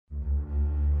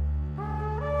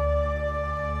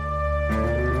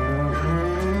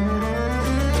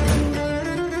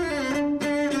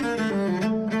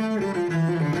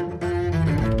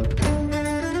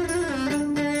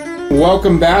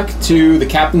welcome back to the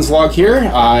Captain's Log here.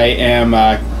 I am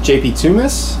JP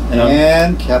Toomis.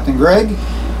 And Captain Greg.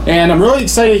 And I'm really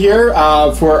excited here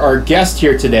for our guest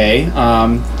here today,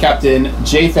 Captain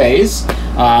Jay Faze.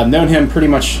 I've known him pretty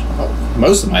much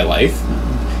most of my life.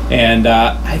 And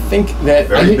I think that...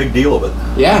 Very big deal of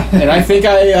it. Yeah, and I think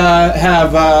I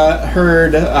have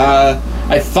heard...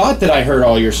 I thought that I heard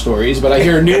all your stories, but I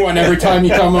hear a new one every time you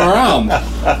come around.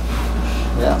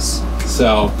 Yes.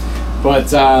 So...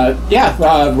 But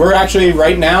we're actually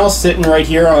right now sitting right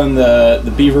here on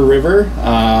the Beaver River,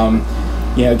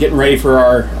 getting ready for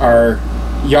our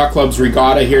yacht club's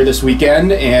regatta here this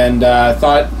weekend, and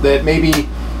thought that maybe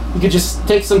you could just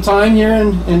take some time here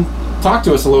and talk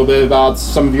to us a little bit about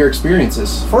some of your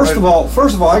experiences. First of all,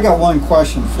 I got one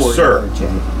question for Sir. you,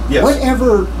 Jay. Yes.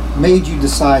 Whatever made you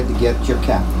decide to get your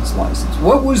captain's license?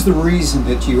 What was the reason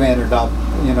that you ended up,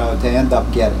 to end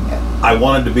up getting it? I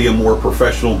wanted to be a more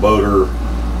professional boater,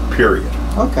 period.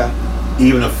 Okay.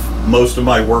 Even if most of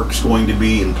my work's going to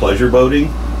be in pleasure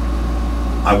boating,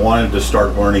 I wanted to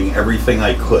start learning everything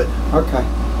I could. Okay.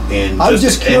 And I was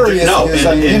just curious,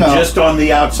 just on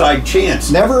the outside chance.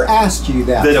 Never asked you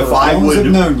that. That if I would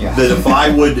known you. that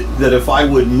if I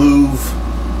would move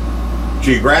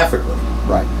geographically,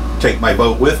 right, take my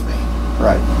boat with me.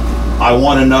 Right. I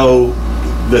want to know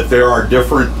that there are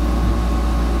different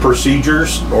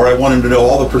procedures, or I wanted to know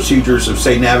all the procedures of,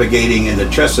 say, navigating in the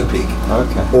Chesapeake,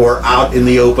 okay, or out in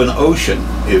the open ocean,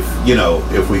 if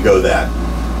we go that.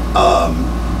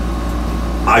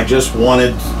 I just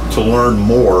wanted to learn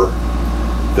more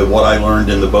than what I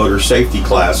learned in the boater safety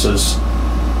classes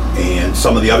and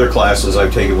some of the other classes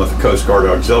I've taken with the Coast Guard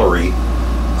Auxiliary.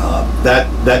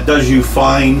 That does you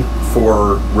fine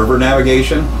for river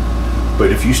navigation, but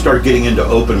if you start getting into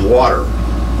open water,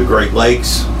 the Great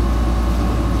Lakes,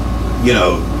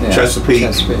 Chesapeake,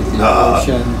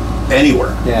 ocean,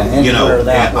 anywhere. Yeah, anywhere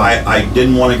that way. I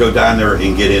didn't want to go down there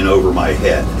and get in over my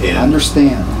head. And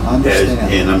Understand.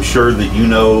 And I'm sure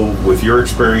that with your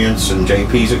experience and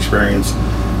JP's experience,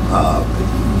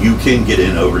 you can get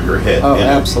in over your head. Oh,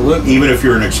 absolutely. Even if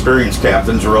you're an experienced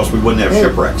captain, or else we wouldn't have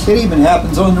shipwrecks. It even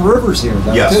happens on the rivers here,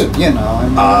 though, yes. too.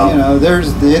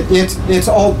 It's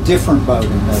all different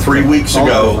boating. 3 weeks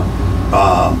ago,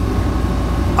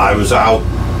 I was out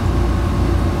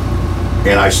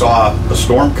and I saw a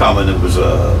storm coming. It was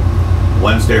a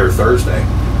Wednesday or Thursday,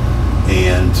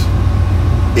 and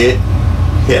it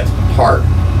hit hard.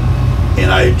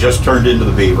 And I had just turned into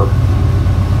the Beaver,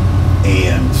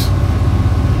 and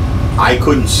I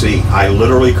couldn't see. I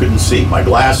literally couldn't see. My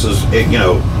glasses,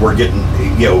 we're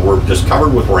just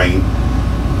covered with rain.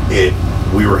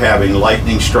 We were having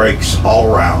lightning strikes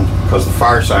all around because the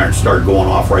fire sirens started going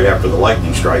off right after the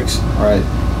lightning strikes. Right.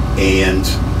 And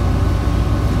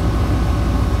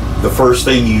the first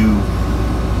thing you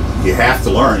have to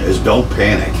learn is don't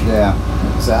panic. Yeah,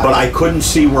 exactly. But I couldn't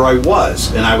see where I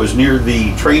was, and I was near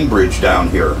the train bridge down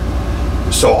here.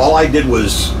 So all I did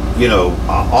was,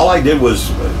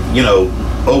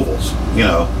 ovals.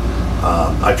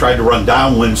 I tried to run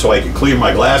downwind so I could clear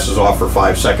my glasses off for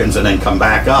 5 seconds and then come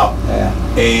back up. Yeah.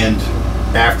 And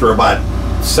after about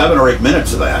 7 or 8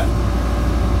 minutes of that,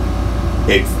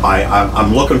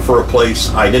 I'm looking for a place.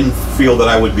 I didn't feel that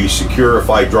I would be secure if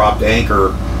I dropped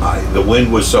anchor. The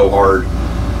wind was so hard.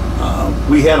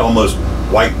 We had almost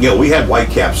we had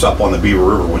whitecaps up on the Beaver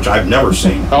River, which I've never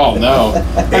seen. Oh no!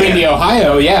 The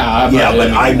Ohio, yeah.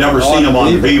 But I've never seen them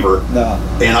on the Beaver. No.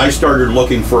 And I started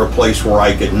looking for a place where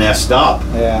I could nest up.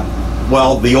 Yeah.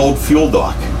 Well, the old fuel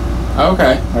dock.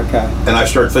 Okay. And I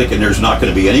started thinking there's not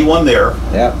going to be anyone there.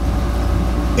 Yep.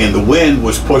 And the wind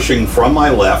was pushing from my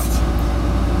left.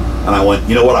 And I went,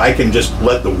 you know what, I can just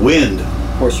let the wind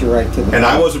push you right to the... And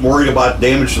I wasn't worried about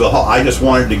damage to the hull. I just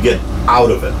wanted to get out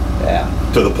of it. Yeah.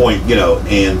 To the point,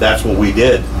 and that's what we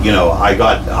did. I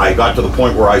got to the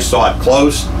point where I saw it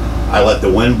close. I let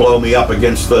the wind blow me up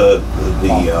against the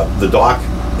dock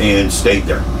and stayed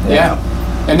there. Yeah.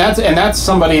 And that's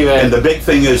somebody that... And the big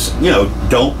thing is,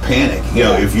 don't panic.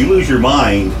 If you lose your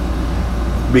mind,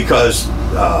 because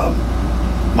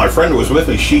my friend who was with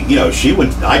me, she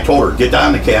went. I told her, get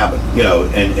down in the cabin,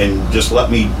 and just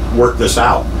let me work this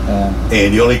out. Yeah.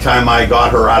 And the only time I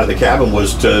got her out of the cabin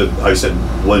was I said,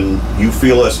 when you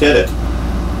feel us hit it,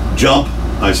 jump.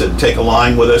 I said, take a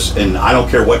line with us, and I don't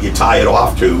care what you tie it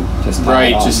off to. Just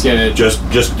get it.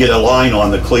 Just get a line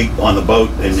on the cleat on the boat,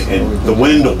 and the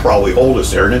wind will probably hold us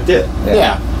there, and it did.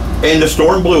 Yeah. And the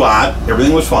storm blew out.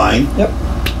 Everything was fine. Yep.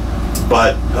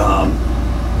 But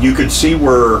you could see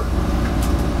where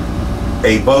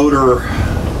a boater,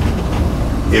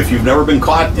 if you've never been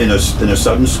caught in a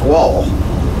sudden squall,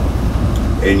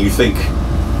 and you think,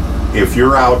 if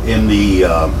you're out in the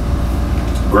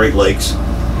Great Lakes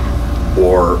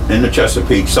or in the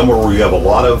Chesapeake, somewhere where you have a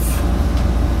lot of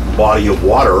body of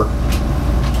water,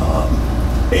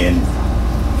 and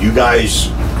you guys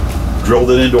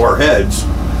drilled it into our heads,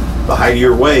 the height of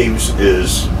your waves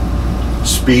is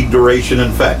speed, duration,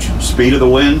 and fetch. Speed of the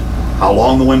wind, how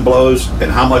long the wind blows,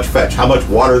 and how much fetch, how much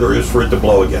water there is for it to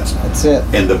blow against. That's it.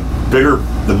 And the bigger,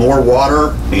 the more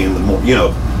water, and the more,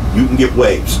 you can get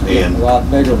waves. And A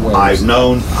lot bigger waves.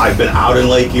 I've been out in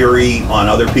Lake Erie on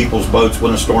other people's boats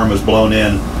when a storm has blown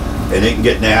in, and it can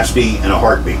get nasty in a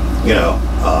heartbeat,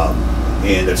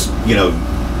 and it's,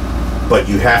 but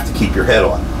you have to keep your head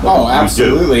on. Oh,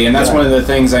 absolutely. And that's one of the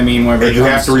things, I mean, whenever and you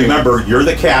have to remember, you're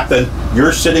the captain,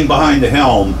 you're sitting behind the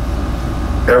helm,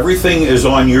 everything is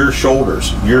on your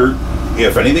shoulders.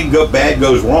 If anything bad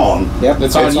goes wrong,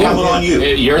 it's on you.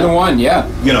 You're the one,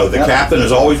 the captain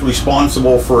is always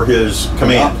responsible for his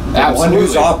command. The one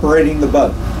who's operating the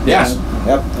boat. Yes.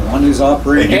 Yep, the one who's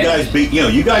operating. And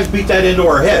you guys beat that into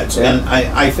our heads. Yeah. And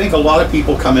I think a lot of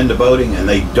people come into boating and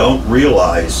they don't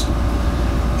realize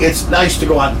it's nice to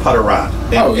go out and putt around.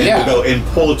 And to go and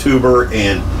pull a tuber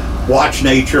and watch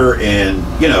nature and,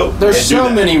 There's so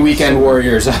many weekend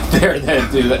warriors out there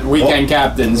that do that. Weekend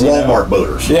captains. Walmart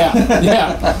boaters. Yeah.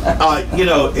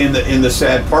 In the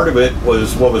sad part of it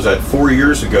was, 4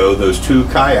 years ago, those two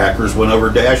kayakers went over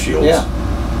dash shields. Yeah.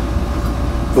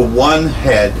 The one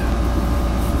had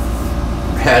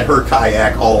her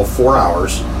kayak all of 4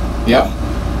 hours. Yep.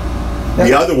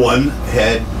 The other one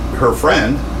her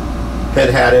friend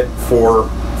had it for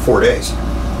 4 days.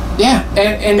 Yeah,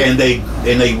 and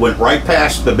they went right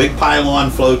past the big pylon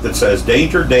float that says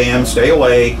 "Danger Dam, stay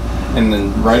away," and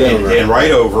then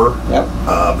right over.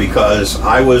 Yep. Because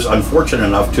I was unfortunate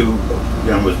enough to,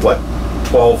 it was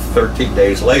 12, 13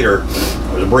 days later,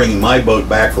 I was bringing my boat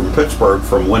back from Pittsburgh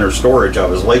from winter storage. I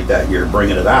was late that year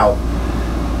bringing it out,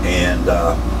 and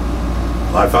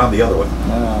I found the other one.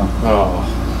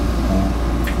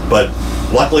 But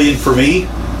luckily for me,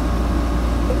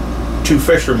 two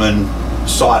fishermen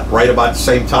saw it right about the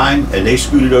same time, and they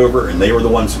scooted over, and they were the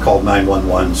ones that called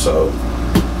 911. So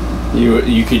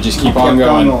you could just keep on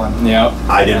going. Yeah.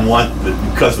 I didn't want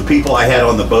because the people I had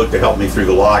on the boat to help me through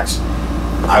the locks,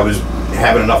 I was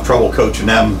having enough trouble coaching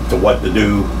them to what to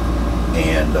do,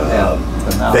 and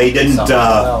they didn't.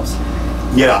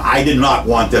 I did not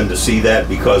want them to see that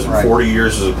because in 40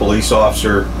 years as a police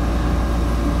officer,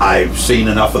 I've seen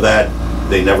enough of that.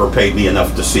 They never paid me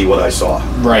enough to see what I saw.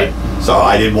 Right. So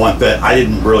I didn't want that. I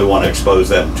didn't really want to expose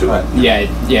them to it.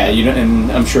 Yeah. You don't,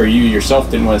 and I'm sure you yourself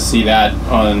didn't want to see that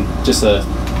on just a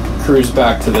cruise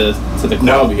back to the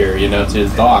club here, to the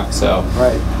dock. So.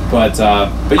 Right. But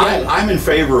yeah, I'm in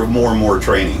favor of more and more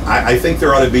training. I think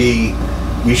there ought to be.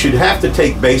 You should have to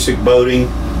take basic boating.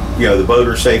 The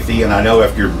boater safety, and I know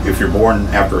if you're born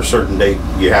after a certain date,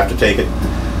 you have to take it.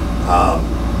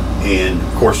 And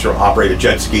of course, you'll operate a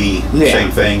jet ski, same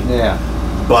thing. Yeah.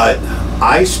 But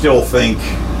I still think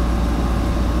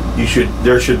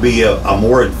there should be a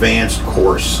more advanced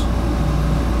course.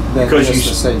 Because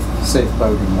just a safe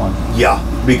boating one. Yeah,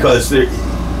 because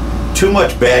too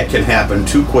much bad can happen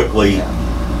too quickly,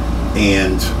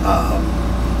 and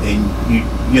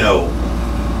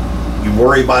you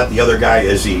worry about the other guy.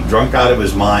 Is he drunk out of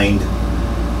his mind?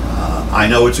 I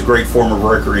know it's a great form of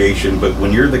recreation, but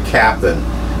when you're the captain,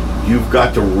 you've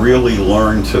got to really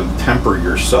learn to temper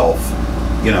yourself.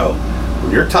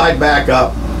 When you're tied back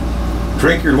up,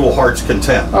 drink your little heart's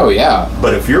content. Oh, yeah.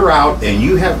 But if you're out and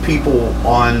you have people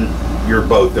on your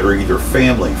boat that are either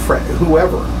family, friend,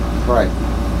 whoever, right,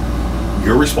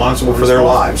 you're responsible for their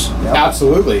lives. Yep.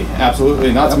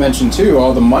 Absolutely. Not to mention, too,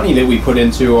 all the money that we put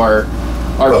into our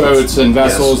boats and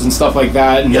vessels and stuff like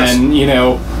that. And then,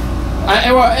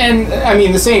 I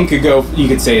mean, the same could go. You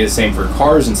could say the same for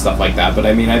cars and stuff like that. But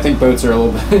I mean, I think boats are a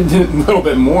little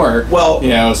bit more. Well,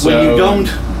 so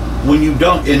when you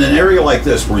don't in an area like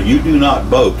this where you do not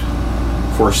boat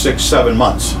for 6-7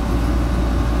 months,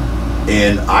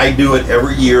 and I do it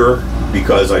every year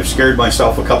because I've scared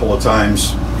myself a couple of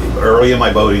times early in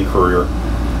my boating career.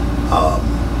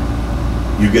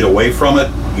 You get away from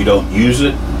it. You don't use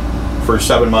it for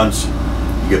 7 months.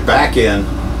 You get back in,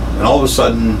 and all of a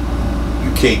sudden,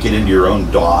 you can't get into your own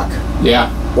dock.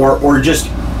 Yeah. Or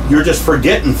you're just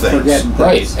forgetting things.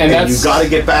 Right. And you got to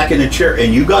get back in the chair,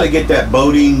 and you got to get that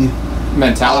boating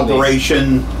mentality.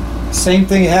 Operation. Same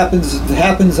thing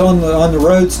happens on the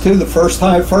roads too. The first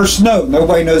snow,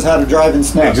 nobody knows how to drive in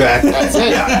snow. Exactly. That's it.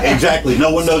 Yeah, exactly.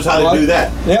 No one knows how to do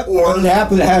that. Yep. Or it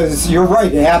happens. You're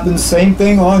right. It happens. Same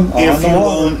thing on the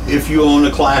water. If you own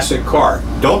a classic car,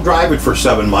 don't drive it for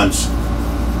 7 months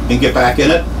and get back in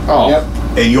it. Oh. Yep.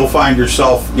 and you'll find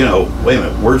yourself, wait a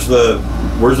minute, where's the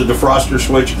defroster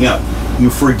switch? You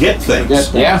forget things. Forget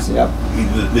things, Yeah.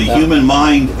 Yep. The human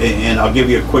mind, and I'll give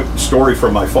you a quick story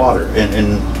from my father.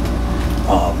 And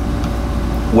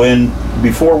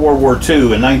before World War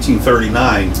II in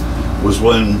 1939 was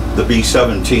when the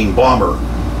B-17 bomber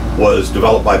was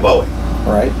developed by Boeing.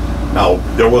 Right. Now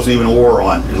there wasn't even a war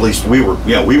on. At least we were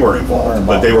involved,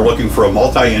 but they were looking for a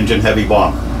multi-engine heavy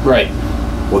bomber. Right.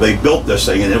 Well, they built this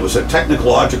thing, and it was a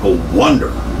technological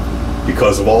wonder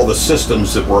because of all the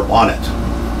systems that were on it,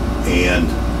 and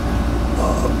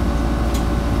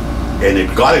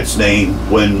it got its name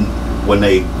when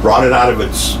they brought it out of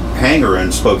its hangar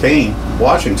in Spokane,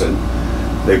 Washington.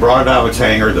 They brought it out of its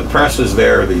hangar. The press is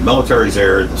there, the military's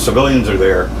there, the civilians are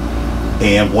there,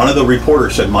 and one of the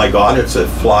reporters said, "My God, it's a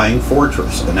flying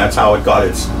fortress," and that's how it got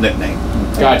its nickname.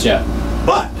 Gotcha.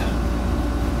 But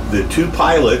the two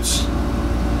pilots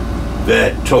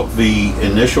that took the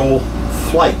initial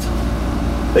flight,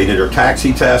 they did their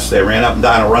taxi test, they ran up and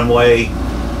down a runway,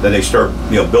 then they started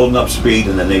building up speed,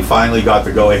 and then they finally got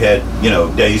the go-ahead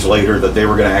days later that they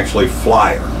were going to actually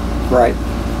fly her. Right.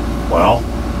 Well,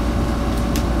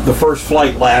 the first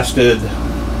flight lasted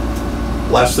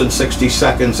less than 60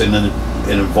 seconds, and then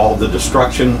it involved the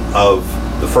destruction of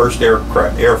the first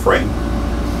airframe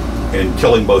and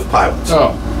killing both pilots.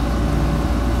 Oh.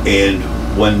 And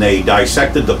when they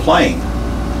dissected the plane,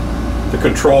 the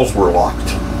controls were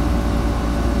locked.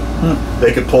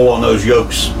 They could pull on those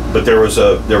yokes, but there was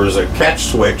a catch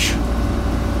switch.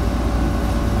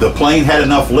 The plane had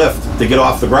enough lift to get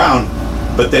off the ground,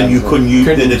 but then you couldn't use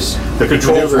it. The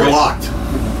controls were locked. You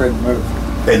couldn't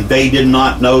move. And they did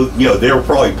not know, they were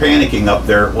probably panicking up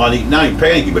there. Well, not even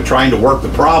panicking, but trying to work the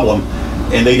problem,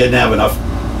 and they didn't have enough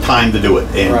time to do it.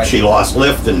 And she lost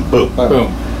lift, and boom.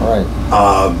 Boom. Right.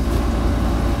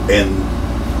 And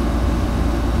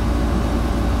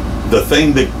the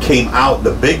thing that came out,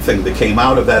 the big thing that came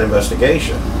out of that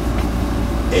investigation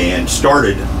and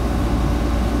started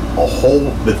a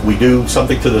whole, that we do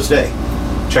something to this day,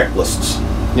 checklists.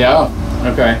 Yeah.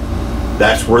 Okay.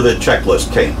 That's where the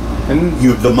checklist came. And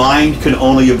The mind can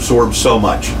only absorb so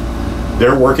much.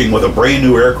 They're working with a brand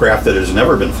new aircraft that has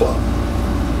never been flown,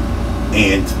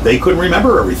 and they couldn't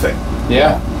remember everything.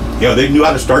 yeah. They knew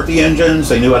how to start the engines,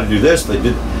 they knew how to do this, they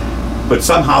did, but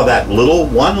somehow that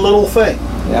one little thing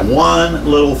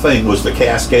was the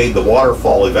cascade, the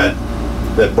waterfall event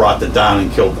that brought it down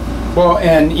and killed them. Well,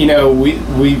 and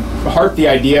we harp the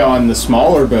idea on the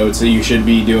smaller boats that you should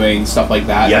be doing stuff like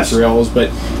that, Yes. and drills,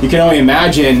 but you can only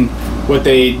imagine what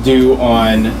they do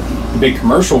on the big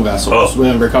commercial vessels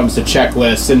whenever it comes to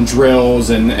checklists and drills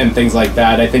and things like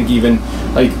that. I think even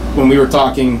like when we were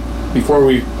talking before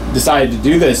we decided to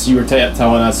do this, you were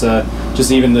telling us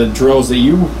just even the drills that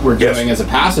you were doing as a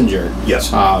passenger.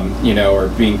 Yes. Or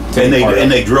being taken part of.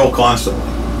 And they drill constantly.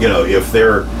 If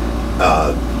they're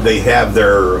they have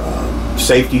their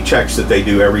safety checks that they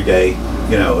do every day.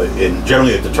 And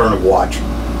generally at the turn of watch,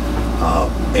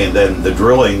 and then the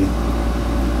drilling.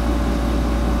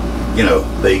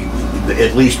 They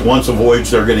at least once a voyage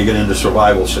they're going to get into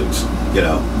survival suits.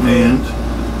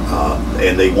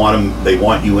 And they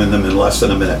want you in them in less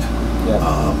than a minute.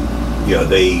 Yeah.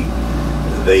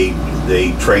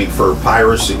 They train for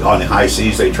piracy on the high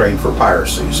seas. They train for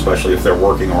piracy, especially if they're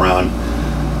working around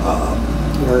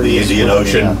the Indian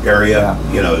Ocean area.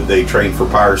 Yeah. They train for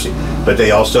piracy, but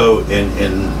they also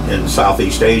in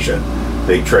Southeast Asia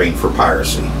they train for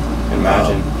piracy.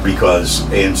 Imagine.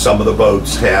 And some of the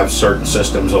boats have certain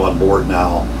systems on board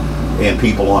now and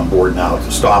people on board now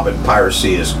to stop it.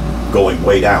 Piracy is going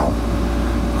way down.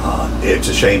 It's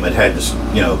a shame it had to,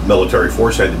 military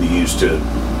force had to be used to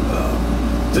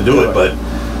do it, but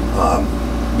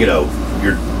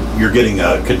you're getting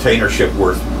a container ship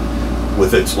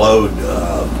with its load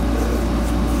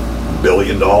 $1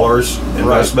 billion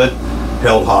investment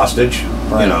held hostage,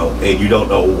 and you don't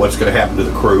know what's going to happen to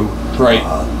the crew. Right.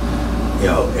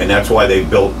 And that's why they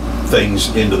built things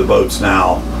into the boats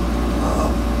now.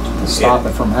 To stop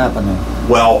it from happening.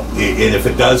 Well, and if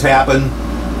it does happen,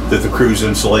 that the crew's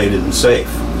insulated and safe.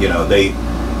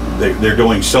 They're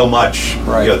doing so much.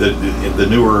 Right. The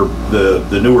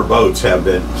newer boats have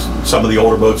been. Some of the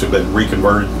older boats have been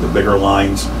reconverted. The bigger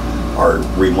lines are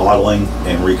remodeling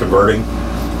and reconverting,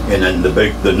 and then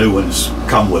the new ones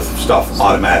come with stuff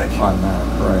automatic.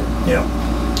 Automatic, right? Yeah.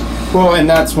 Well, and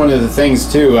that's one of the things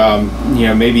too.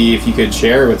 Maybe if you could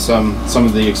share with some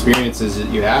of the experiences that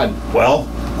you had. Well,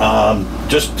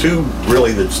 just two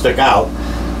really that stick out.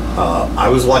 I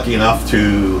was lucky enough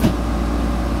to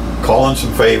call in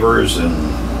some favors and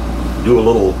do a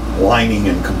little whining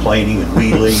and complaining and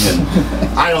wheeling, and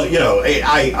I don't,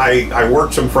 I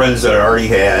worked some friends that I already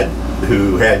had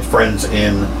who had friends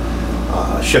in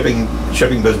shipping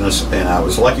business, and I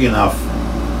was lucky enough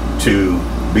to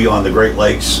be on the Great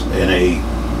Lakes in a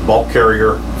bulk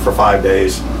carrier for 5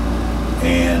 days,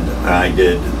 and I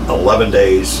did 11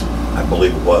 days, I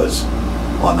believe it was,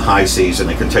 on the high seas in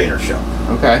a container ship.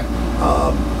 Okay.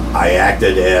 I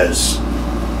acted as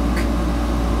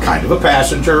kind of a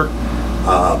passenger,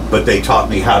 but they taught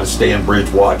me how to stand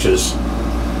bridge watches,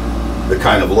 the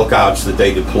kind of lookouts that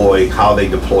they deploy, how they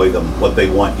deploy them, what they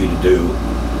want you to do.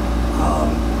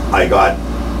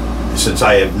 Since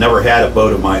I have never had a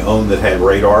boat of my own that had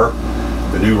radar,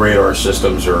 the new radar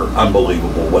systems are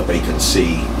unbelievable what they can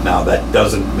see. Now that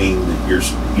doesn't mean that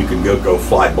you can go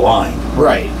fly blind.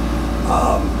 Right.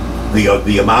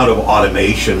 The amount of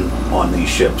automation on these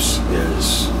ships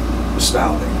is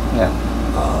astounding. Yeah.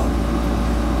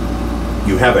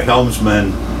 You have a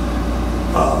helmsman,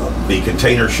 the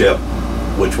container ship,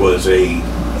 which was a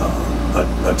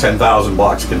 10,000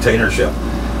 box container ship,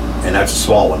 and that's a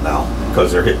small one now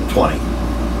because they're hitting 20.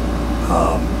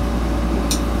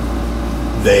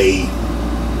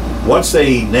 Once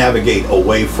they navigate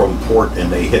away from port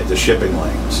and they hit the shipping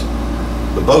lanes,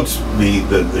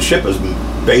 the ship is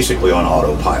basically on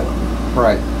autopilot.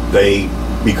 Right.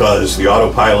 Because the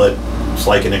autopilot, it's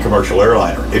like in a commercial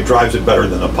airliner, it drives it better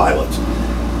than the pilots.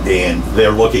 And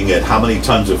they're looking at how many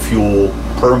tons of fuel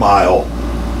per mile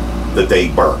that they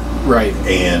burn. Right.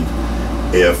 And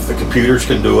if the computers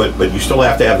can do it, but you still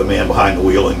have to have the man behind the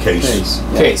wheel in case.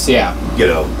 Yeah.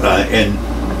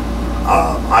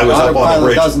 I was up on the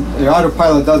bridge. The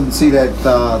autopilot doesn't see that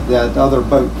other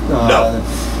boat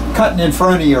cutting in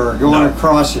front of you or going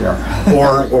across you.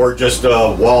 or just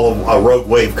a rogue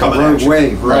wave coming at you.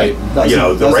 Wave, right.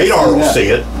 The radar will see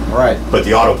it, right, but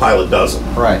the autopilot doesn't.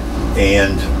 Right.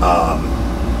 And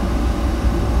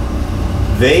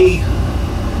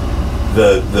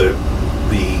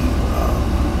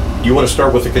you want to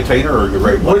start with the container or the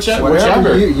Great Lakes? Whichever.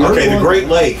 Okay, the Great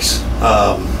Lakes,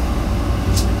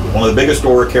 one of the biggest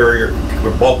bulk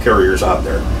carriers out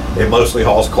there. It mostly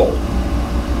hauls coal.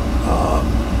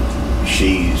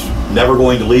 She's never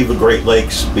going to leave the Great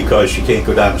Lakes because she can't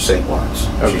go down to St. Lawrence.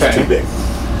 Okay. She's too big.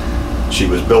 She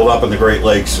was built up in the Great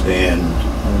Lakes, and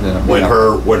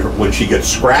when she gets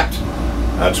scrapped,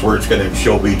 that's where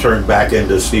she'll be turned back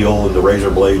into steel and the razor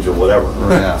blades or whatever.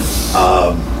 Yeah.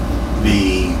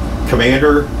 The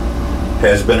commander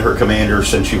has been her commander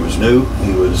since she was new.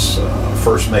 He was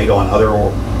first mate on other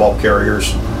bulk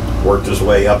carriers, worked his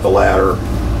way up the ladder.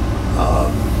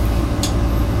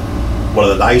 One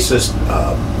of the nicest,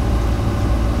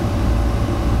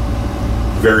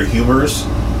 very humorous,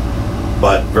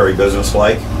 but very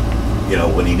businesslike.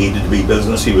 When he needed to be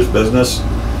business, he was business.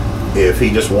 If he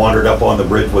just wandered up on the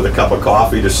bridge with a cup of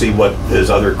coffee to see what his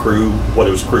crew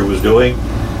was doing,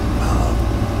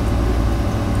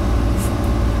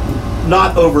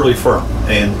 not overly firm.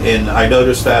 And I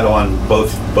noticed that on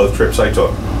both trips I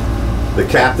took. The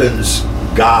captain's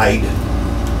guide,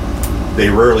 they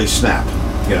rarely snap.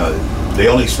 They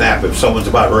only snap if someone's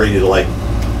about ready to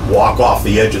walk off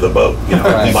the edge of the boat.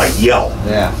 Right. He might yell.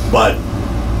 Yeah. But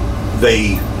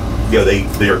they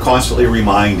are constantly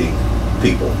reminding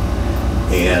people.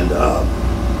 And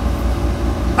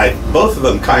both of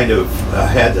them kind of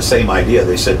had the same idea.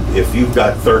 They said, if you've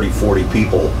got 30, 40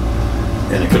 people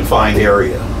in a confined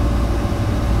area,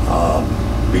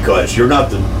 because you're not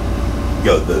the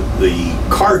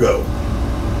cargo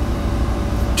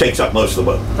takes up most of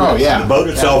the boat. Oh yeah. The boat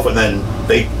itself, and then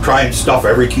they try and stuff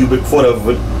every cubic foot of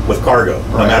it with cargo,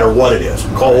 no matter what it is: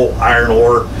 coal, iron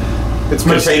ore,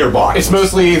 container boxes. It's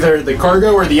mostly either the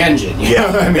cargo or the engine.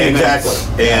 Exactly.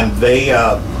 And they,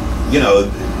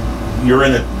 you're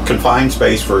in a confined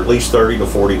space for at least 30 to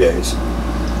 40 days.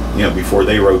 Before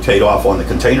they rotate off on the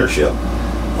container ship,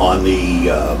 on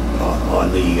the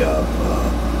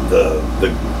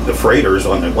freighters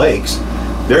on the lakes.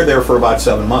 They're there for about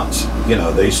 7 months.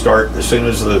 They start as soon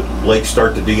as the lakes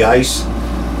start to de-ice,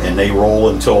 and they roll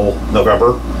until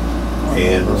November.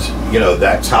 And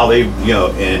that's how they.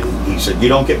 And he said you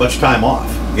don't get much time off.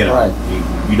 Right.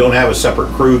 You don't have a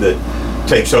separate crew that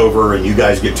takes over and you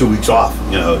guys get 2 weeks off.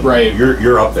 Right.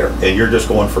 You're up there and you're just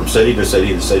going from city to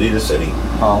city to city to city.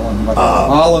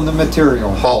 Hauling the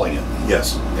material. Hauling it,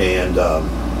 yes. And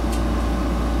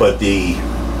but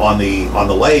on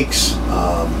the lakes.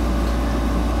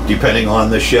 Depending on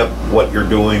the ship, what you're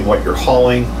doing, what you're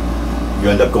hauling, you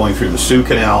end up going through the Soo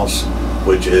canals,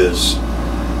 which is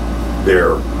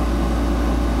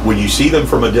when you see them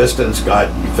from a distance,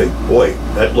 God, you think, boy,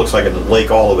 that looks like a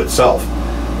lake all of itself.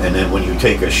 And then when you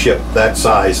take a ship that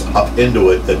size up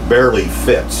into it that barely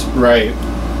fits, Right.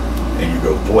 and you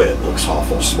go, boy, it looks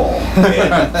awful small.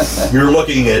 And you're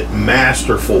looking at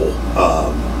masterful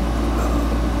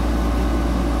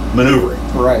maneuvering.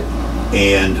 Right.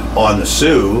 And on the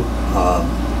Sioux,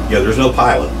 there's no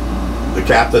pilot. The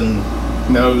captain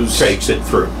Knows. takes it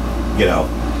through, and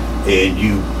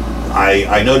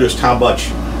I noticed how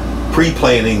much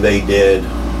pre-planning they did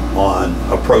on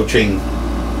approaching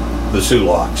the Sioux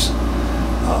locks,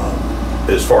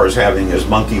 as far as having his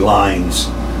monkey lines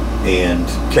and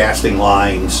casting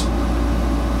lines,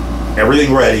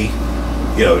 everything ready,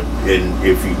 and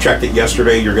if you checked it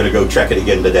yesterday, you're going to go check it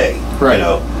again today. Right.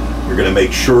 You're going to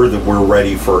make sure that we're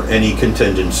ready for any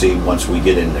contingency once we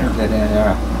get in there.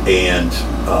 And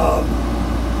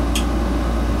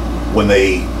when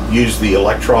they use the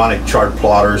electronic chart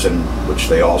plotters, and which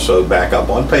they also back up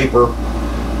on paper,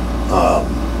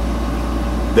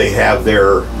 they have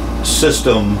their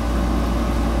system,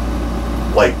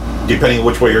 like depending on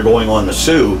which way you're going on the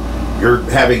Sioux, you're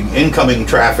having incoming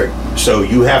traffic, so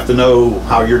you have to know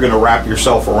how you're going to wrap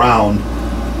yourself around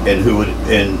and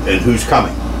who's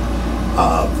coming.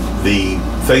 The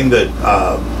thing that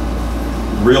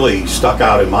really stuck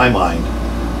out in my mind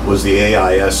was the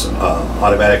AIS,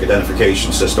 automatic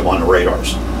identification system on the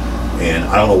radars, and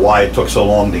I don't know why it took so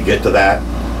long to get to that.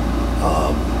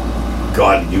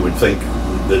 God, you would think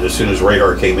that as soon as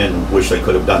radar came in, wish they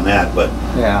could have done that, but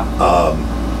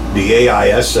the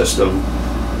AIS system,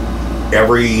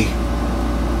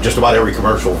 just about every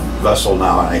commercial vessel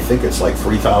now, and I think it's like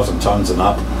 3,000 tons and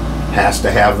up, has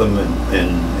to have them,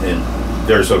 and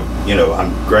there's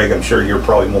Greg, I'm sure you're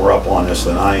probably more up on this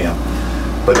than I am,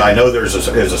 but I know there's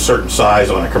a certain size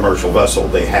on a commercial vessel,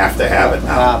 they have to have it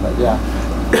now.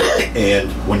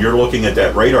 And when you're looking at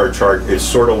that radar chart, it's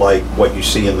sort of like what you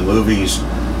see in the movies,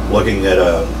 looking at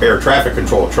a air traffic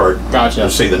control chart. Gotcha. You'll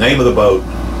see the name of the boat,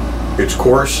 its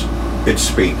course, its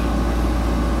speed.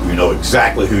 You know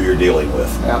exactly who you're dealing with.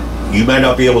 Yeah. You may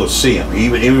not be able to see him,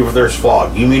 even if there's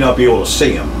fog. You may not be able to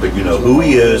see him, but you know who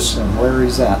he is and where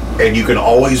he's at, and you can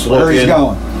always look where he's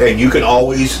going, and you can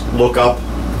always look up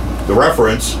the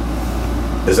reference.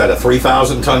 Is that a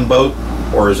 3,000 ton boat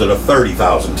or is it a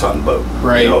 30,000 ton boat?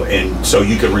 Right. And so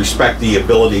you can respect the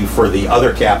ability for the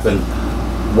other captain,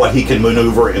 what he can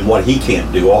maneuver and what he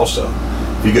can't do. Also,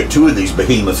 if you get two of these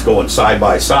behemoths going side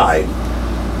by side,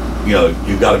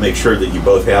 you've got to make sure that you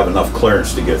both have enough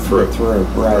clearance to get through.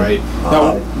 Right.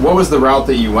 Now, what was the route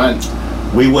that you went?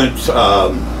 We went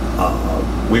from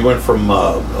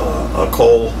a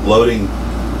coal loading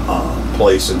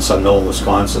place in Sun Knoll,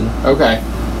 Wisconsin. Okay.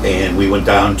 And we went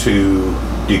down to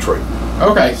Detroit.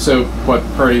 Okay, so what,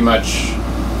 pretty much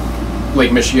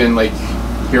Lake Michigan, Lake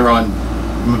Huron?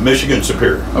 Michigan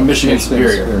Superior. Oh, Michigan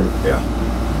Superior. Yeah.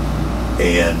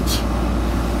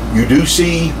 And you do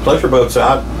see pleasure boats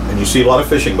out, and you see a lot of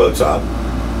fishing boats out,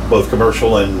 both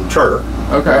commercial and charter.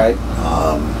 Okay.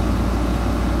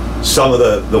 Some of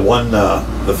the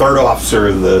third officer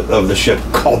of the ship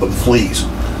called them fleas.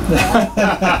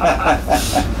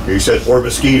 He said, or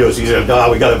mosquitoes. He said,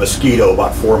 no, we got a mosquito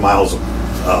about 4 miles,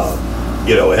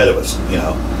 ahead of us,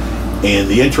 And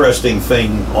the interesting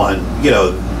thing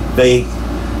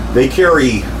they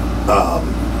carry,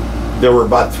 there were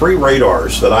about 3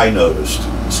 radars that I noticed,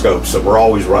 scopes that were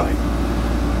always running.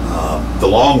 The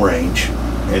long range,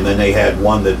 and then they had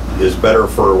one that is better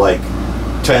for like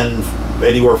 10,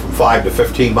 anywhere from 5 to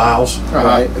 15 miles.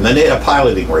 Right. And then they had a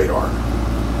piloting radar.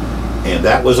 And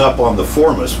that was up on the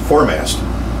foremast.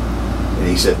 And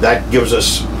he said, that gives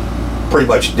us pretty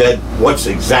much dead what's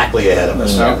exactly ahead of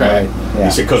us. Okay. Yeah.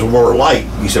 He said, because when we're light,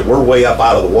 he said, we're way up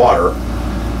out of the water.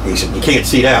 He said, you can't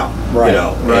see down. Right.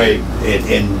 Right.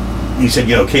 And he said,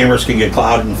 cameras can get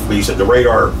clouded. And he said, the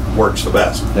radar works the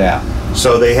best. Yeah.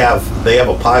 So they have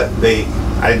a pilot.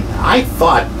 I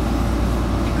thought,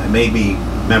 maybe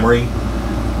memory,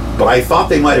 but I thought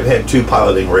they might have had 2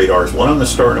 piloting radars, one on the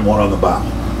stern and one on the bow.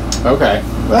 Okay.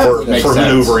 For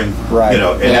maneuvering, right?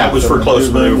 That was for close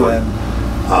maneuvering.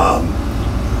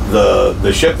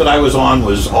 The ship that I was on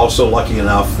was also lucky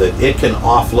enough that it can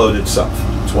offload itself.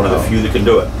 It's one of the few that can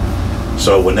do it.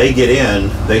 So when they get in,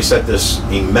 they set this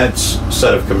immense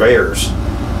set of conveyors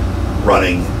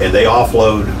running, and they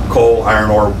offload coal,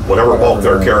 iron ore, whatever bulk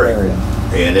they're carrying,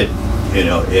 and it,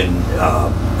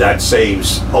 that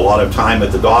saves a lot of time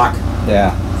at the dock.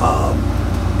 Yeah.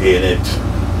 And it,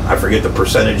 I forget the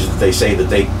percentage that they say that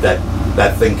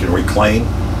that thing can reclaim,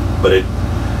 but it.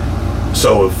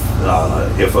 So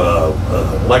if a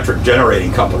electric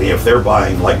generating company, if they're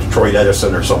buying like Detroit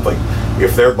Edison or something,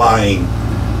 if they're buying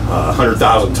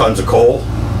 100,000 tons of coal,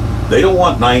 They don't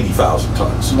want 90,000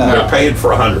 tons. No. They're paying for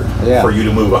 100 Yeah. for you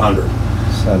to move 100.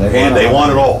 So And they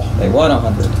want it all. They want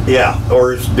 100. Yeah,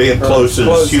 or as damn close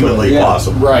close as to it, humanly yeah.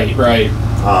 possible. Right.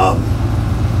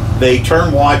 They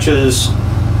turn watches.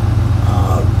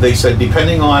 They said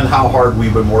depending on how hard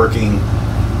we've been working,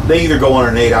 they either go on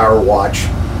an 8-hour watch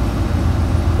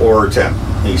or 10.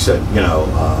 He said,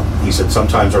 he said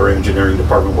sometimes our engineering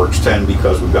department works 10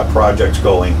 because we've got projects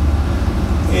going,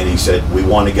 and he said we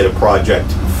want to get a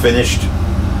project finished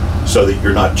so that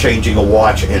you're not changing a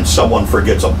watch and someone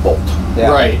forgets a bolt. Yeah.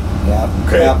 Right. Yeah.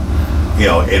 Okay.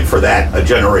 Yeah. And for that a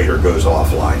generator goes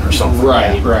offline or something.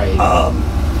 Right.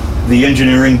 The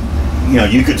engineering,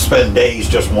 you could spend days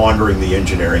just wandering the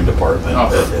engineering department. Oh.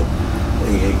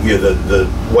 The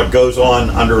what goes on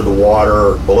under the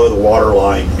water, below the water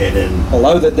line, and then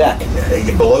Below the deck.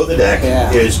 below the deck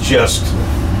Yeah. is just,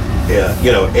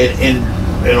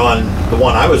 and on the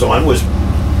one I was on was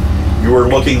you were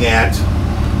looking at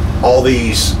all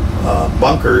these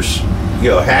bunkers,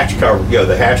 hatch cover,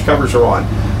 the hatch covers are on,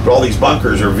 but all these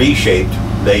bunkers are V-shaped.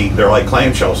 They're like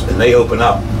clamshells, and they open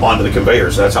up onto the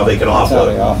conveyors. That's how they can That's how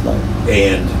they offload. offload.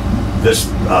 And this,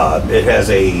 it has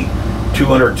a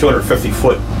 250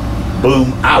 foot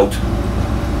boom out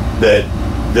that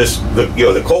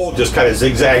the coal just kind of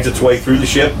zigzags its way through the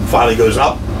ship and finally goes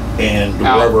up and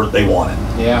Out. wherever they want it.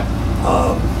 Yeah.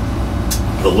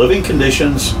 The living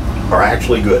conditions are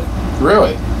actually good.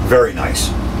 Really? Very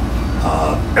nice.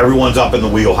 Everyone's up in the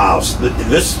wheelhouse.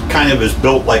 This kind of is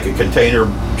built like a container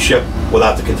ship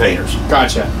without the containers.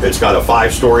 Gotcha. It's got a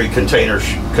 5-story container,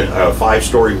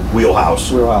 5-story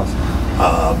wheelhouse.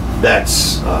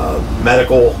 That's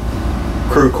medical,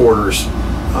 crew quarters,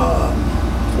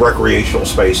 recreational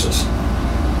spaces,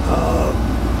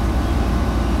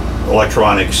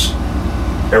 electronics.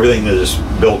 Everything is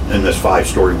built in this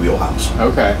 5-story wheelhouse.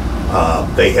 Okay.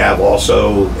 They have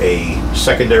also a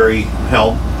secondary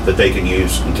helm that they can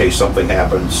use in case something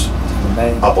happens The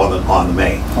main. up on the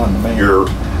main. On the main.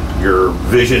 Your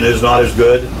vision is not as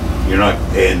good. You're not,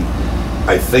 and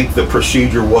I think the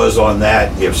procedure was on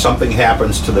that. If something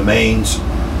happens to the mains,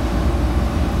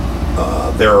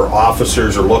 there are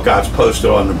officers or lookouts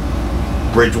posted on the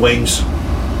bridge wings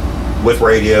with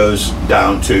radios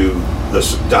down to the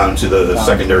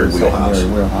secondary wheelhouse. Secondary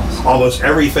wheelhouse. Almost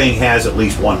everything has at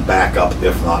least one backup,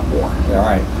 if not more,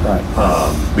 Yeah,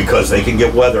 right. because they can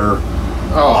get weather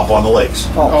up Oh. on the lakes.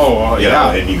 Oh.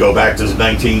 Yeah. And you go back to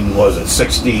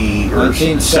 60 or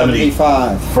 70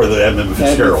 1975. for the Edmund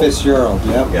Fitzgerald. Edmund Fitzgerald.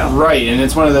 Yep. Yeah. Right, and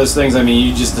it's one of those things. I mean,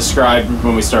 you just described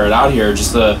when we started out here,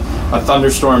 just a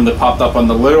thunderstorm that popped up on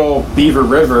the little Beaver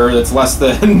River that's less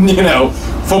than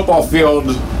football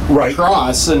field Right.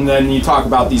 across, and then you talk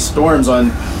about these storms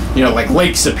on like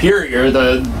Lake Superior,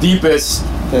 the deepest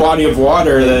body of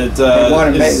water that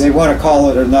They want to call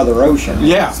it another ocean.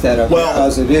 Yeah. Instead of Well,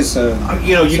 because it is. You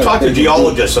so talk to big and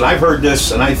geologists, and I've heard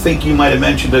this, and I think you might have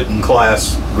mentioned it in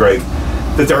class, Greg,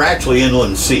 that they're actually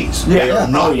inland seas. Yeah. They are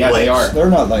not Oh, yeah, lakes. they are. deep. They're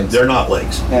not lakes. They're not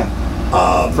lakes.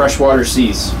 Yeah. freshwater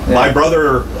seas. Yeah. My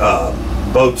brother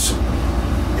boats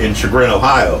in Chagrin,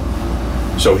 Ohio,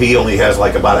 so he only has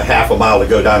like about a half a mile to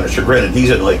go down to Chagrin, and he's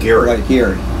in Lake Erie. Lake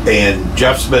Erie. And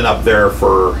Jeff's been up there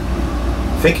for,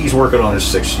 I think he's working on his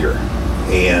 6th year,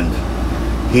 and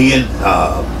he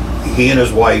and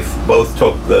his wife both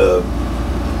took the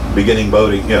beginning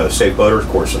boating, safe boaters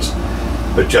courses.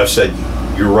 But Jeff said,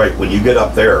 "You're right. When you get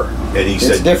up there," and he It's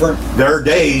said, different. There are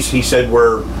days, he said,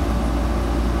 where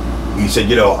he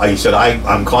said,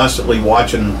 I'm constantly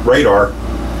watching radar,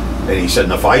 and he said,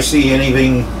 and if I see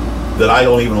anything that I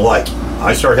don't even like,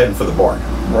 I start heading for the barn.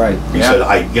 Right. He Yeah.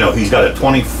 said, he's got a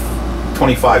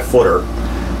 25 footer.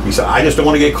 He said, I just don't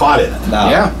want to get caught in it. No.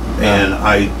 Yeah. And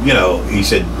he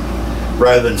said,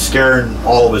 rather than scaring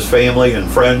all of his family and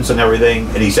friends and everything,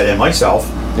 and he said, and myself,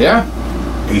 Yeah.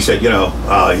 he said,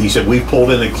 he said, we've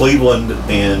pulled into Cleveland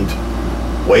and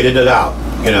waited it out.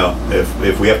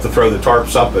 If we have to throw the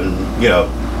tarps up and,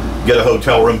 get a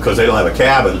hotel room because they don't have a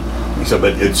cabin. He said,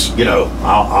 but it's,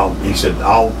 I'll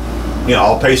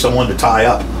pay someone to tie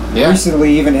up. Yeah.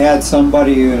 Recently, even had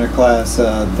somebody in a class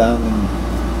down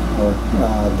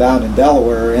in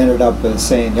Delaware ended up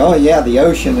saying, "Oh yeah, the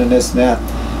ocean and this and that."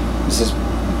 He says,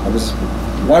 "I was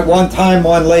one time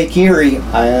on Lake Erie.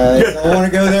 I don't want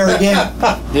to go there again.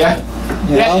 Yeah.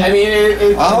 You Yeah. know? I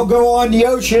mean, I'll go on the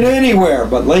ocean anywhere,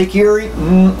 but Lake Erie,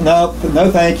 no,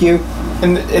 thank you."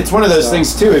 and it's one of those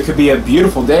things too. It could be a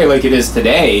beautiful day like it is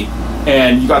today,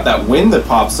 and you got that wind that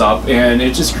pops up, and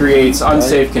it just creates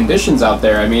unsafe conditions out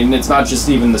there. I mean, it's not just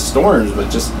even the storms, but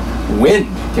just wind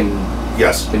can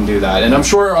Yes. do that. And I'm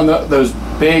sure on those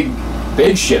big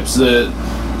ships,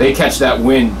 they catch that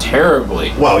wind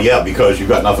terribly. Well, yeah, because you've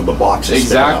got nothing but boxes.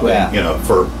 Exactly. Up, you know,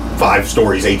 for 5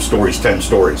 stories, 8 stories, 10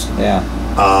 stories. Yeah.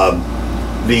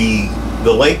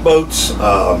 The lake boats,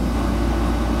 of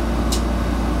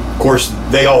course,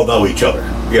 they all know each other.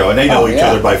 You know, and they know each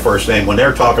other by first name. When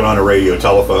they're talking on a radio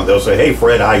telephone, they'll say, "Hey,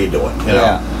 Fred, how you doing?" You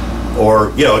know,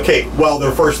 or you know, okay. Well,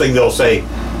 their first thing they'll say,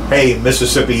 "Hey,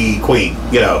 Mississippi Queen."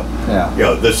 You know, you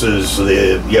know, this is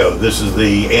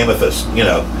the Amethyst. You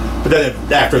know, but then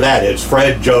after that, it's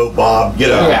Fred, Joe, Bob. You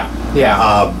know,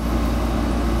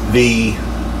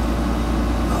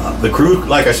 the crew,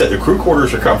 like I said, the crew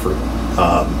quarters are comfortable.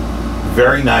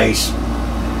 Very nice,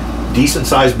 decent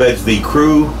sized beds. The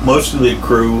crew, most of the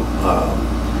crew,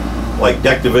 like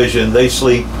deck division, they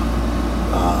sleep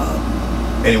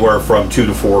anywhere from 2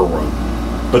 to 4 a room.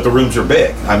 But the rooms are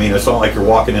big. I mean, it's not like you're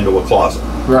walking into a closet.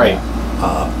 Right.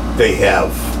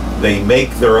 They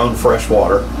make their own fresh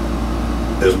water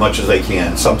as much as they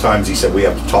can. Sometimes he said we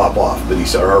have to top off, but he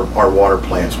said our water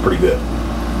plant's pretty good.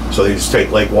 So they just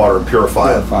take lake water and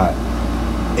purify it.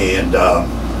 And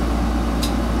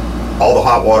all the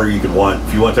hot water you could want.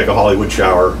 If you want to take a Hollywood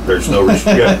shower, there's no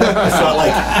restriction. It's not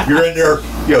like you're in there,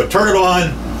 you know, turn it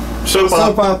on, soap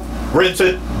up, rinse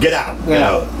it, get out. You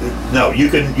know, no, you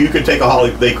can take they call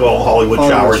them Hollywood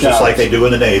showers, just like they do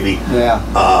in the Navy.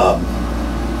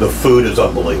 The food is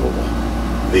unbelievable.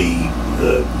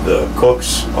 The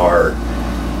cooks are.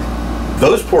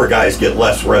 Those poor guys get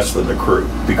less rest than the crew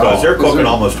because they're cooking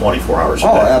almost 24 hours a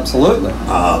day. Oh, absolutely.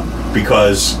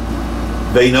 Because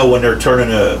they know when they're turning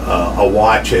a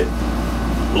watch at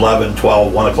 11,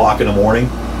 12, 1 o'clock in the morning,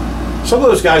 some of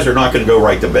those guys are not going to go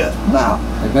right to bed. No.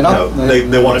 They've been up.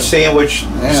 They want a sandwich.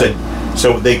 He said,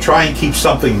 so they try and keep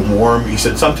something warm. He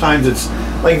said sometimes it's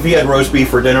like if you had roast beef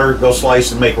for dinner, they'll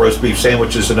slice and make roast beef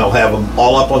sandwiches and they'll have them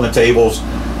all up on the tables.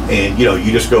 And, you know,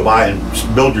 you just go by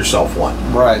and build yourself one.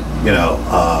 Right. You know,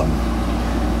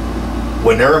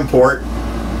 when they're in port,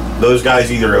 those guys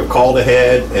either have called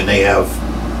ahead and they have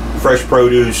fresh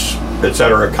produce,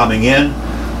 etc., coming in,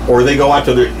 or they go out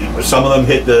to some of them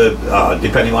hit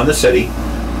depending on the city,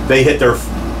 they hit their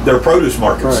produce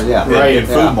markets and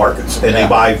food markets, and they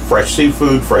buy fresh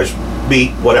seafood, fresh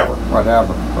meat, whatever. Right.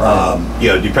 You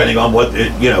know, depending on what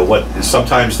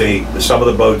sometimes some of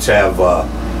the boats have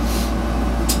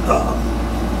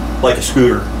like a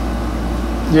scooter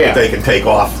that they can take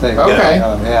off.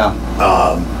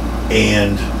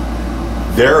 And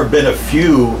there have been a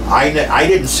few. I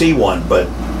didn't see one, but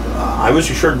I was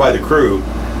assured by the crew.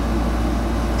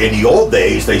 In the old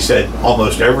days, they said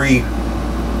almost every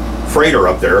freighter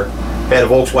up there had a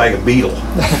Volkswagen Beetle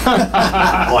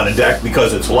on the deck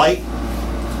because it's light.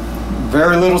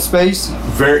 Very little space.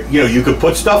 You could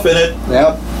put stuff in it.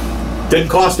 Didn't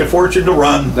cost a fortune to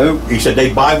run. Nope. He said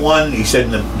they'd buy one. He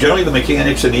said generally the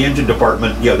mechanics in the engine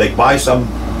department, they'd buy some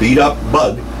beat up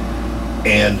bug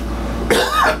and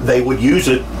they would use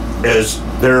it as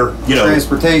their,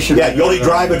 transportation. Yeah, you only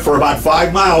drive it for about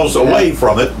 5 miles away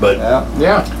from it, but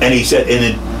And he said,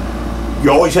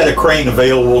 you always had a crane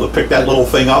available to pick that little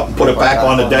thing up and put it back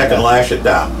on the deck and lash it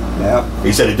down.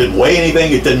 He said it didn't weigh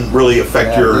anything. It didn't really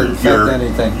affect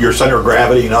your center of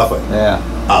gravity. Nothing.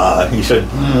 He said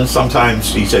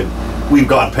sometimes we've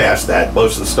gone past that.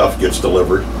 Most of the stuff gets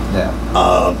delivered.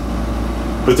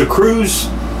 But the cruise.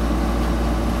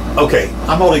 Okay,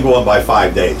 I'm only going by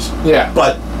 5 days.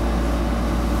 But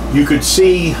you could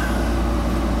see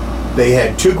they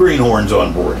had 2 greenhorns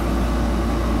on board.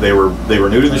 They were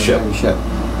new to the ship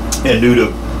and new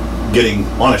to getting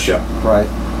on a ship. Right.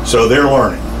 So they're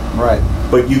learning. Right.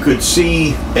 But you could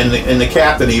see, and the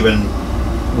captain even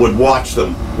would watch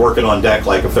them working on deck,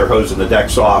 like if they're hosing the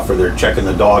decks off or they're checking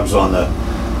the dogs on the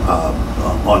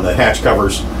hatch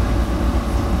covers.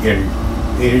 And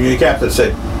the captain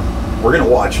said, "We're going to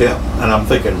watch him." And I'm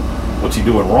thinking, what's he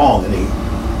doing wrong?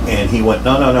 And he went,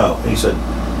 no. And he said,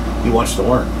 he wants to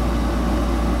learn.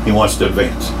 He wants to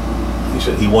advance. He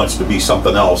said he wants to be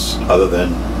something else other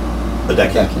than a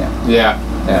deckhand.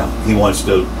 He wants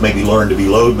to maybe learn to be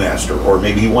loadmaster, or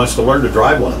maybe he wants to learn to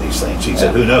drive one of these things. He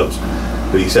said, who knows?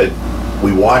 But he said,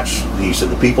 he said,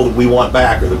 the people that we want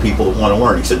back are the people that want to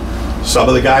learn. He said, some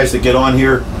of the guys that get on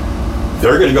here,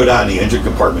 they're going to go down in the engine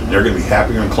compartment and they're going to be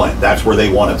happier and Clint. That's where they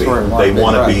want to be. They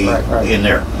want to be in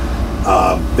there.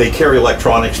 They carry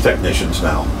electronics technicians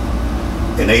now,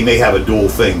 and they may have a dual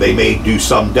thing. They may do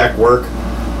some deck work,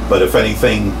 but if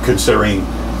anything, considering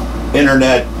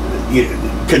internet,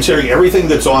 considering everything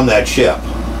that's on that ship,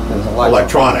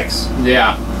 electronics,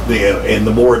 and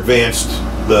the more advanced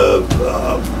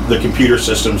the computer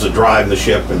systems that drive the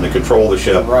ship and that control the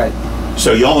ship,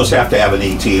 so you almost have to have an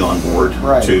ET on board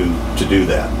to do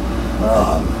that.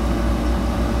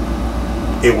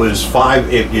 it was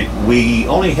we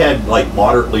only had like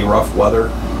moderately rough weather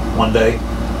one day.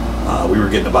 We were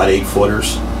getting about 8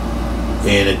 footers,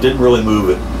 and it didn't really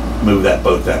move that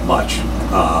boat that much.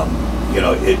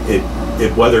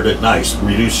 It weathered it nice,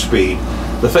 reduced speed.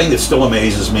 The thing that still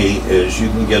amazes me is you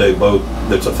can get a boat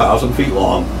that's 1,000 feet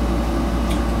long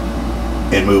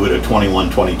and move it at 21,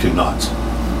 22 knots.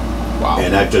 Wow.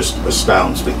 And that just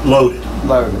astounds me. Loaded.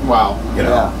 Wow.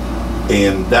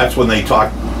 And that's when they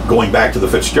talk going back to the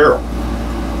Fitzgerald.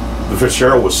 The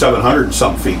Fitzgerald was 700 and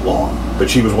some feet long, but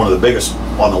she was one of the biggest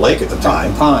on the lake at the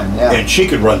time. Yeah. And she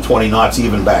could run 20 knots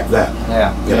even back then.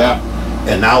 Yeah.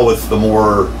 And now with the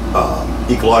more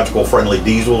ecological friendly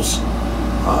diesels,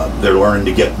 they're learning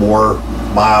to get more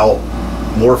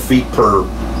feet per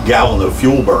gallon of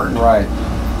fuel burned. Right.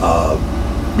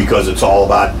 Because it's all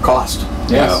about cost.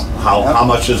 Yes. How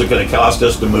much is it going to cost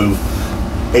us to move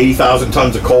 80,000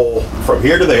 tons of coal from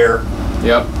here to there?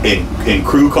 Yep. In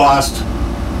crew cost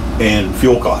and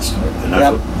fuel cost, and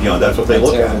that's what they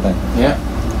look everything. at. Yeah.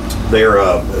 They're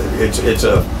it's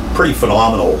a pretty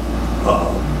phenomenal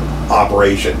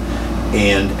operation,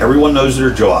 and everyone knows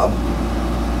their job.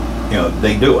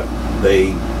 They do it.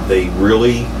 They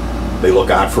look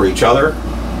out for each other.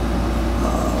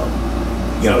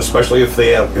 Especially if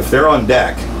they're on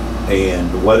deck and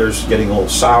the weather's getting a little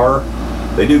sour,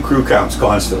 they do crew counts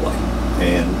constantly,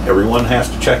 and everyone has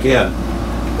to check in.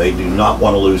 They do not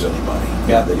want to lose anybody.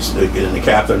 Yeah. And the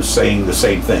captain's saying the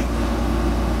same thing.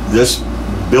 This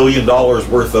 $1 billion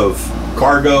worth of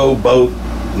cargo, boat,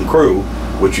 and crew,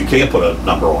 which you can't put a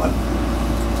number on,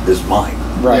 is mine.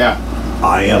 Right. Yeah.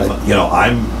 I am.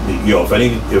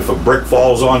 Right. If a brick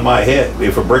falls on my head,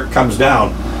 if a brick comes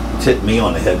down, it's hitting me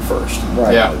on the head first.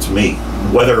 Right. Yeah. It's me.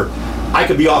 Whether I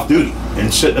could be off duty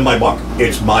and sitting in my bunk,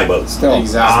 it's my boat. Still.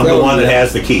 Exactly. I'm the one that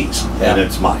has the keys, and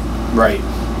it's mine. Right.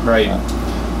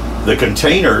 The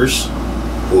containers,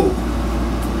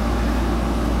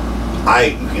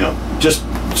 just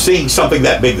seeing something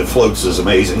that big that floats is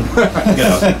amazing.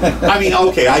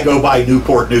 I go by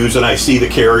Newport News and I see the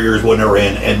carriers when they're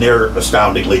in, and they're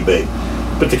astoundingly big.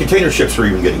 But the container ships are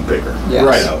even getting bigger. Yes.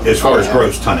 Right. As far as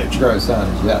gross tonnage. Gross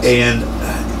tonnage, yes. And,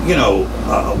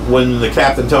 when the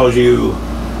captain tells you,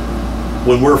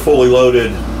 when we're fully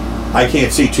loaded, I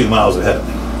can't see 2 miles ahead of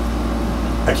me.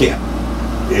 I can't.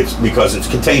 It's because it's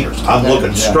containers. I'm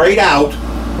looking straight out.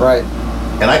 Right.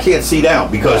 And I can't see down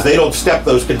because they don't step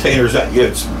those containers out.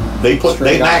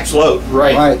 They max load.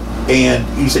 Right. And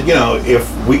he said,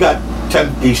 if we got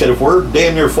 10, he said, if we're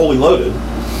damn near fully loaded,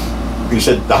 he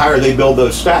said, the higher they build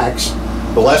those stacks,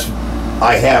 the less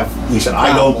I have. He said,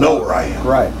 I don't know where I am.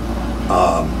 Right.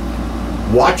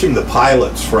 Watching the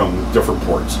pilots from different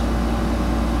ports,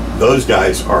 those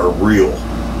guys are real.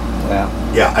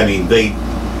 Yeah. Yeah, I mean, they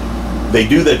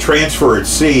do the transfer at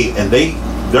sea, and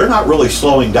they're not really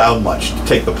slowing down much to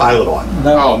take the pilot on.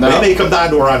 No. They may come down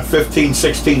to around 15,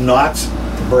 16 knots,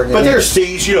 but there's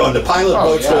seas, and the pilot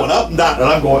boat's going up and down, and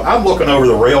I'm looking over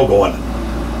the rail going,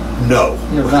 no.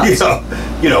 You're nuts.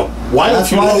 Why That's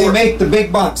don't you why lower, they make the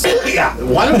big bucks. yeah,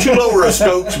 why don't you lower a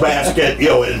Stokes basket,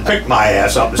 and pick my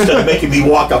ass up instead of making me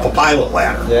walk up a pilot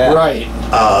ladder? Yeah. Right.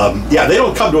 They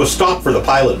don't come to a stop for the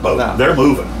pilot boat. No. They're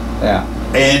moving. Yeah.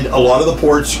 And a lot of the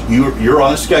ports, you're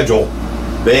on a schedule.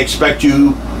 They expect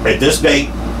you at this date,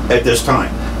 at this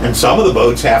time. And some of the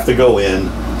boats have to go in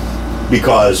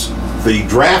because the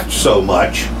draft so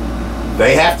much,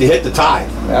 they have to hit the tide.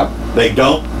 Yep. They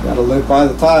don't. Got to live by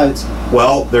the tides.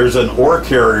 Well, there's an ore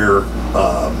carrier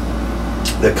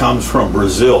that comes from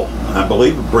Brazil. I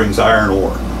believe it brings iron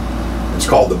ore. It's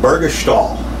called the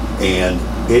Bergestahl, and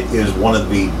it is one of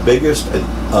the biggest and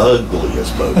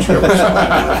ugliest boats you ever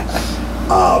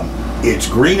saw. It's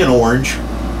green and orange,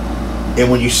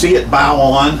 and when you see it bow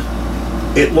on,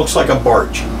 it looks like a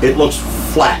barge. It looks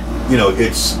flat.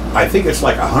 I think it's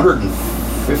like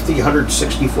 150,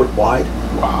 160 foot wide.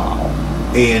 Wow.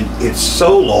 And it's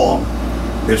so long.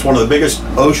 It's one of the biggest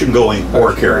ocean-going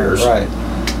ore carriers. Right.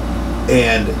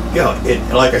 And,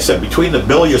 like I said, between the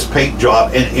bilious paint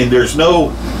job, and there's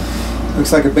no...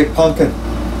 Looks like a big pumpkin.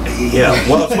 Yeah,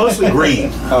 well, it's mostly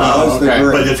green. Mostly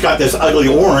green. But it's got this ugly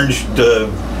orange,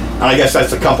 and I guess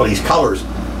that's the company's colors.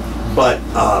 But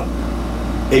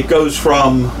it goes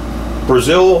from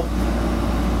Brazil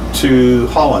to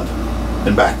Holland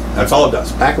and back. That's all it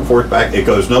does. Back and forth, back. It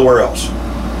goes nowhere else.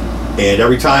 And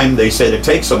every time they said it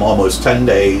takes them almost 10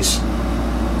 days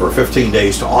or 15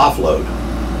 days to offload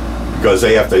because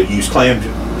they have to use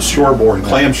shoreborne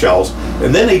clamshells,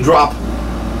 and then they drop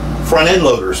front end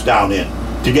loaders down in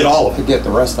to get all of To it. get the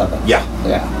rest of it. Yeah.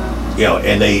 Yeah.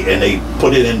 And they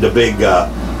put it into big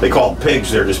they call them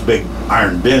pigs. They're just big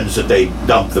iron bins that they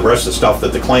dump the rest of the stuff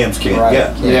that the clams can't Right.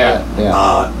 get.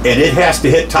 Yeah. And it has to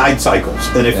hit tide cycles.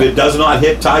 And if it does not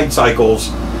hit tide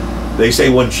cycles, they say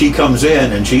when she comes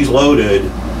in and she's loaded,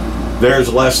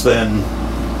 there's less than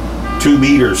 2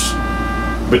 meters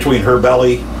between her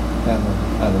belly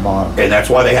And the bottom. and that's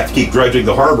why they have to keep dredging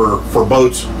the harbor for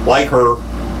boats like her,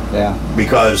 Yeah.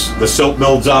 because the silt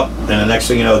builds up and the next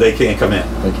thing you know, they can't come in.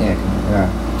 They can't. Yeah.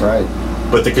 Right.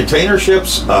 But the container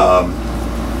ships,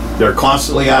 they're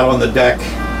constantly out on the deck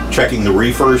checking the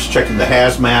reefers, checking the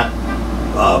hazmat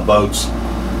boats,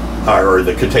 or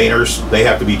the containers. They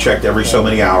have to be checked every so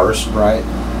many hours. Right.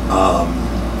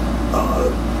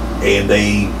 And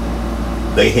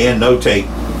they hand notate,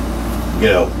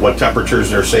 what temperatures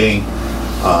they're seeing.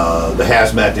 The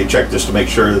hazmat, they check just to make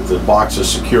sure that the box is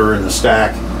secure in the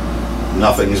stack.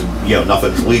 Nothing's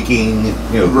leaking,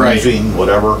 Right. oozing,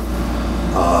 whatever.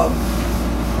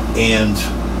 And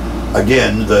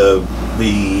again, the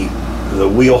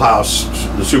wheelhouse,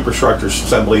 the superstructure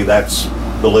assembly, that's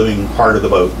the living part of the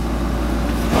boat.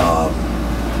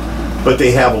 But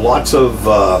they have lots of,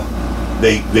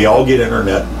 they all get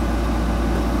internet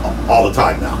all the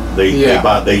time now.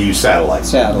 They use satellites.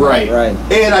 Satellite. Right.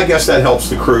 And I guess that helps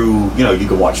the crew. You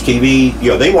can watch TV.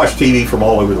 They watch TV from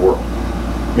all over the world.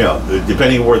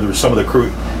 Depending on where some of the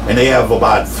crew, and they have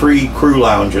about 3 crew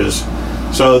lounges,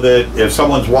 so that if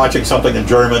someone's watching something in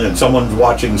German and someone's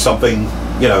watching something,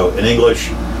 in English,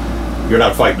 you're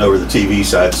not fighting over the TV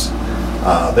sets.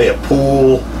 They have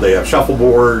pool. They have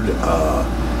shuffleboard.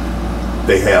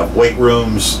 They have weight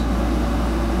rooms.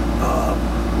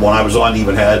 When I was on,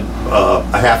 even had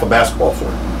a half a basketball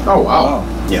floor. Oh wow.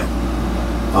 Yeah.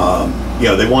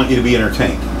 They want you to be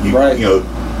entertained. Right. The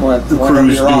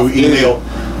crews do email.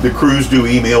 The crews do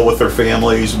email with their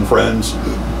families and friends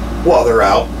while they're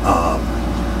out.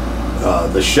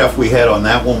 The chef we had on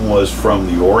that one was from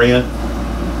the Orient,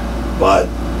 but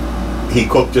he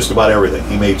cooked just about everything.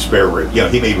 He made spare ribs.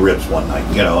 He made ribs one night.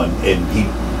 And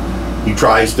he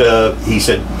tries to. He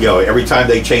said, every time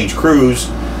they change crews,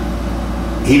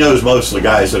 he knows most of the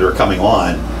guys that are coming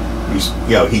on.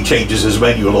 He changes his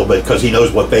menu a little bit because he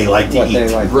knows what they like to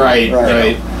eat.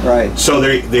 Right. So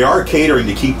they are catering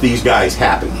to keep these guys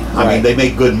happy. I mean, they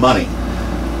make good money,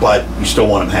 but you still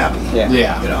want them happy.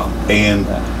 Yeah. And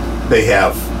they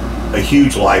have a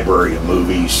huge library of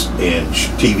movies and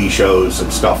TV shows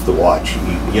and stuff to watch.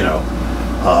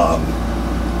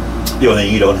 The only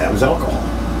thing you don't have is alcohol.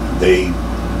 They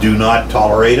do not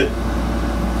tolerate it.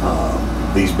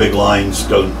 These big lines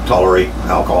don't tolerate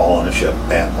alcohol on a ship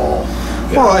at all.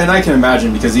 Well, and I can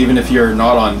imagine, because even if you're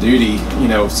not on duty,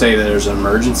 say that there's an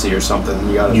emergency or something,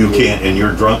 you can't, and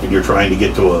you're drunk and you're trying to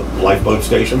get to a lifeboat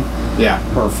station. Yeah.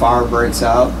 Or fire breaks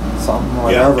out, something,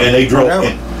 whatever. Yeah, and they drill.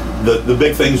 And the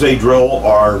big things they drill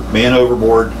are man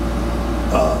overboard.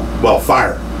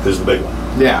 Fire is the big one.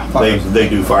 Yeah. They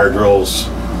do fire drills.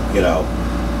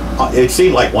 It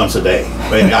seemed like once a day.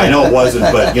 I mean, I know it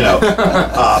wasn't, but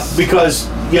because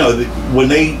when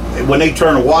they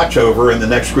turn a watch over and the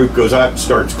next group goes up and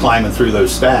starts climbing through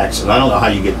those stacks, and I don't know how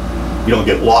you don't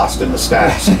get lost in the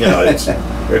stacks.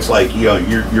 It's like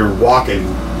you're walking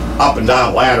up and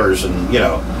down ladders, and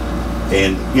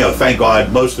thank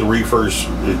God most of the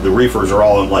reefers are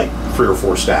all in like 3 or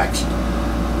 4 stacks,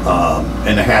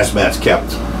 and the hazmat's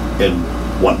kept in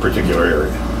one particular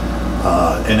area.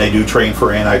 And they do train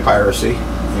for anti-piracy,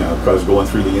 because going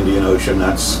through the Indian Ocean,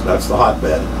 that's the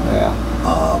hotbed. Yeah.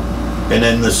 And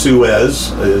then the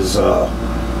Suez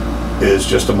is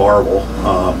just a marvel.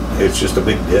 It's just a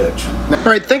big ditch. All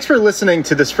right, thanks for listening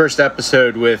to this first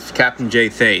episode with Captain Jay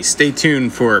Thay. Stay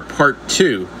tuned for part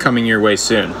 2 coming your way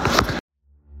soon.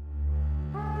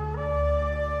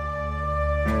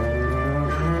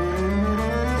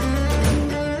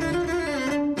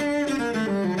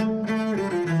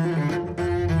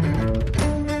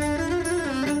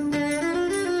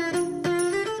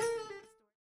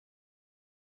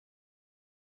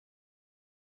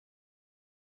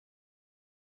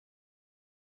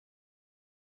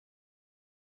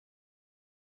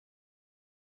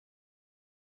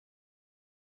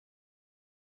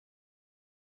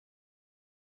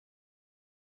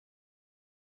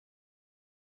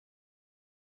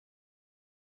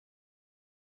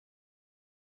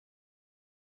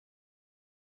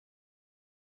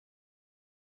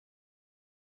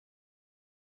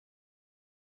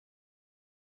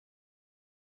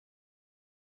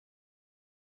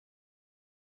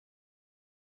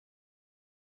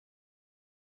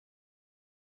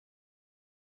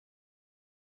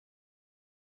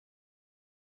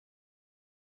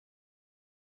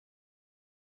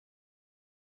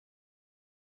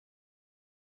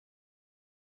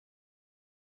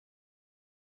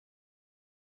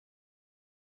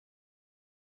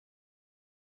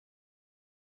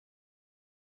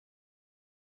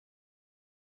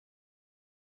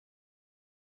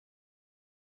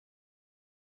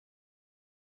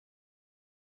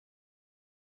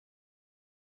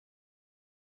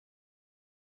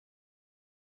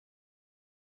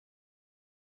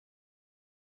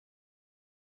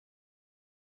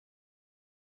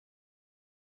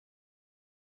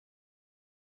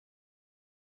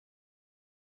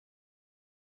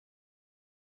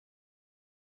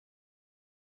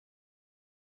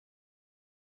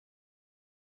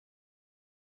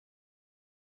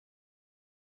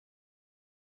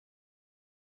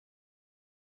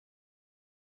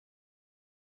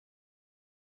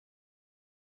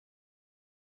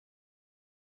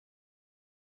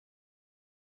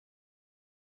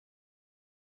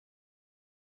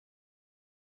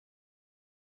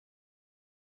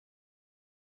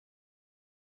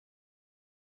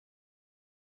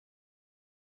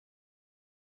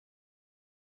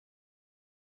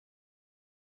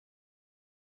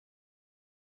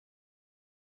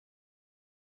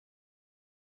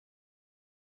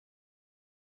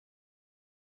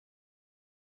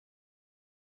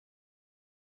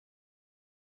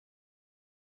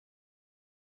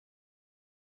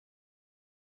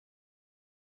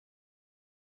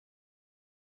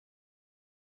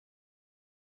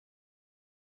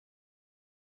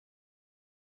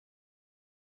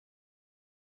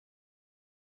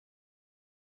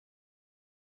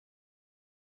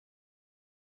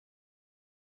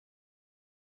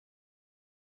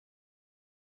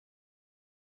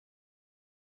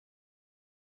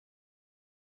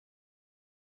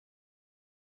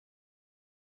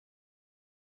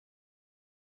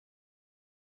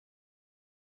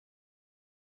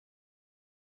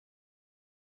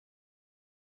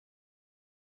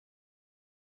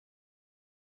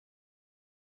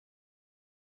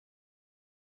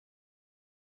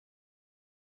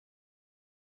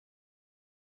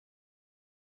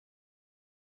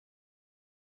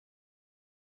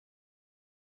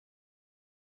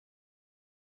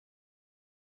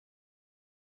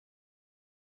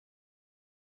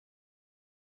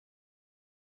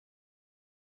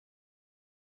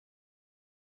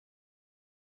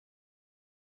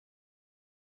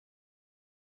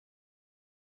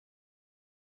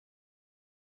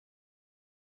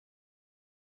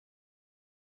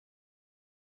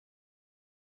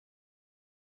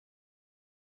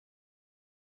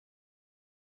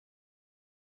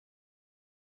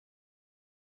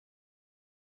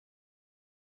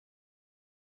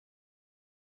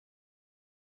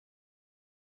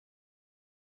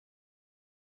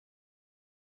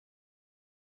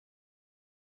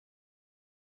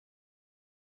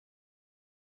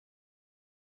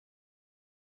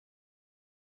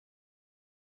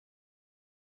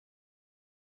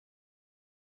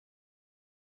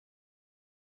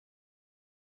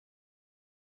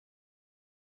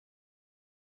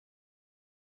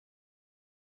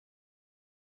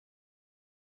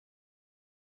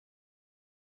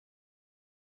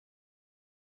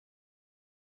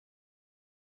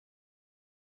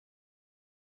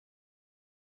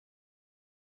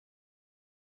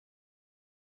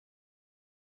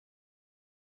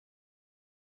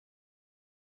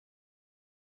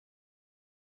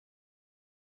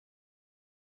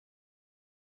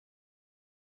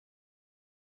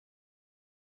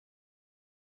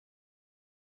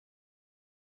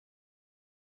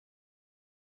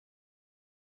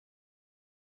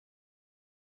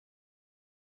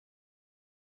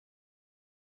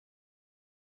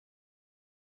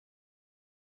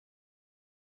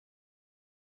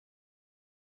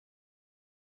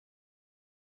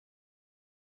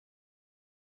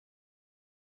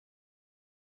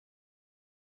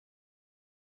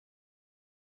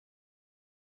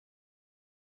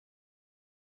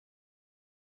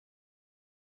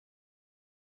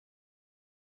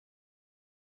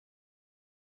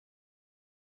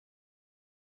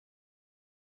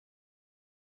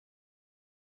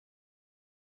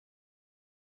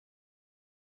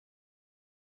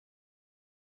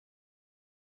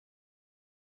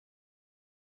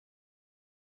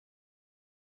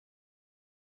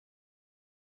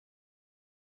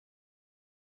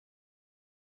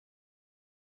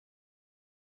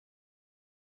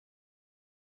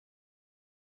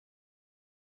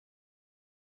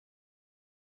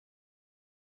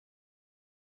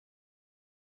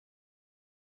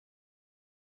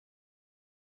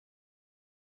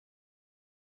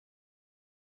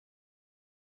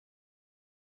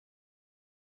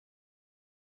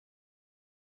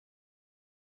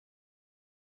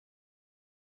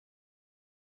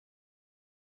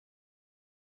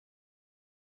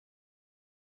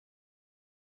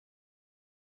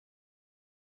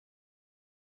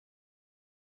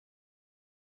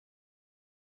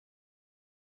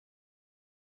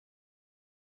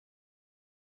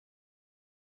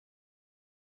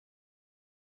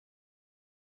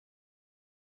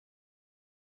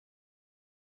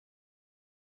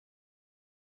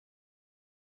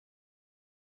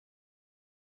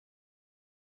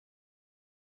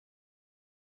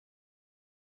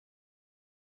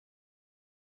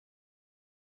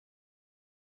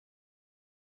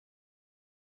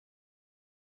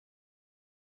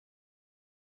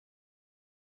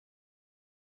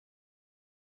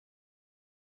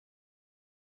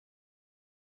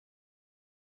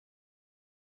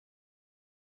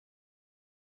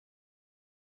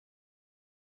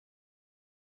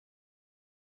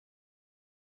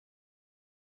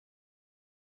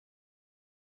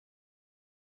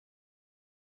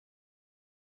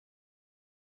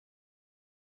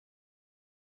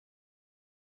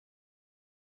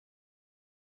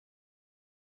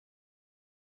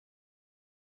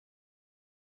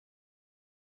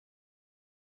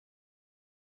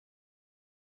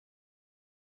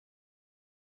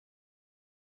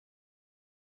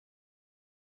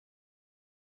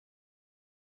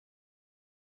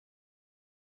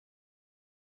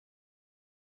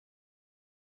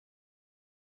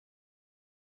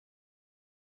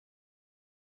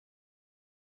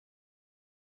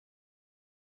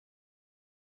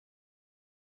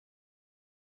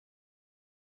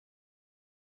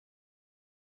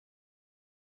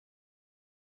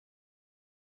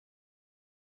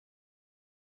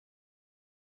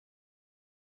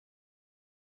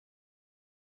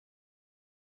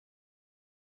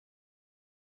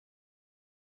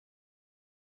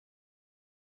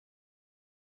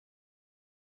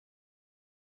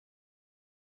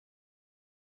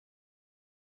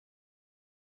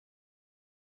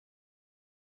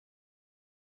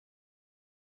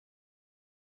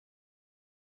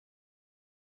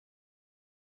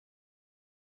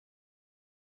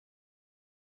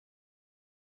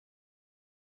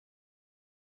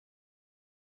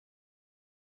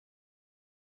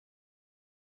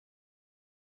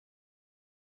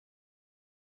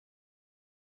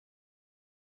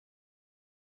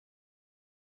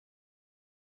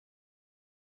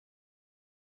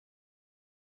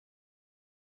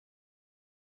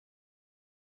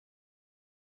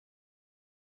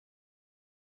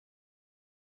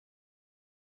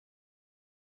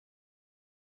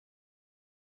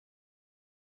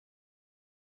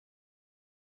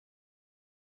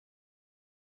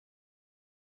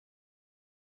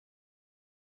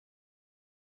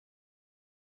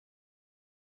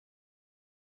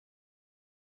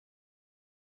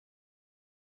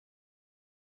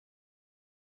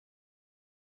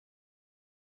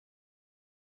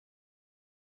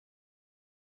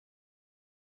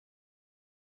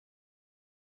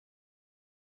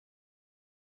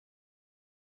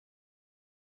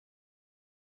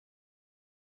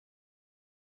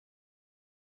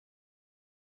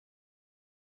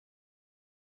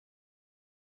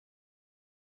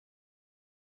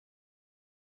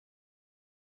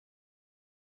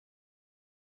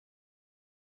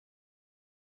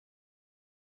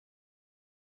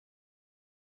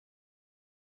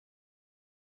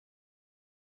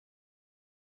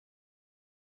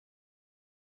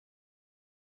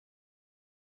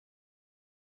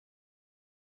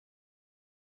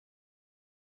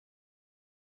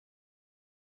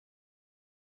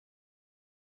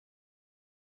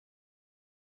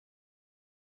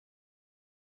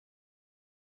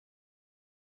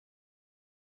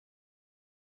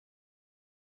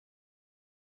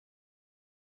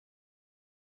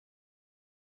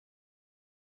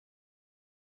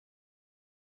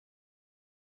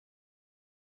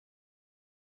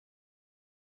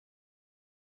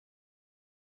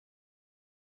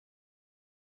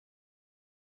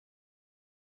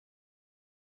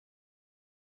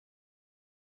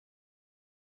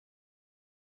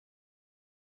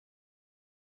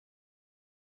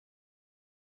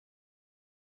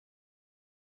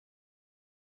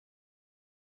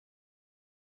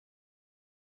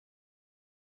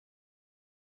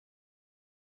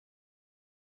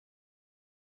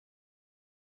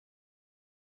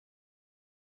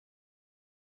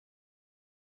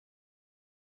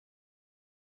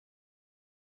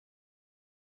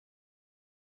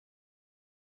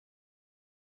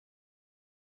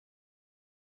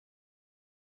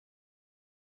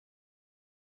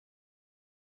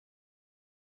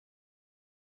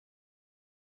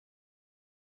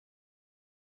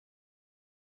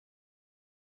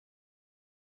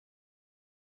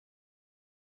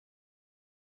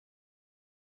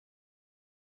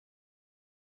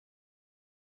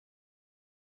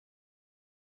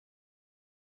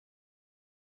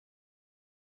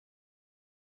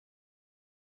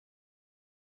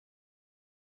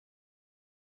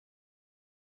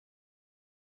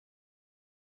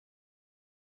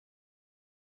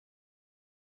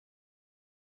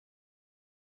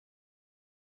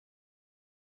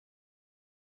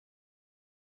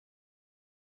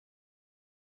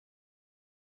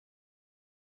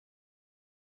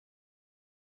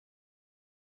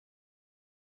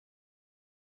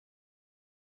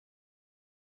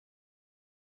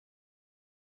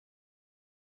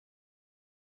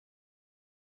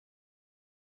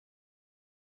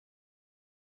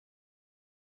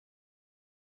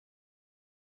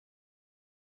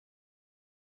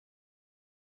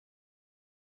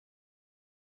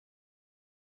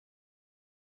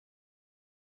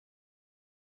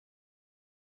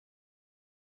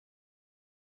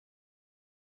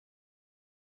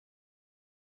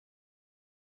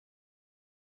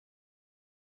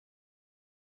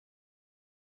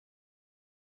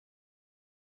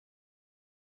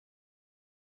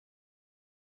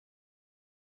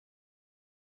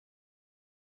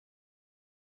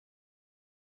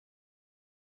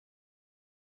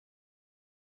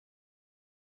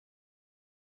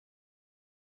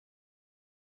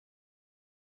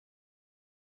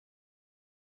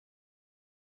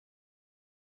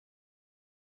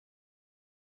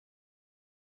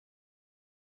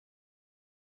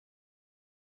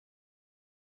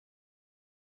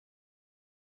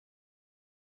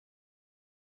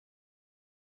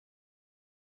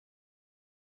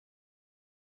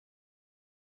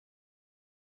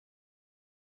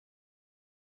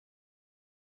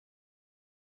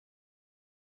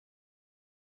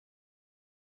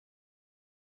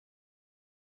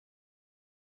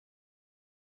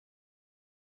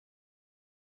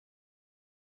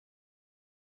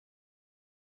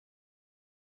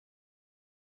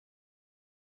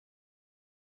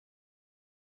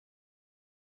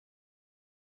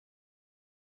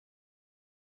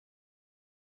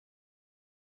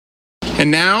 And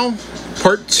now,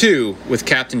 part 2 with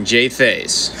Captain Jay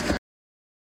Thays.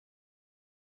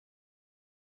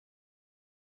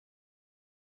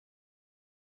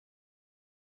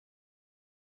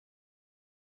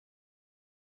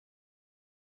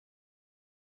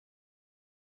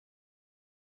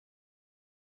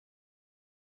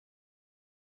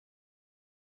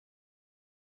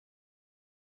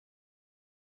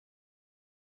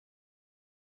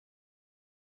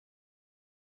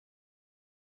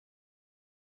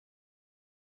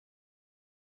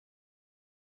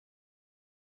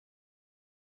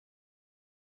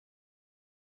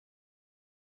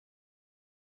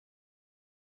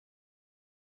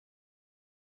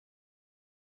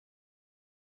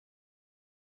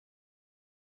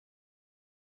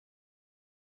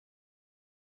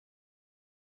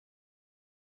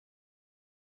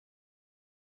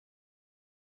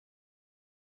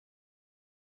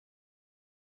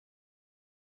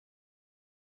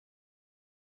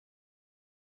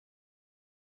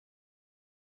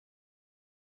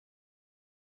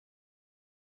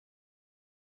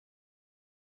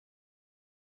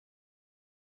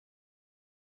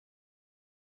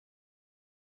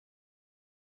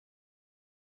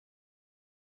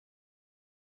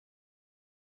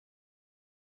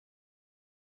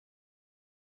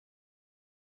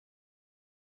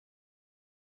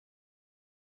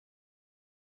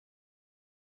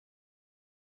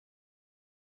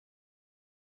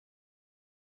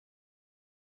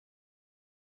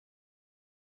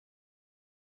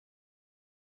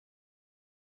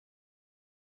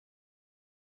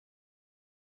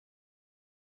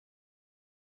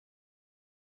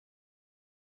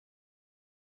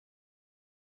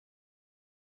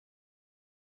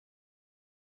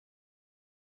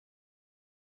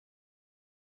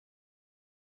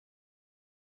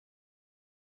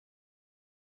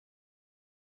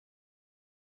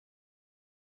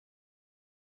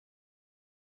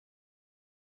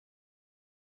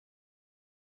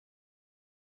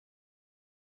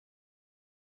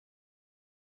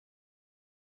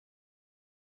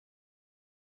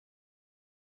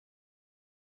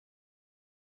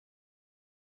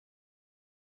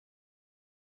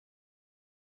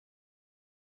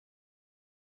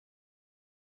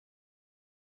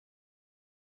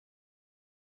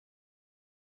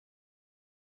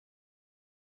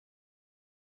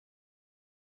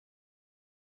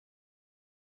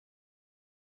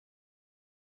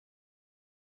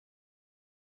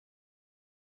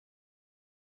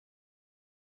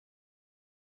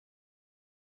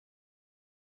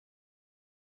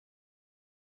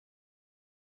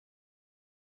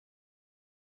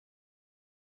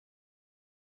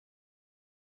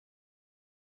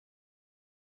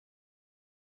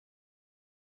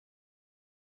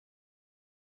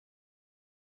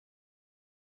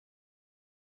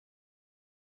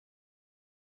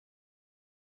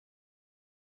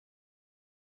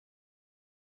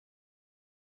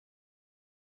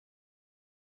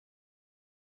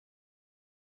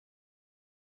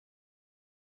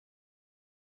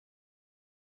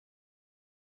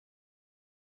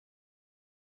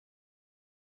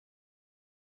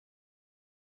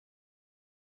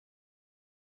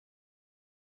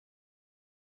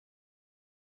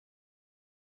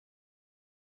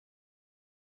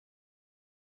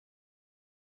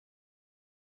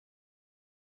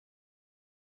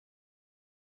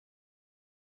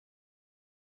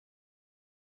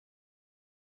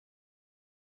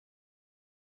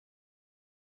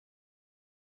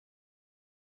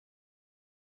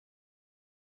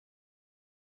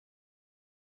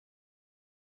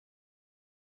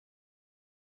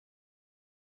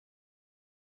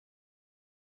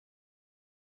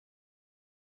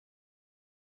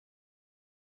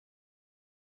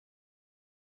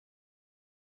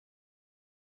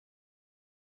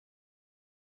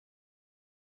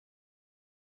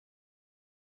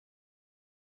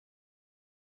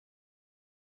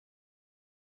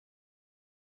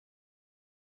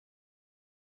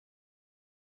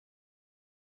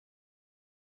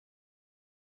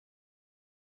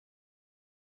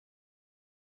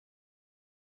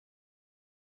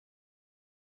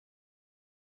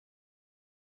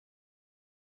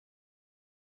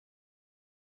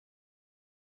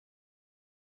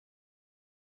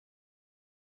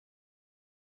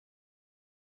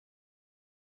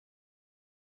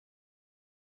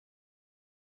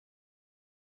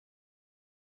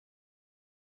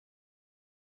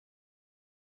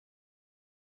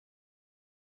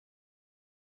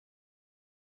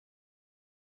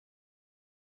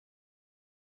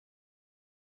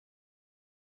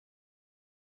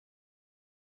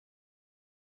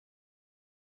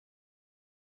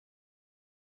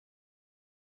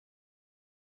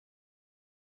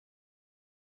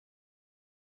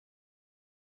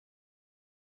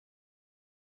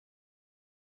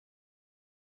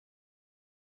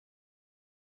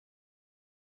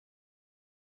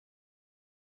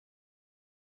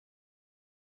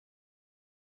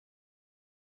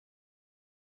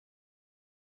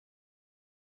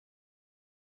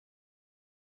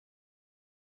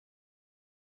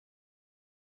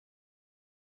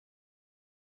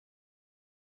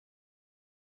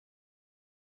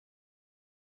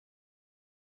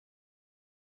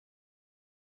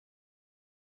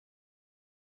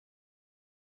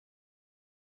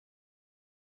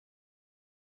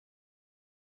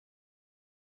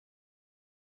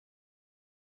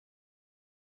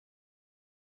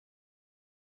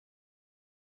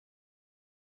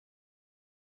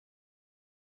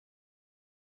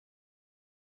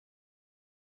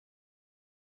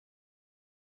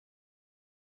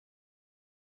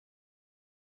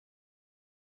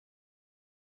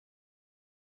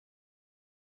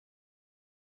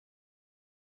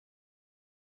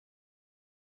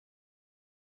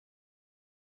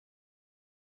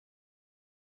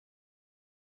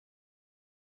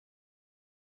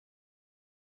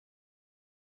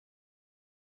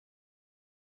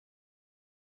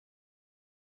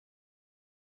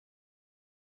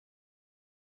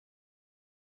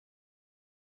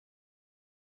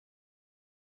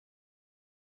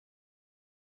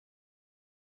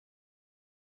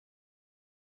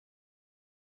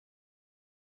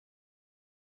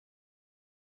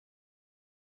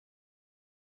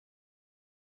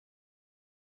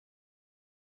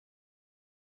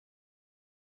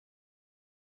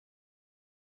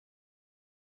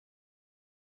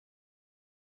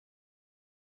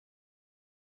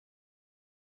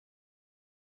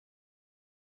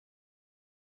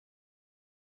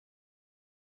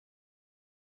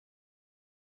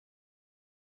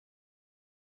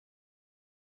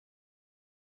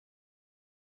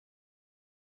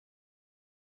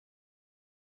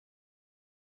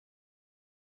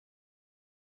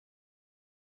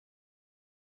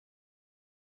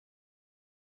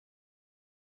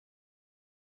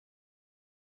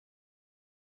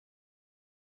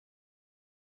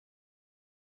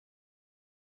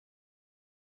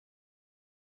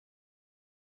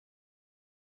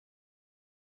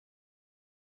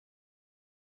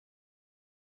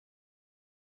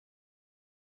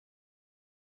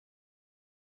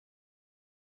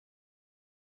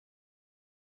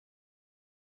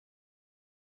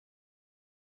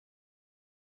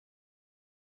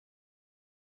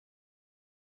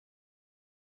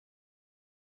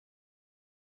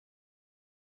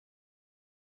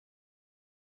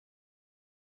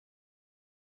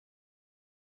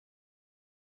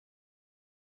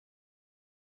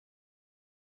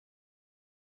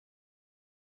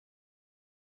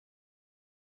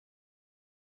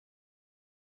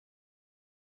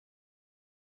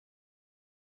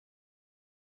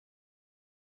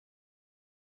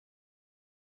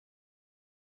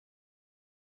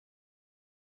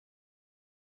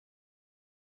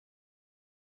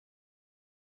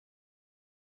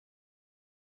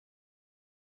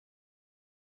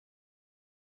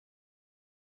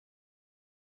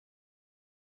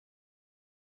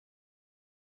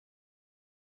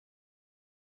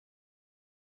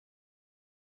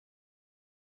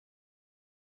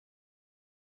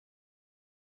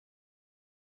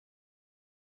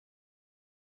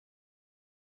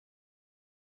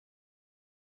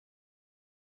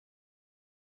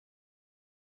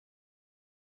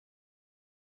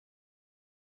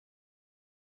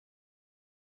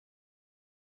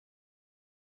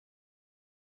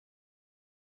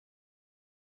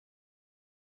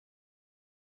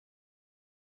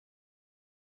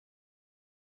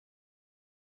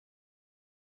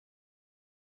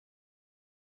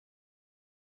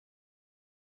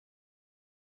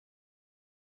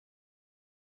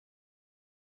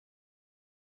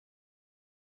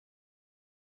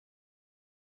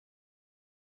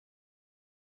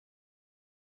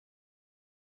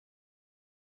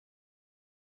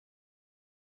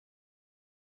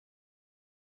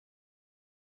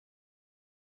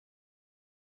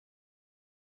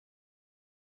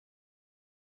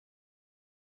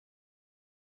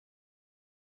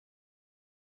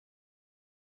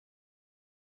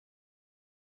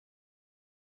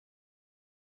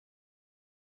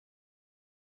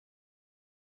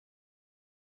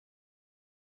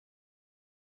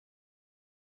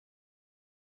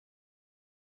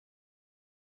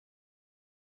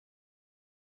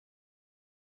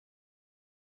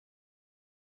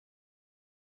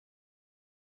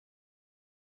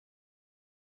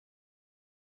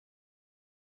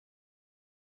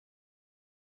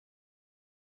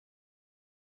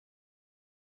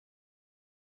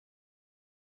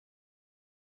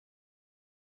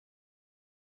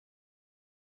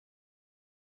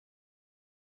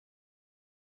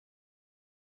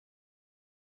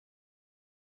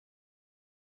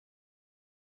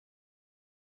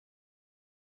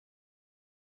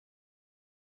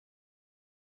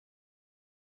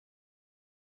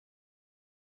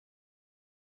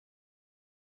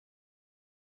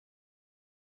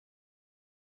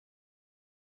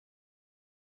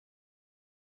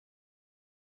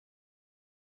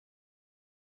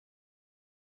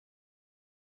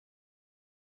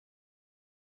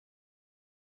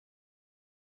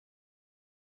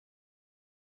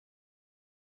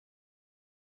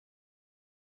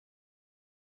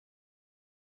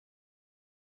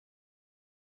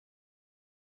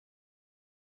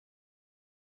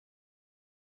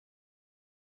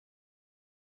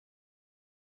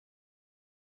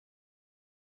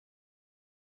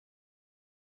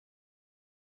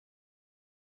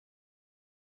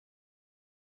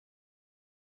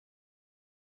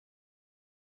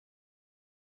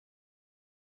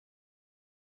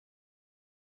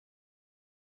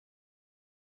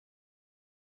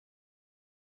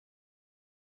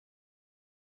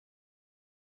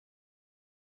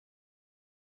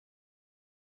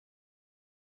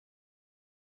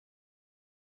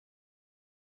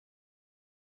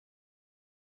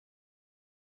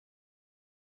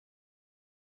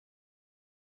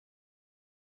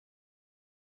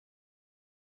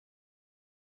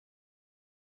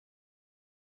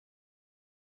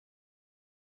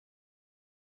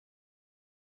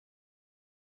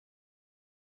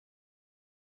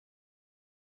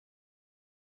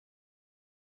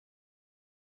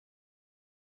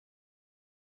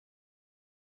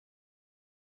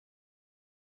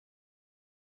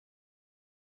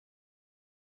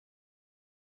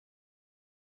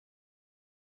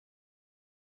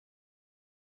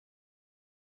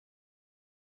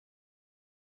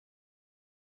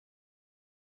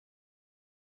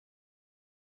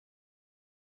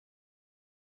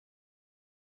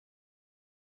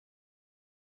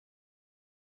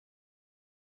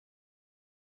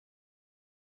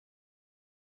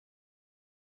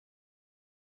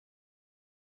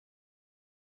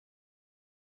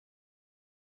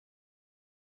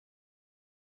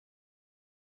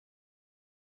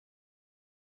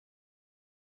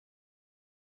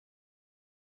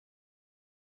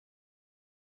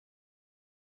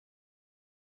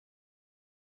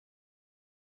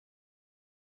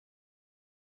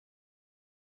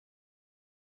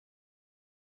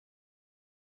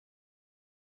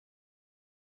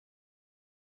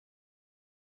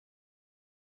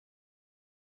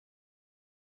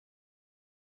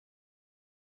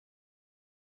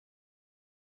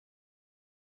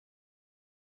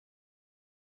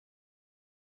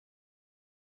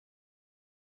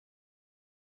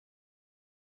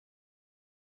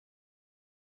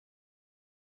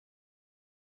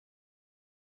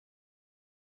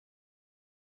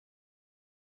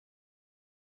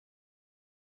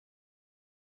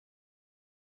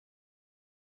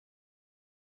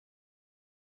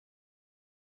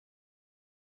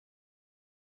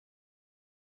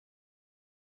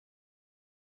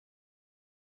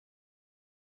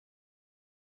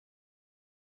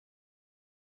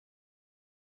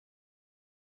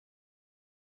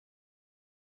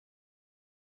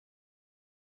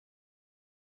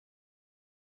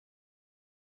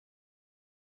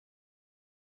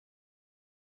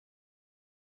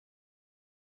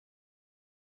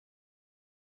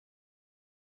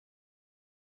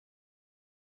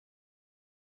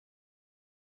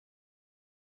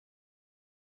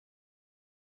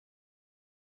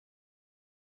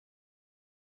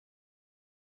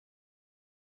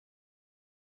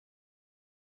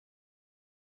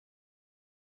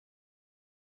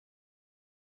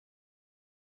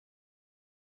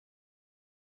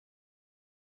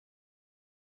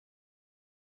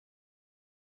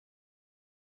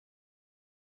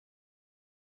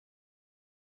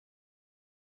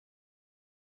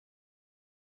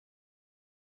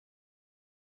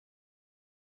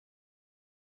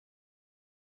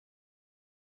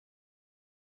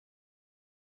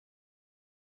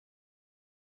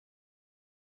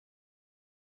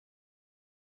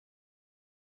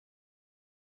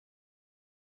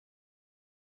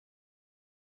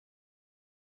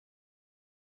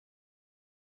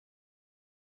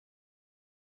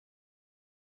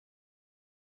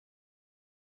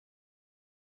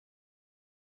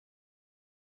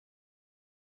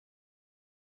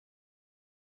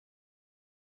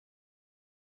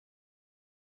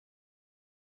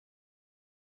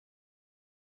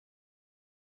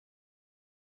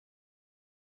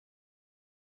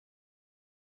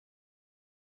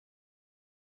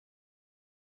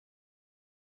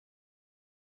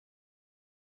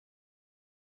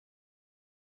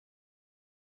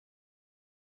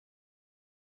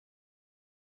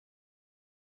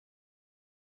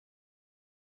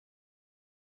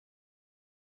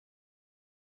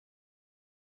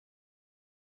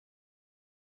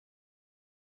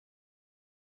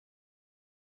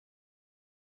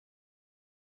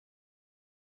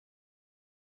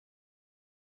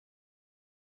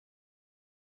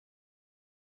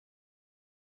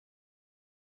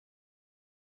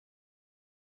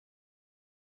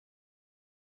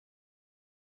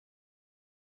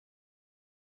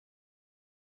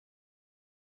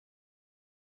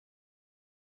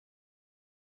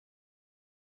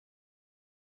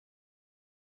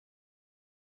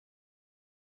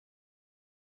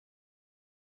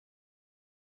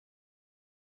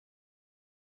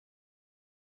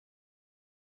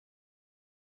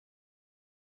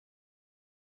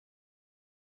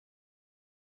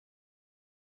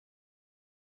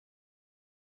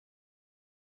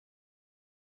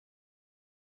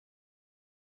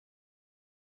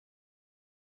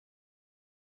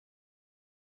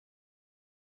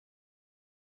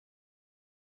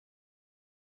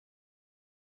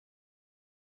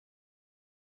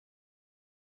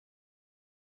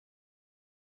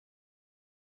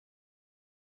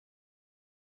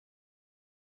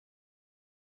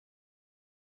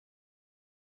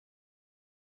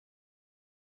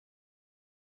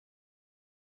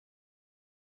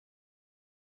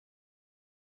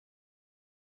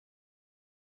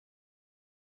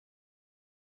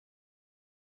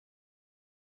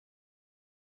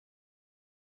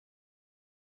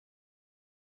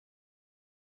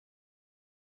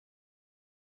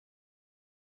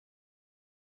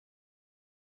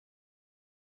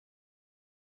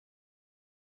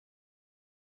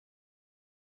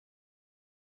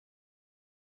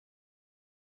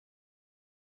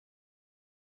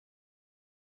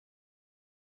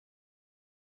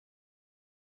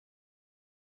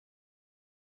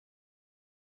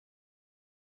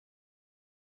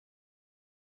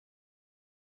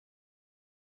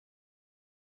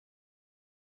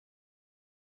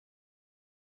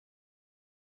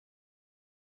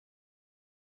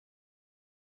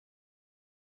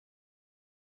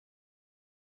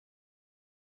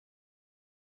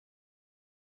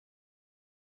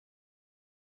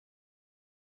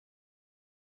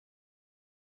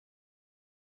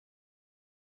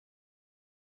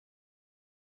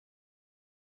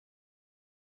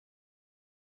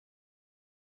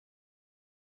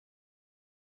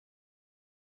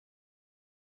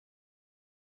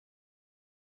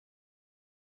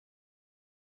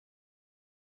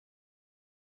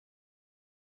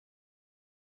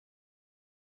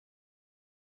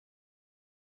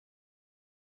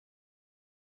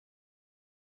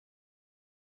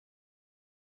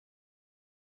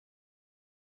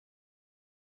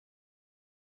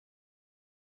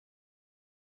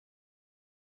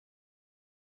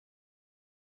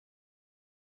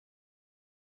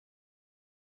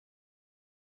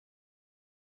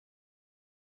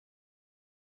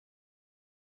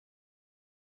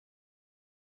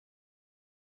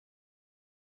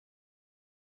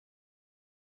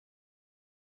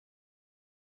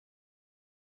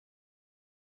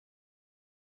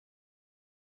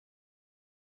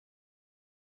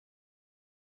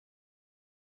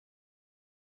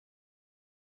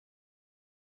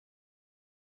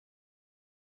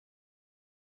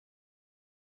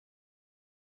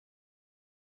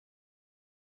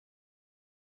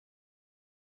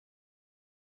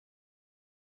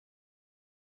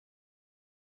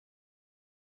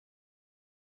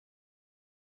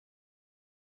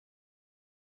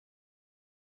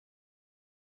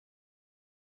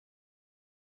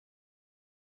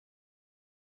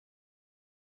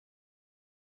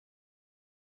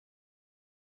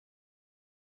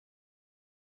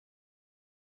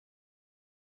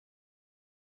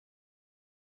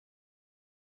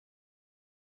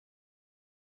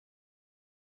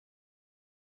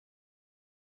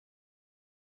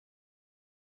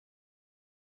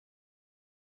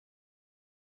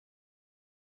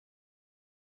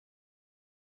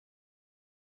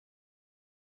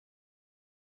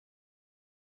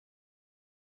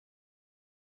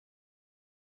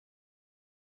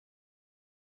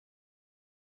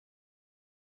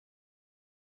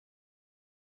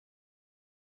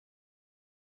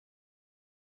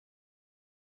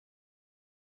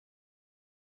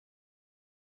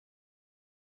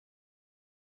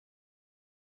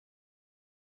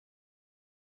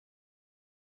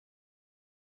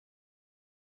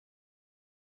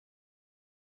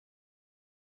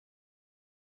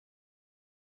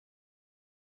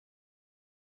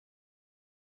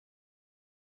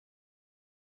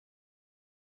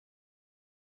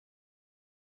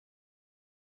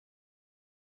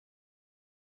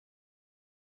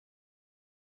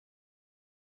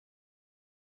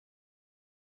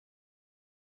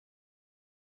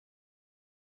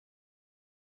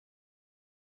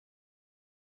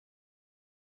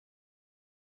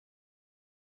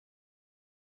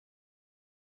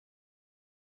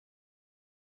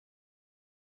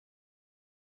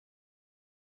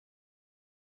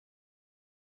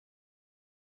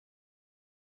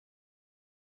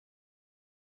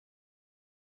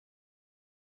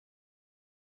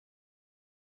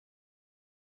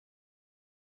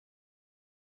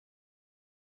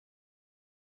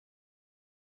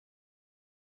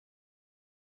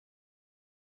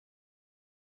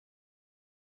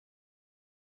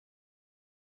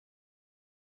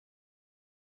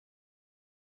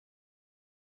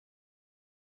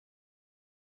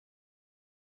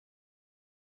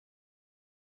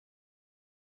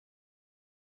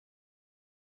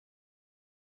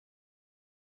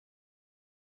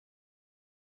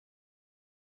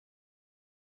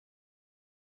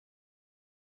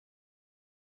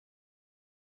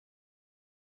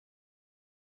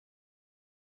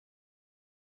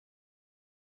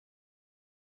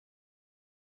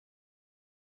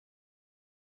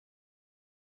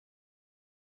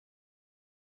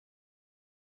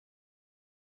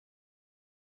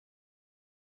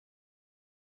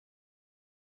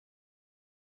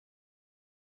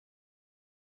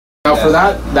 for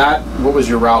that, what was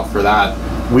your route for that?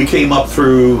 We came up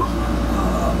through.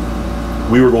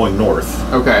 We were going north.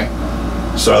 Okay.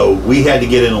 So we had to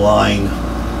get in line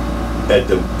at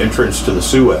the entrance to the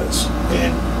Suez,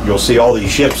 and you'll see all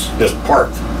these ships just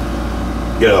parked.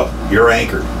 You know, you're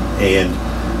anchored, and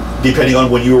depending on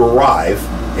when you arrive,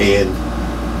 and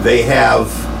they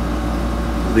have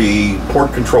the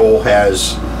port control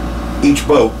has each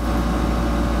boat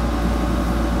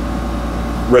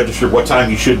registered what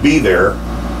time you should be there.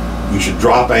 You should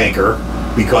drop anchor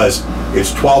because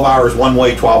it's 12 hours one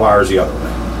way, 12 hours the other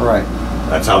way. Right.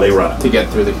 That's how they run it. To get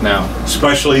through the canal.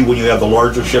 Especially when you have the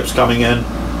larger ships coming in,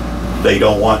 they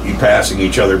don't want you passing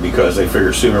each other because they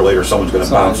figure sooner or later someone's going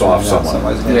to bounce off someone.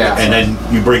 Yeah. And then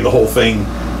you bring the whole thing.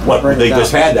 They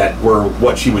just had that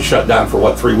where she was shut down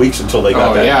for 3 weeks until they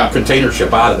got that container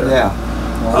ship out of there.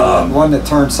 Yeah. Well, one that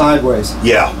turned sideways.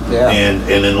 Yeah. And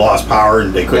then lost power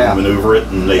and they couldn't maneuver it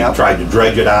and they tried to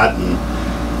dredge it out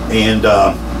and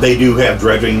they do have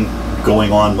dredging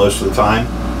going on most of the time,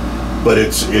 but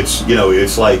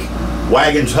it's like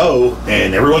wagons ho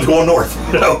and everyone's going north,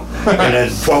 and then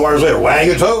 12 hours later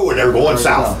wagons ho and they're going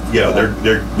south.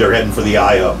 They're heading for the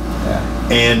IO.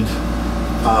 And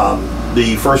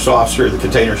the first officer of the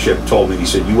container ship told me, he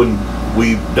said,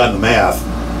 we've done the math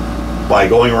by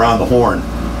going around the Horn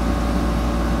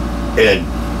and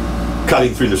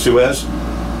cutting through the Suez.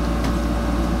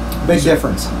 Big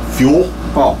difference. Fuel.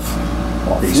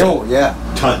 Fuel,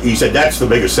 He said that's the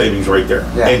biggest savings right there.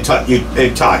 And time. He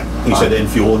said, and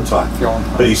fuel and time.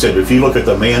 But he said, if you look at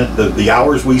the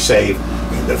hours we save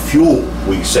and the fuel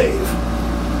we save,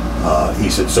 he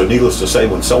said, so needless to say,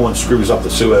 when someone screws up the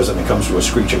Suez and it comes to a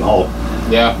screeching halt,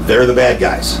 they're the bad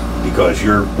guys because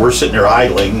we're sitting there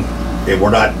idling and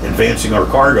we're not advancing our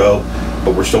cargo,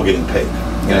 but we're still getting paid.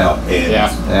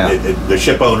 The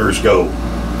ship owners go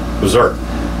berserk.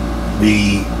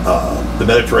 The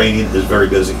Mediterranean is very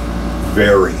busy,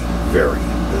 very, very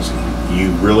busy.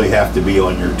 You really have to be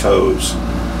on your toes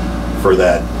for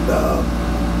that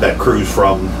cruise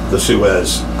from the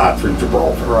Suez out through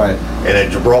Gibraltar. Right. And then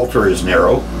Gibraltar is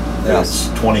narrow. It's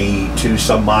 22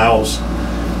 some miles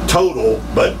total,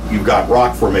 but you've got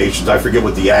rock formations. I forget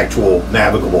what the actual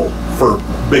navigable for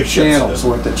big ships is.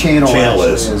 What the channel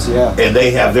is. And they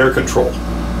have their control.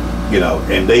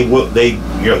 And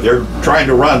they're trying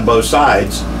to run both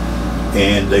sides,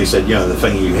 and they said, the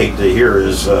thing you hate to hear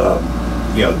is,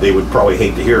 they would probably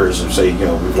hate to hear is say,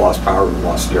 we've lost power, we've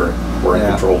lost steering, we're in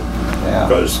control,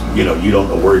 because you don't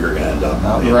know where you're going to end up.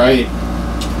 Right.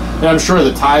 And I'm sure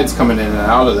the tides coming in and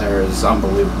out of there is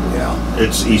unbelievable. Yeah,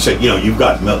 he said, you've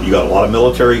got a lot of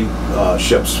military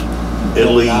ships,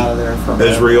 Italy,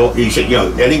 Israel. He said,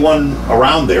 anyone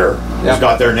around there has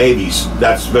got their navies.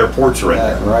 That's their ports are in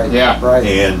there. Right.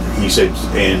 And he said,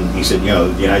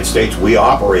 the United States, we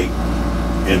operate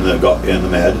in the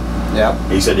Med.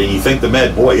 He said, and you think the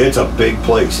Med, boy, it's a big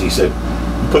place. He said,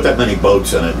 you put that many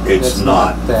boats in it, it's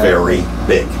not very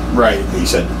big. Right. He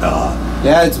said,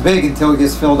 it's big until it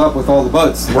gets filled up with all the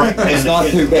boats. Right. It's not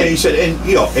too big. And he said,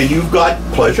 and you've got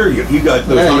pleasure. You got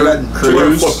those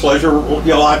 100-foot pleasure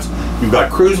yachts. You've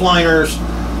got cruise liners.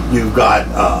 You've got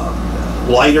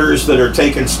lighters that are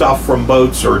taking stuff from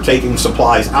boats or taking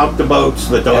supplies out to boats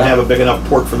that don't have a big enough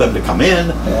port for them to come in.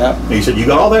 And he said, you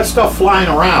got all that stuff flying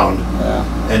around.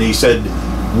 And he said,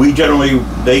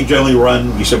 they generally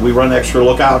run. He said, we run extra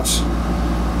lookouts,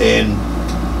 and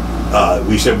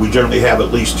we said we generally have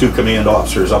at least 2 command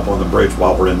officers up on the bridge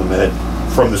while we're in the Med,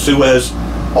 from the Suez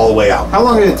all the way out. How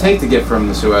long did it take to get from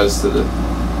the Suez to the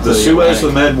Suez to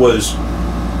the Med was,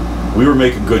 we were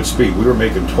making good speed. We were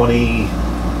making a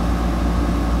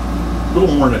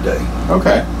little more than a day.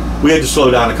 Okay. We had to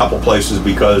slow down a couple places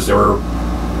because there were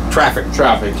traffic.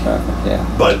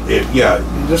 But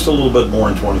just a little bit more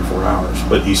in 24 hours.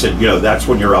 But he said, that's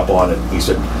when you're up on it. He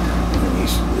said,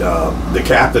 the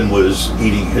captain was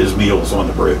eating his meals on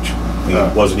the bridge. He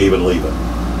wasn't even leaving.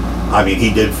 I mean,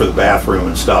 he did for the bathroom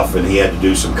and stuff, and he had to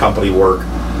do some company work,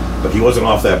 but he wasn't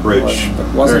off that bridge.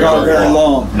 Wasn't gone very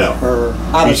long. No.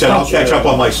 He said, I'll catch up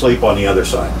on my sleep on the other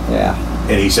side.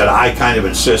 And he said, I kind of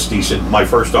insist. He said, my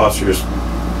first officer is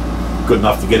good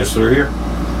enough to get us through here.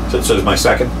 So is my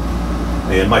second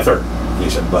and my third. He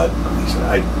said,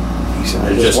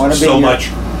 there's just so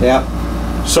much.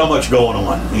 So much going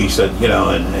on. He said,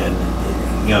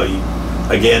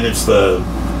 again, it's the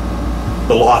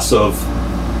loss of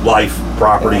life,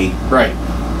 property. Right.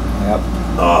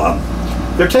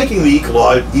 They're taking the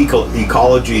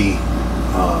ecology.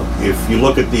 If you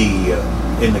look at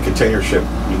in the container ship,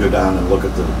 you go down and look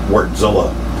at the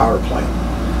Wärtsilä power plant,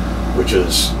 which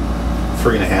is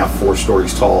 3.5, 4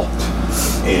 stories tall,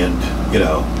 and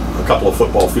a couple of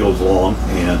football fields long,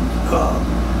 and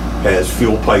has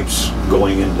fuel pipes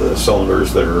going into the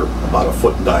cylinders that are about a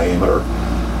foot in diameter.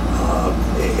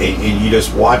 And you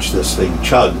just watch this thing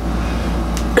chug.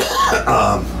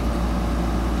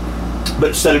 But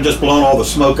instead of just blowing all the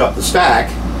smoke up the stack,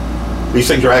 these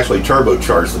things are actually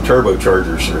turbocharged. The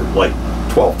turbochargers are like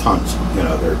 12 tons. You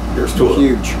know, there's two of them.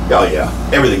 Huge. Oh yeah,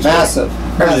 everything's Massive.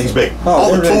 big. Everything's big. Oh,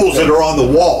 all the everything's tools big. that are on the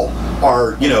wall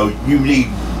are, you know, you need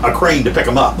a crane to pick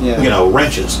them up. Yeah. You know,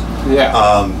 wrenches. Yeah.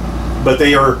 But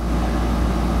they're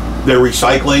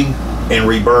recycling and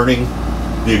reburning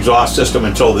the exhaust system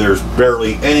until there's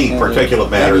barely any particulate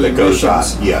matter any that goes on.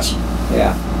 emissions. Yes.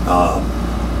 Yeah.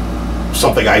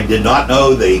 Something I did not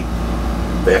know, they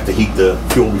have to heat the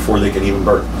fuel before they can even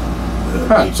burn.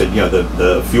 He said, you know,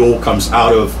 the fuel comes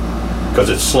out of, because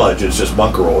it's sludge, it's just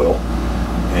bunker oil.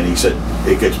 And he said,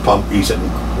 it gets pumped, he said,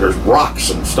 there's rocks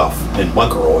and stuff in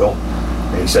bunker oil.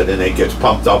 And he said, and it gets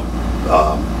pumped up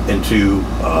into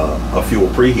a fuel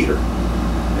preheater.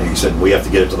 And he said, we have to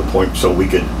get it to the point so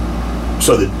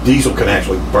the diesel can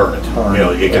actually burn it. Burn You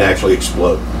know, it, it can yeah. actually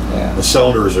explode. Yeah. The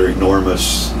cylinders are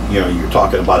enormous. You know, you're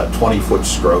talking about a 20-foot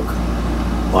stroke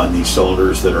on these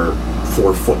cylinders that are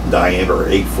 4 foot in diameter or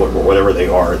 8 foot or whatever they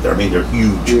are. I mean, they're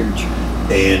huge. Huge.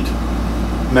 And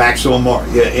maximum,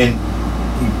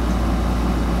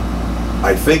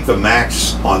 I think the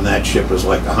max on that ship is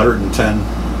like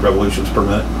 110 revolutions per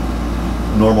minute.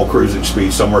 Normal cruising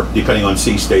speed, somewhere, depending on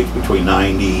sea states, between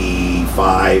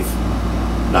 95,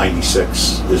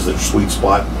 96 is the sweet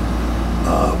spot.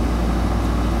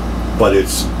 But you're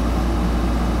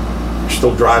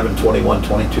still driving 21,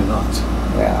 22 knots.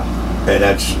 Yeah. And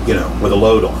that's, you know, with a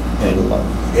load on. And With a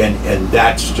load. and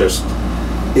that's just,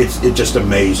 it just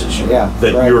amazes you. Yeah,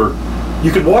 that right.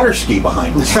 you could water ski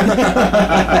behind this thing.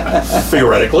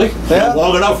 Theoretically. Yeah.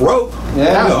 Long enough rope.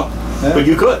 Yeah. You know, Yeah. but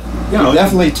you could. You know,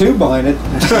 Definitely two behind it.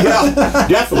 yeah,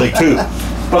 definitely too.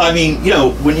 But I mean, you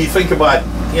know, when you think about,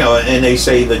 you know, and they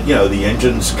say that, you know, the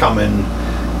engines come in,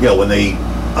 you know, when they,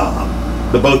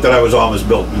 the boat that I was on was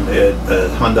built at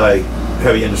Hyundai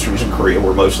Heavy Industries in Korea,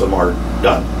 where most of them are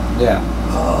done. Yeah.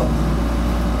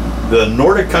 The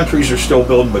Nordic countries are still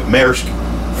building, but Maersk,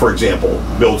 for example,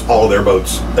 builds all their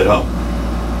boats at home.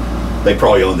 They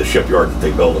probably own the shipyard that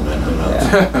they build them in, who knows.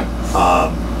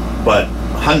 Yeah. But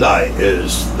Hyundai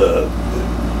is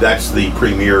that's the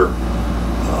premier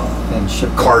And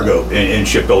shipbuilding. cargo in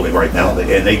shipbuilding right now,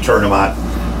 and they turn them out.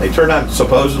 They turned out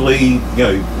supposedly, you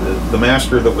know, the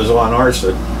master that was on ours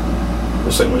said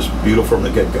this thing was beautiful from the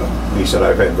get-go. He said,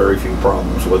 I've had very few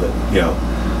problems with it. You know,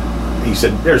 he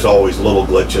said there's always little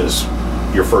glitches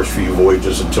your first few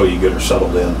voyages until you get her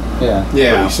settled in. Yeah. But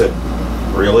Yeah. he said,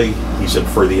 really? He said,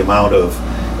 for the amount of,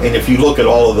 and if you look at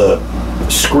all of the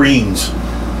screens,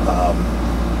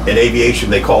 in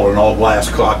aviation they call it an all-glass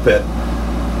cockpit.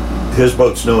 His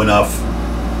boat's new enough,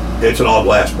 it's an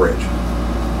all-glass bridge.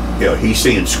 You know, he's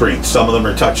seeing screens. Some of them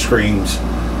are touch screens,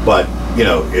 but, you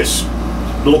know, it's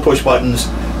little push buttons,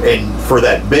 and for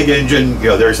that big engine, you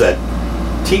know, there's that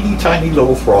teeny tiny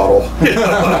little throttle, you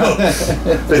know,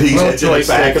 that he's Little hitching it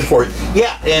back joystick. and forth.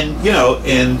 Yeah, and, you know,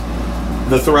 and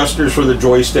the thrusters for the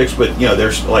joysticks, but, you know,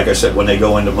 there's, like I said, when they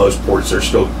go into most ports, they're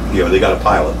still, you know, they got a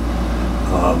pilot.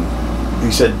 He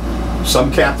said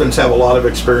some captains have a lot of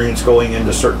experience going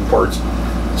into certain parts.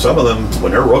 Some of them,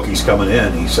 when they're rookies coming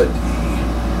in, he said,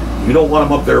 you don't want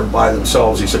them up there by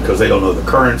themselves, he said, because they don't know the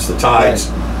currents, the tides,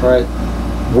 Right.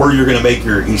 where you're going to make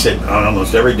your, he said, on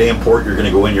almost every damn port you're going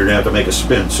to go in, you're going to have to make a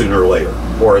spin sooner or later,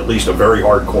 or at least a very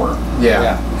hard corner.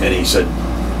 Yeah. And he said,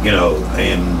 you know,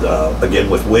 and again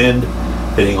with wind,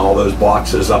 hitting all those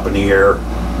boxes up in the air,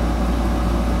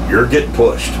 you're getting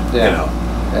pushed, you Yeah. know.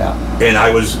 Yeah. And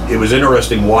it was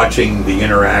interesting watching the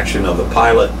interaction of the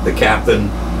pilot, the captain,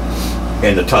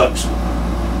 and the tugs.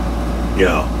 You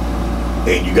know,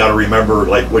 and you got to remember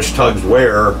like which tugs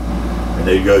where, and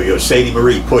they go, you know, Sadie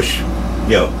Marie, push,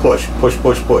 you know, push, push,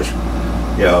 push, push,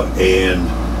 you know, and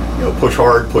you know, push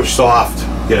hard, push soft,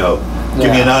 you know,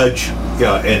 give me a Yeah. nudge, you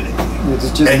know, and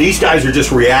It's just, these guys are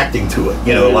just reacting to it,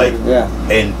 you know, like, yeah.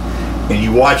 and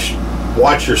you watch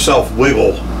yourself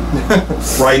wiggle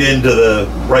right into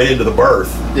the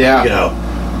berth. Yeah. You know,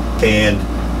 and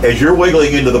as you're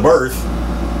wiggling into the berth,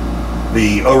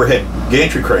 the overhead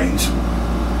gantry cranes,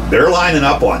 they're lining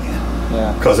up on you.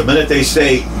 Yeah. Because the minute they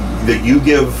say that you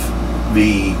give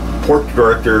the port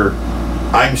director,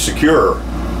 I'm secure,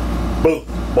 boom,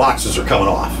 boxes are coming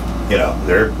off. You know,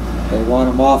 They want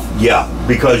them off. yeah,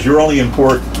 because you're only in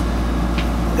port,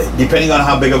 depending on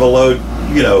how big of a load,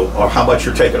 you know, or how much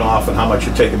you're taking off and how much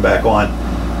you're taking back on,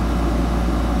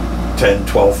 10,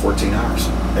 12, 14 hours,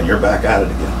 and you're back at it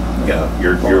again. You know,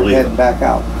 you're Heading leaving. back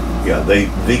out. Yeah,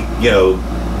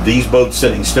 these boats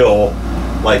sitting still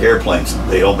like airplanes.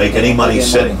 They don't make any money Making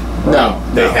sitting. money. No,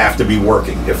 They no. have to be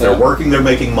working. If they're Yeah. working, they're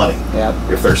making money. Yeah,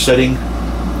 If they're sitting,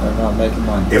 they're not making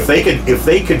money. if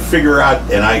they could figure out,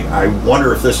 and I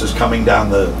wonder if this is coming down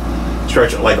the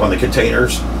stretch, like on the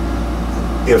containers,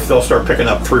 if they'll start picking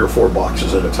up 3 or 4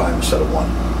 boxes at a time instead of one.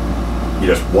 You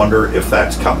just wonder if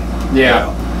that's coming. Yeah.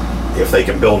 If they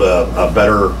can build a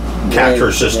better capture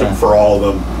Right, system yeah. for all of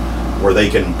them, where they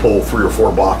can pull 3 or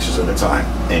 4 boxes at a time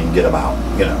and get them out,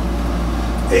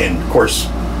 And of course,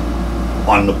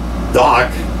 on the dock,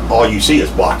 all you see is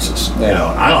boxes. Yeah.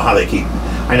 I don't know how they keep.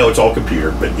 I know it's all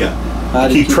computer, but How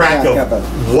do you keep track of it?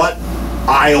 what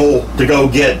aisle to go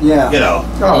get. Yeah.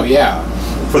 Oh yeah.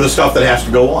 For the stuff that has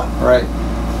to go on. Right.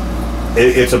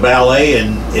 It's a ballet,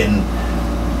 and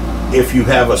if you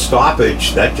have a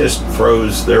stoppage, that just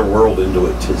throws their world into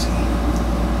a tizzy.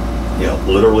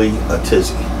 Literally a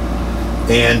tizzy.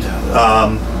 And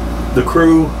the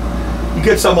crew, you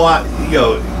get somewhat,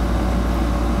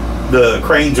 the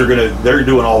cranes they're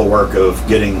doing all the work of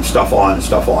getting stuff on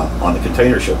the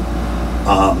container ship.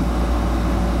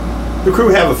 The crew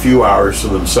have a few hours to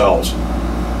themselves,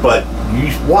 but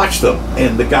you watch them,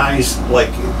 and the guys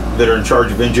that are in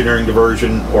charge of engineering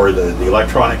diversion, or the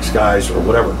electronics guys, or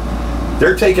whatever,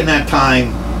 they're taking that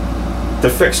time to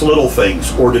fix little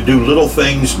things, or to do little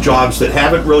things, jobs that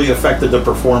haven't really affected the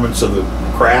performance of the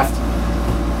craft,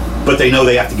 but they know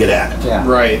they have to get at it. Yeah.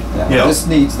 Right. Yeah. This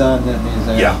needs done. That needs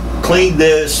that. Yeah, clean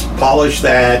this, polish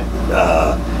that,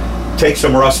 take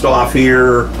some rust off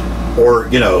here, or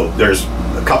there's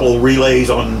a couple of relays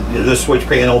on this switch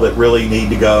panel that really need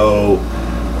to go.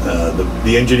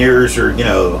 The engineers are,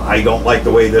 I don't like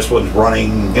the way this one's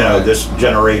running, Right. this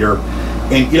generator.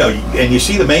 And and you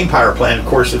see the main power plant, of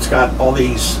course, it's got all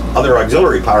these other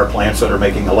auxiliary power plants that are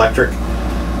making electric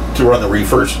to run the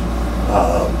reefers.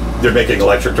 They're making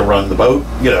electric to run the boat,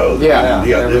 Yeah.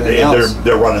 Everything else.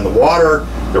 they're running the water,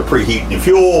 they're preheating the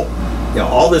fuel,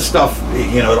 all this stuff,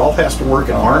 it all has to work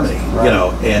in harmony, Right.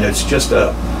 And it's just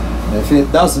If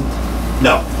it doesn't,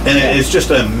 no, and it's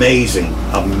just an amazing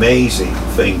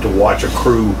thing to watch a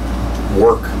crew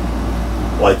work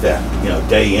like that,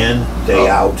 day in, day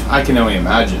out. I can only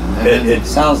imagine. It-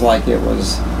 sounds like it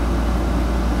was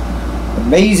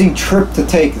amazing trip to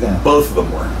take them. Both of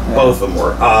them were. Yeah. Both of them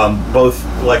were. Both,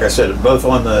 like I said, both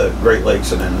on the Great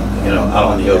Lakes and then out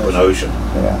on the open ocean.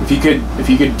 Yeah. if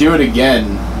you could do it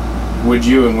again, would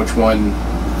you, and which one,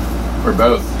 or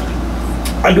both?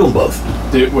 I do them both.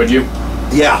 Would you?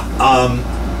 Yeah.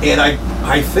 And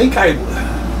I think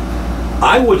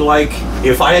I would like,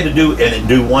 if I had to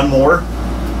do one more,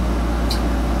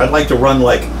 I'd like to run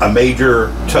like a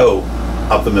major tow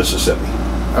up the Mississippi.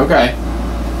 Okay.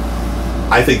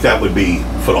 I think that would be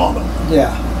phenomenal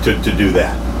Yeah. to do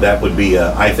that. That would be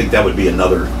I think that would be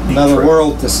another neat Another trip.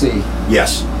 world to see.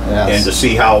 Yes. Yes. And to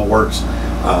see how it works.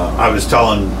 I was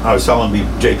telling me,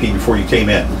 JP, before you came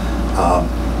in,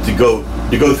 to go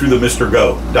through the Mr.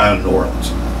 Go down in New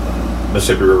Orleans,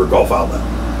 Mississippi River Gulf Outlet.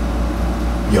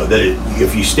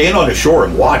 If you stand on the shore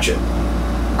and watch it,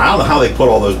 I don't know how they put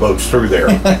all those boats through there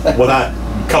without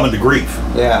coming to grief.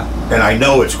 Yeah. And I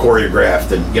know it's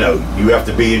choreographed, and you have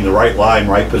to be in the right line,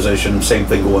 right position. Same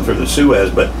thing going through the Suez,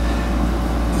 but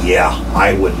yeah,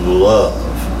 I would love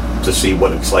to see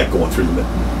what it's like going through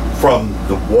from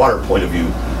the water point of view,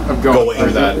 Of going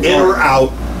through that. in or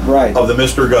out Right. of the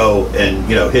Mr. Go, and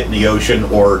hitting the ocean,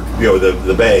 or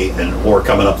the bay, or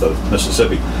coming up the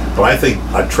Mississippi. But I think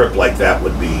a trip like that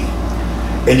would be,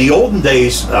 in the olden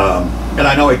days, and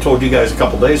I know I told you guys a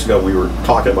couple days ago we were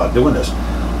talking about doing this.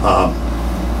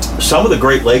 Some of the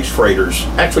Great Lakes freighters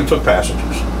actually took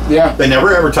passengers. Yeah. They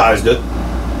never advertised it,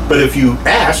 but if you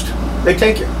asked, they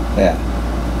take you. Yeah.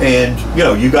 And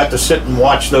you got to sit and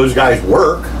watch those guys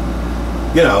work.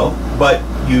 But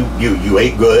you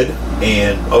ate good,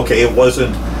 and okay, it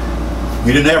wasn't.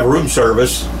 You didn't have room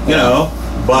service,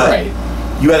 but Right.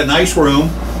 you had a nice room.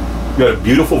 You had a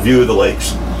beautiful view of the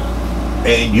lakes,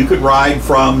 and you could ride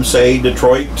from, say,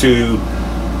 Detroit to,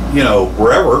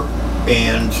 wherever,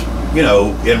 and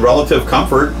in relative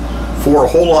comfort for a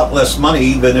whole lot less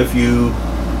money than if you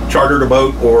chartered a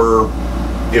boat or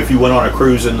if you went on a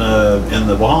cruise in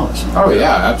the Bahamas. Oh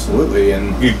yeah, absolutely.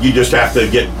 And You just have to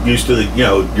get used to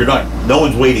you're not, no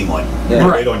one's waiting on you. Yeah.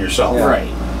 You wait on yourself. Yeah. right.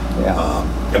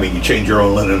 Yeah. You change your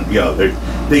own linen.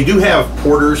 They do have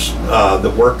porters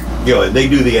that work. They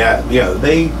do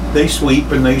they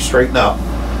sweep and they straighten up.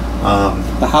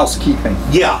 The housekeeping.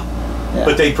 Yeah, Yeah.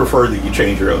 but they prefer that you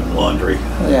change your own laundry.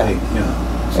 Yeah.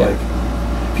 It's Yeah. like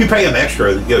if you pay them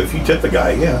extra, if you tip the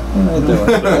guy, yeah. They'll do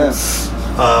it.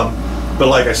 Yeah. But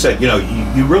like I said,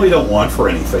 you really don't want for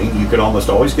anything. You can almost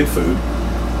always get food.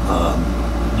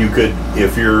 You could,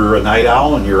 if you're a night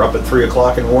owl and you're up at 3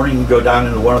 o'clock in the morning, you can go down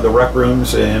into one of the rec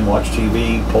rooms and watch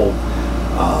TV,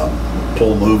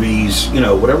 pull movies,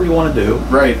 whatever you want to do.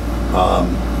 Right.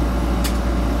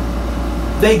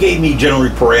 They gave me generally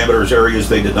parameters, areas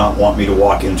they did not want me to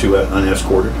walk into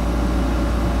unescorted.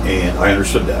 And I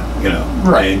understood that,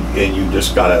 Right. And you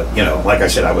just gotta, like I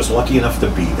said, I was lucky enough to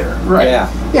be there. Right.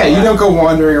 Yeah. You don't go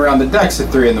wandering around the decks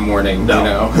at 3 a.m.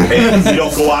 No. And you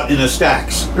don't go out in the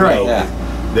stacks. Right. Yeah.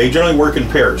 They generally work in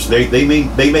pairs. They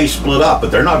may split up,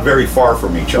 but they're not very far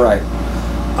from each other.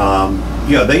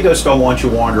 Right. They just don't want you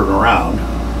wandering around.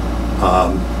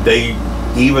 They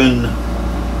even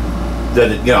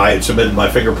that I had submitted my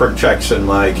fingerprint checks and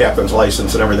my captain's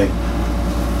license and everything.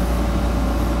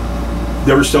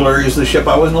 There were still areas of the ship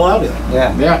I wasn't allowed in.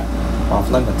 Yeah.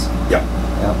 Off limits. Yeah.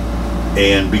 Yeah.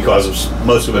 And because of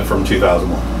most of it from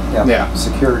 2001. Yeah.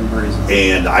 Security reasons.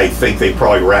 And I think they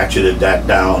probably ratcheted that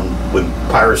down when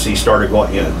piracy started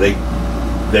going.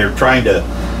 They're trying to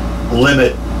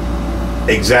limit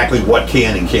exactly what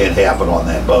can and can't happen on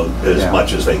that boat as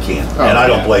much as they can. And I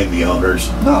don't blame the owners.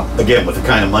 No. Again, with the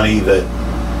kind of money that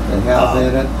They have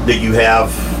in it. that you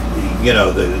have,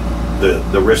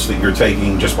 the risk that you're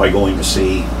taking just by going to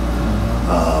sea,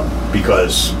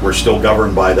 because we're still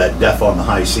governed by that Death on the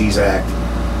High Seas Act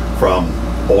from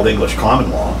Old English common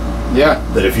law. Yeah.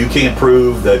 That if you can't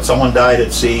prove that someone died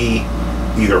at sea,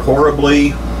 either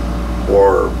horribly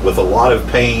or with a lot of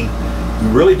pain, you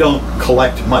really don't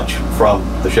collect much from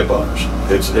the ship owners.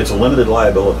 It's a limited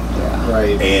liability. Yeah.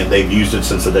 Right. And they've used it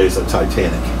since the days of the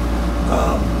Titanic.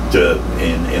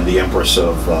 In the Empress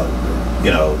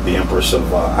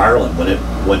of Ireland when it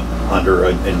went under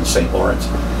in St. Lawrence.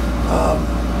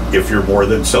 If you're more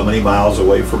than so many miles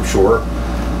away from shore,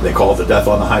 they call it the Death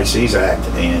on the High Seas Act.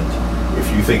 And if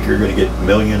you think you're going to get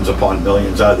millions upon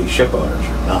millions out of these ship owners,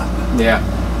 you're not. Yeah.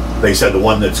 They said the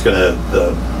one that's going to,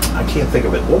 I can't think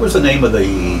of it. What was the name of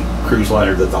the cruise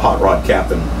liner that the hot rod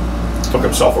captain took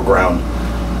himself aground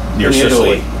near In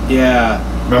Sicily? Italy. Yeah.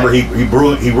 Remember, he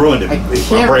ruined it.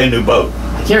 A brand new boat.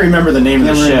 I can't remember the name of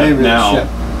the ship now.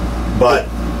 But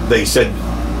they said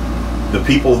the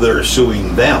people that are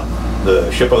suing them,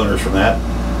 the ship owners from that,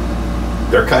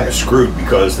 they're kind of screwed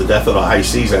because the Death on the High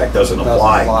Seas Act doesn't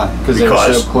apply. Because they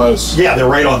were so close. Yeah, they're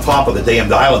right on top of the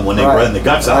damned island when they run the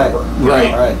guts out of her.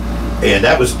 Right. And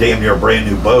that was damn near a brand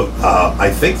new boat. I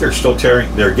think they're still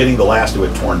they're getting the last of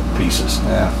it torn to pieces.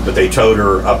 Yeah. But they towed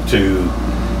her up to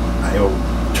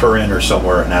Turin or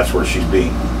somewhere, and that's where she's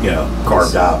being,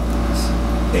 carved out.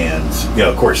 And,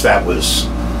 of course, that was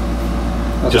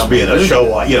just being a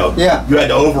show. You had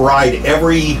to override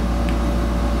every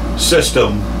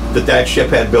system that ship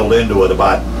had built into it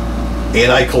about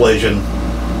anti-collision.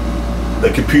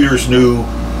 The computers knew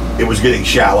it was getting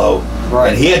shallow. Right.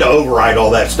 And he had to override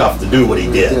all that stuff to do what he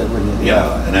did.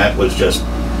 And that was just...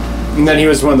 And then he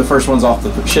was one of the first ones off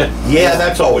the ship. Yeah,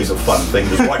 that's always a fun thing,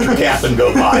 just watch your captain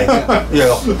go by. I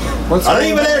don't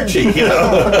even air cheek,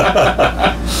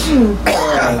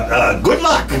 Good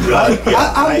luck.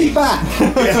 I'll be back.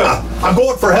 Yeah, I'm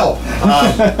going for help.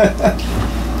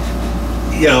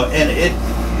 And it...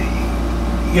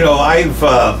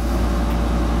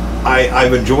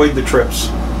 I've enjoyed the trips.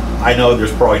 I know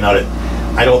there's probably not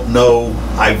I don't know.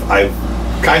 I've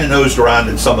kind of nosed around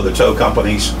in some of the tow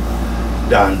companies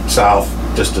down south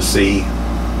just to see,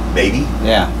 maybe.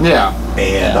 Yeah.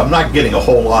 And I'm not getting a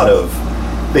whole lot of.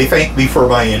 They thank me for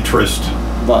my interest,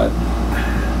 but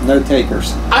no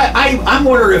takers. I'm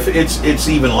wondering if it's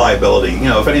even liability.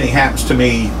 If anything happens to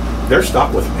me, they're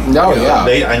stuck with me. No, yeah.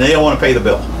 They don't want to pay the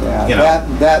bill. Yeah.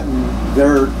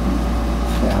 They're.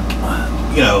 Yeah.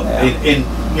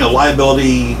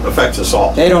 Liability affects us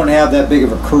all. They don't have that big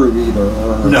of a crew either.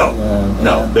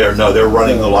 They're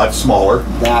running a lot smaller.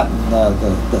 That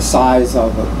and the size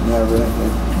of it and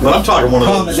everything. But I'm talking one of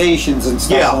those accommodations and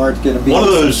stuff aren't going to be one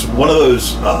of those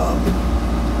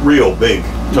real big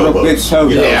towboats. Big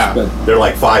towboats, but they're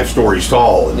like 5 stories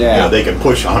tall, and they can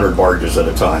push 100 barges at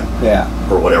a time.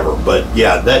 Or whatever. But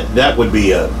that would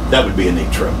be a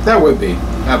neat trip. That would be.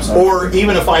 Absolutely. Or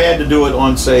even if I had to do it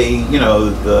on, say,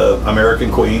 the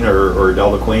American Queen or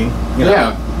Delta Queen.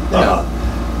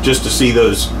 Just to see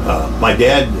those. My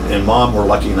dad and mom were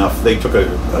lucky enough, they took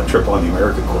a trip on the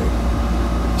American Queen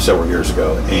several years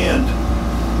ago. And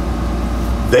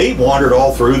they wandered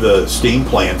all through the steam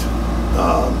plant,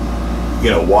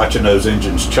 watching those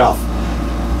engines chuff.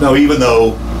 Now, even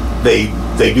though they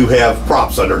do have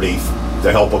props underneath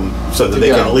to help them so that they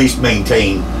can at least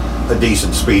maintain a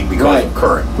decent speed because of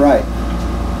current. Right.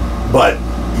 But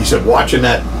he said watching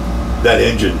that that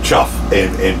engine chuff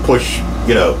and push,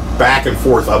 back and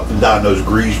forth up and down those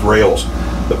greased rails,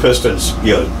 the pistons,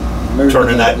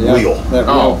 turning that wheel.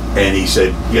 And he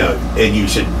said, and you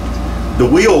said, the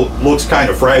wheel looks kind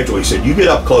of fragile. He said, you get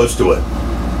up close to it.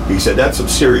 He said, that's some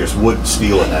serious wood and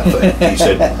steel in that thing. He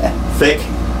said, thick,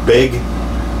 big.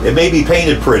 It may be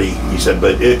painted pretty, he said,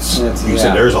 but he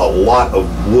said, there's a lot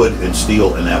of wood and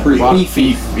steel in that wheel.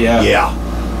 Beefy. Yeah.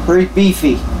 Pretty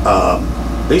beefy.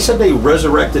 They said they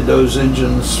resurrected those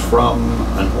engines from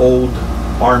an old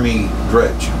Army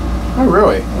dredge. Oh,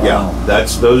 really? Yeah,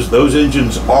 that's those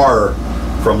engines are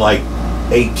from like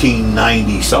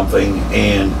 1890 something,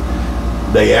 and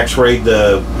they X-rayed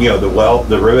the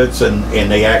rivets,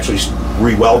 and they actually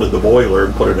re-welded the boiler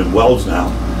and put it in welds now.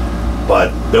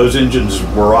 But those engines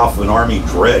were off an Army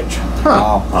dredge.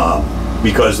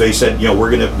 Because they said,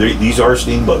 these are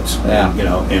steamboats,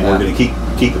 and we're gonna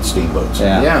keep it steamboats.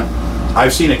 Yeah.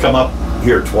 I've seen it come up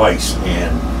here twice,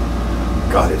 and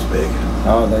God, it's big.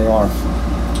 Oh, they are.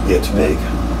 It's big.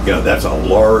 That's a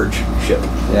large ship.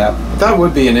 Yeah. That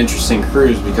would be an interesting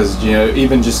cruise because,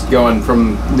 even just going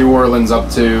from New Orleans up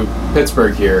to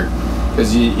Pittsburgh here,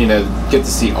 because you get to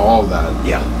see all of that.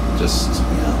 Yeah.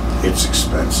 It's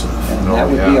expensive. And that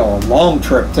would be a long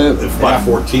trip too. It's about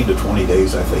 14 to 20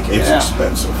 days, I think. It's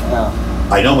expensive. Yeah.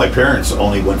 I know my parents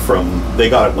only went they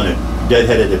got it when it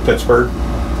deadheaded at Pittsburgh,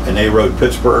 and they rode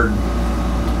Pittsburgh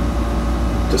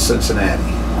to Cincinnati.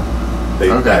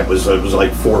 It was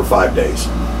like 4 or 5 days.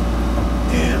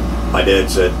 And my dad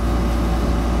said,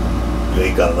 you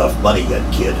ain't got enough money yet,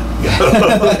 kid. He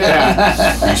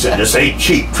said, this ain't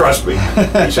cheap, trust me.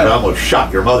 He said, I almost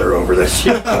shot your mother over this.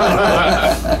 He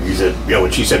said,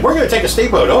 when she said, we're going to take a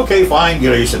steamboat. Okay, fine.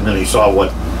 He said, and then he saw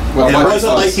what. And it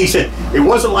wasn't like, he said, it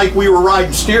wasn't like we were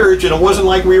riding steerage, and it wasn't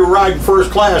like we were riding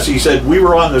first class. He said, we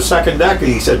were on the second deck,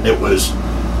 and he said, and it was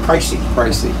pricey.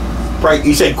 Right.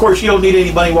 He said, of course, you don't need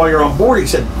any money while you're on board. He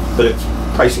said, but it's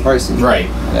pricey. Right.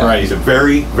 Yeah. Right. He said,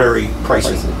 very, very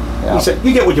pricey. Yeah. He said,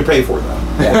 you get what you pay for, though.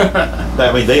 Yeah.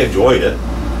 I mean, they enjoyed it.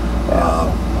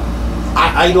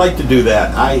 I'd like to do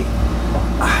that. I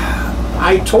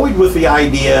toyed with the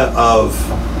idea of,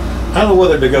 I don't know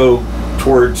whether to go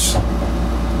towards,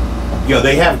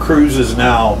 they have cruises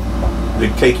now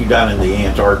that take you down in the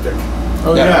Antarctic.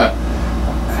 Oh, yeah.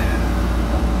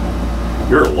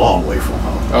 You're a long way from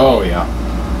home. Oh, yeah.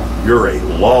 You're a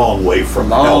long way from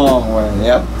long help. way.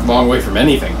 Yep. Long way from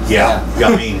anything. Yeah.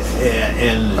 I mean,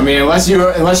 unless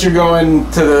you're going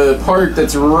to the part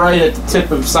that's right at the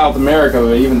tip of South America,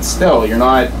 but even still, you're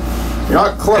not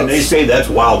close. And they say that's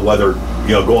wild weather.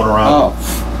 Going around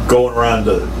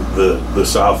the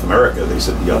South America. They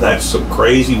said, that's some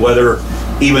crazy weather,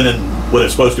 even in when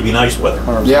it's supposed to be nice weather.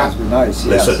 Yeah. Supposed to be nice.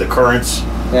 They said the currents.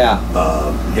 Yeah.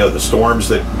 The storms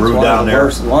that brew down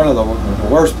there. One of the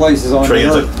worst places on the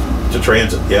earth. To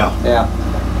transit, yeah. Yeah.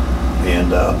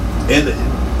 And a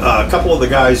couple of the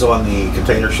guys on the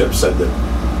container ship said that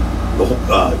the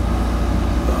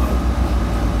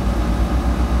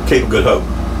Cape of Good Hope,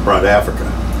 around Africa.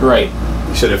 Right.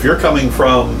 He said, if you're coming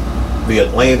from the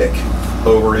Atlantic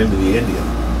over into the Indian,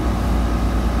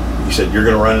 he said, you're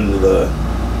going to run into the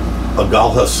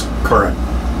Agulhas current.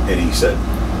 And he said,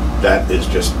 that is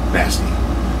just nasty.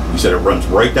 He said, it runs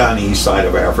right down the east side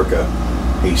of Africa.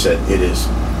 He said, it is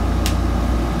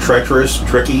treacherous,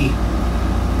 tricky,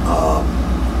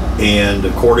 and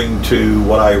according to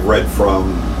what I read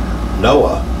from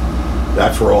NOAA,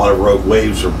 that's where a lot of rogue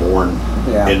waves are born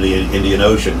in the Indian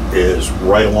Ocean, is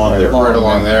right along there. Right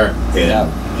along there. And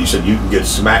he said you can get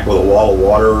smacked with a wall of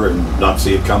water and not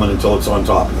see it coming until it's on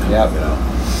top of you. Yep.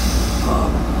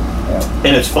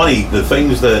 And it's funny, the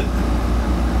things that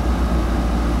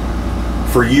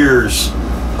for years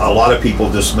a lot of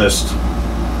people dismissed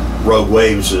rogue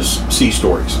waves as sea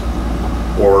stories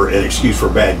or an excuse for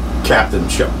bad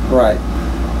captainship. Right.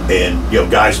 And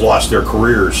guys lost their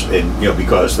careers and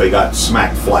because they got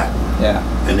smacked flat. Yeah.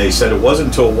 And they said it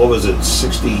wasn't until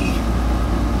 60,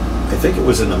 I think it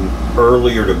was in the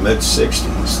earlier to mid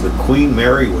 60s, the Queen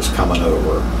Mary was coming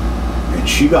over and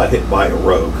she got hit by a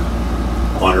rogue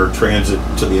on her transit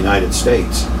to the United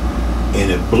States, and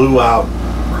it blew out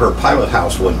her pilot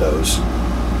house windows,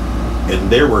 and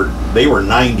they were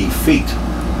 90 feet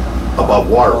above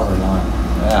water line.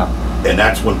 Yeah. And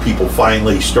that's when people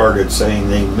finally started saying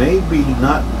they may be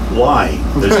not lying.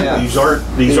 These aren't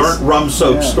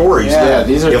rum-soaked stories. Yeah,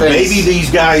 these are things. Maybe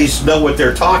these guys know what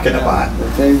they're talking about.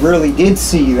 But they really did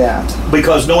see that.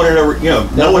 Because no one had ever,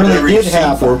 no one had ever seen,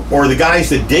 or the guys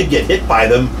that did get hit by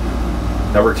them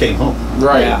never came home.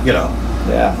 Right.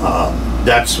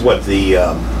 That's what they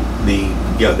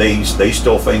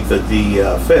still think that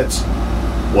the Fitz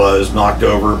was knocked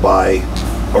over by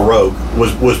a rogue,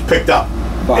 was picked up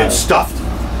and stuffed.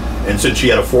 And since she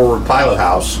had a forward pilot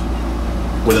house,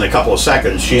 within a couple of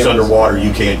seconds, she's underwater,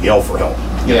 you can't yell for help.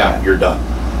 You're done.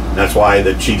 And that's why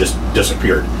that she just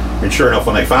disappeared. And sure enough,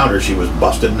 when they found her, she was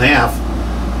busted in half.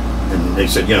 And they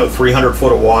said, 300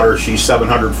 foot of water, she's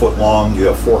 700 foot long, you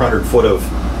have 400 foot of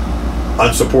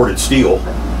unsupported steel.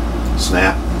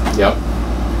 Snap. Yep.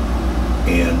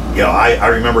 And, I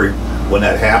remember when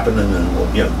that happened, and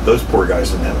then, those poor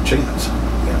guys didn't have a chance.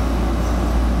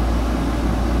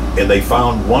 And they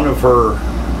found one of her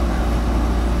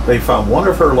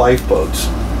lifeboats,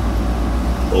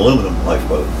 aluminum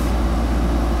lifeboat,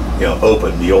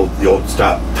 open, the old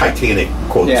style, Titanic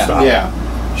quote style. Yeah.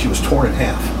 She was torn in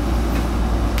half.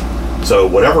 So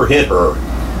whatever hit her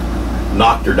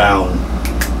knocked her down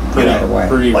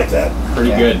Pretty like that.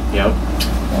 Pretty good. Yep.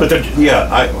 But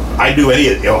I do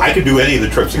any. I could do any of the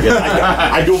trips again.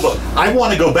 I do. But I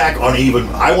want to go back on even.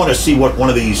 I want to see what one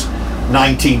of these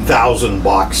 19,000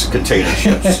 box container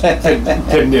ships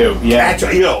can do. Yeah.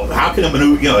 Actually, how can it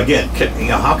maneuver? Again,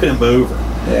 how can it maneuver?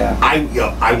 Yeah.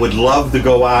 I would love to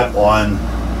go out on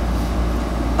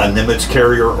a Nimitz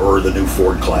carrier or the new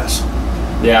Ford class.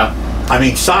 Yeah. I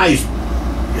mean, size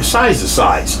is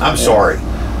size. I'm sorry,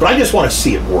 but I just want to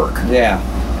see it work. Yeah.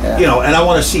 And I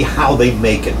want to see how they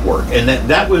make it work. And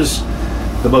that was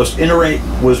the most interesting,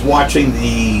 was watching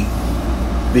the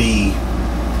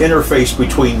interface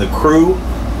between the crew,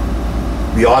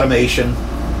 the automation,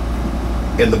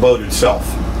 and the boat itself,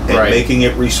 and making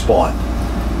it respond.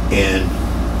 And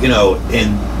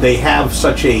and they have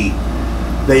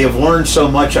they have learned so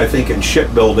much, I think, in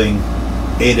shipbuilding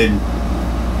and in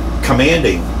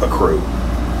commanding a crew,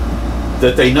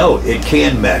 that they know it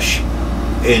can mesh.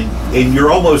 And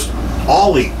you're almost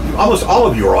all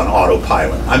of you are on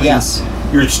autopilot. I mean,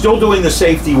 you're still doing the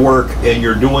safety work, and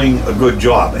you're doing a good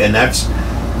job. And that's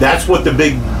what the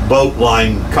big boat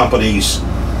line companies,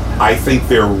 I think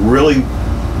they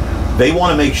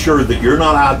want to make sure that you're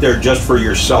not out there just for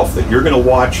yourself, that you're going to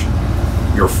watch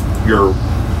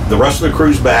the rest of the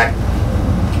crew's back,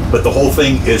 but the whole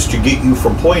thing is to get you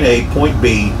from point A, point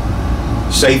B,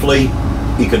 safely,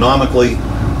 economically,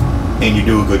 and you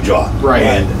do a good job. Right.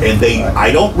 And they,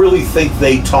 I don't really think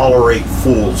they tolerate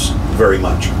fools very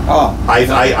much. Oh.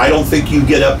 I don't think you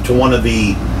get up to one of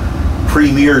the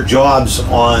premier jobs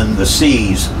on the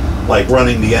seas, like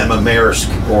running the Emma Maersk,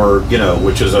 or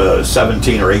which is a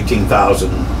 17 or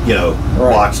 18,000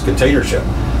 box container ship,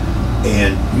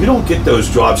 and you don't get those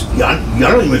jobs. I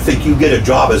don't even think you get a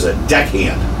job as a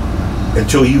deckhand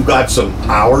until you've got some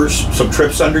hours, some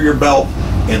trips under your belt,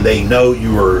 and they know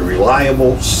you are a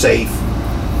reliable, safe,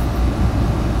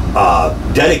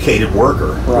 dedicated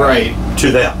worker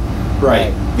to them.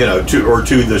 Right.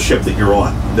 To the ship that you're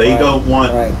on. They don't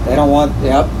want. Right. They don't want.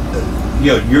 Yep.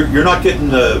 You're not getting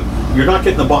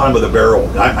the bottom of the barrel.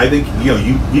 I think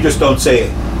you just don't say,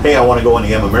 hey, I want to go on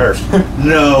the Emma Maersk.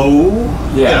 No.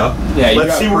 Yeah.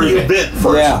 Let's see where you've been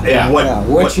first. Yeah.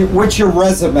 What's your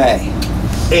resume?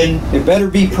 And it better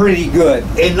be pretty good.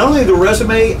 And not only the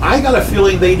resume, I got a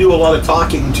feeling they do a lot of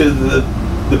talking to the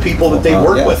people that they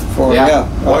work with. What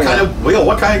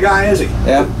kind of guy is he?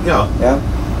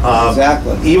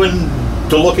 Exactly. Even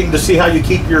to looking to see how you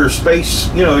keep your space,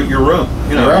 your room.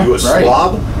 Are you a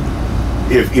slob?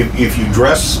 If you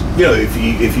dress,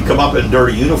 if you come up in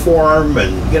dirty uniform,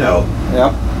 and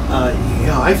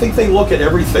I think they look at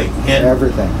everything. And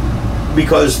everything.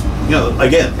 Because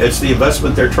again, it's the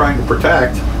investment they're trying to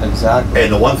protect. Exactly.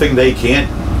 And the one thing they can't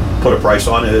put a price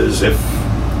on is if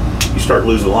you start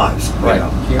losing lives. Right.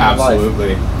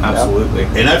 Absolutely. Absolutely.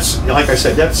 And that's, like I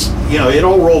said, that's it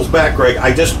all rolls back, Greg.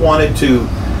 I just wanted to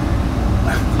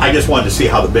see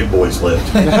how the big boys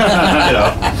lived.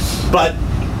 But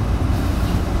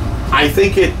I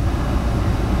think it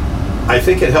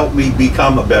helped me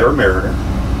become a better mariner.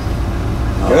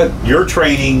 Good. Your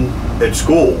training at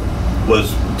school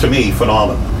was, to me,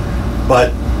 phenomenal.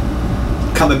 But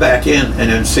coming back in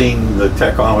and then seeing the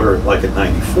tachometer like at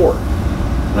 94,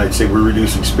 and I'd say, we're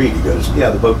reducing speed. He goes, yeah,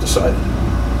 the boat decided.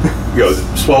 The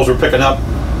swells are picking up.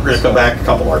 We're going to come back a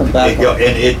couple RPM.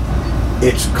 And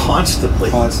it's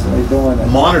constantly doing it.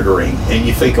 Monitoring. And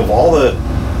you think of all the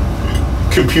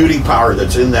computing power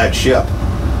that's in that ship,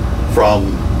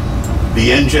 from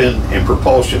the engine and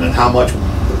propulsion, and how much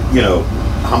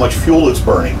fuel it's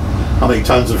burning, how many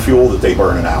tons of fuel that they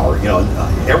burn an hour,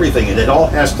 everything, and it all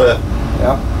has to.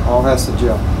 Yeah, all has to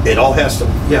gel. It all has to,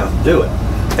 do it.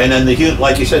 And then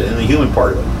like you said, and the human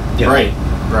part of it. Right.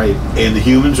 And the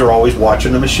humans are always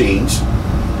watching the machines,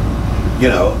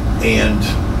 and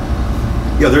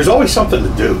you know, there's always something to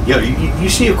do. You know, you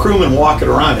see a crewman walking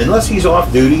around, unless he's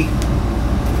off duty.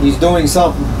 He's doing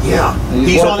something. Yeah,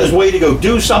 he's on his way to go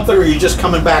do something, or he's just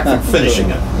coming back from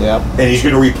finishing it. Yeah. And he's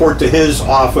going to report to his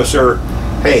officer,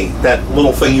 hey, that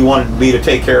little thing you wanted me to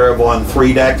take care of on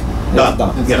 3 deck,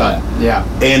 done. It's You know? done. Yeah.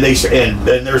 And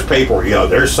then there's paperwork. You know,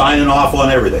 they're signing off on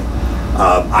everything.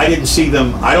 I didn't see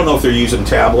them. I don't know if they're using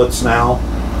tablets now,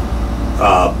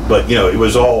 but you know, it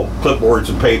was all clipboards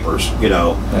and papers. You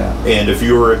know, Yeah. and if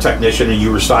you were a technician and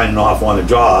you were signing off on a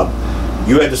job,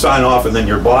 you had to sign off, and then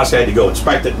your boss had to go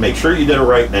inspect it, make sure you did it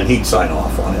right, and then he'd sign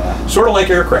off on it. Yeah. Sort of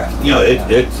like aircraft. You know,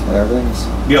 it's Everything's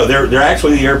you know, they're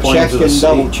actually the airplanes check of the and sea.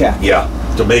 double check. Yeah,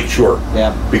 to make sure.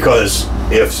 Yeah. Because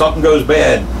if something goes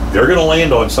bad, they're going to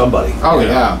land on somebody. Oh, you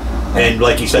know? yeah. And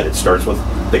like you said, it starts with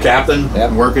the captain.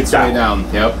 Yep. Work its way down.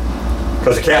 Yep.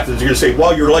 Because the captain's going to say,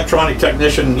 well, your electronic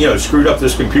technician, you know, screwed up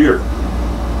this computer.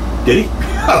 Did he?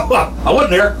 I wasn't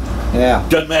there. Yeah.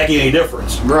 Doesn't make any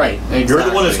difference. Right. Exactly. You're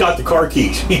the one that's got the car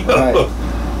keys. You know?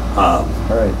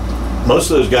 Right.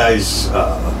 Most of those guys,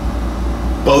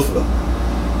 both of them,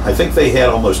 I think they had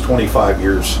almost 25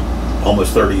 years,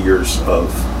 almost 30 years of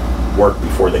work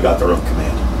before they got their own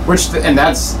command. And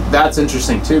that's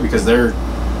interesting too, because they're,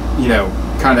 you know,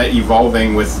 kind of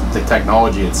evolving with the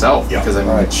technology itself. Yeah. Because I mean,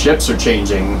 Right. ships are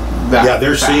changing that Yeah,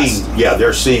 they're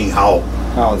fast. seeing how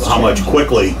It's much changed.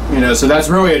 quickly. You know, so that's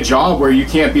really a job where you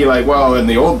can't be like, well, in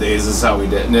the old days this is how we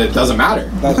did, and it doesn't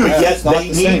matter. But Yet it's not they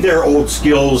the need same. their old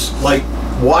skills, like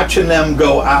watching them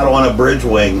go out on a bridge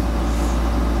wing,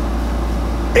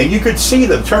 and you could see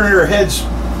them turning their heads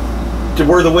to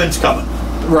where the wind's coming.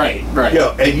 Right. Right. You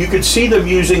know, and you could see them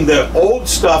using the old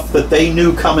stuff that they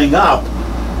knew coming up,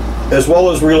 as well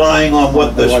as relying on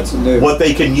What's new. what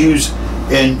they can use.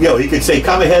 And you know, he could say,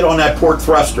 "Come ahead on that port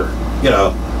thruster," you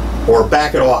know, or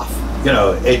 "Back it off." You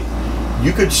know,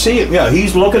 you could see it. You know,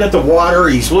 he's looking at the water.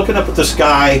 He's looking up at the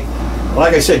sky.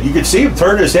 Like I said, you could see him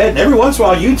turn his head, and every once in a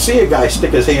while, you'd see a guy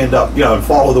stick his hand up, you know, and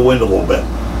follow the wind a little bit.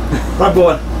 I'm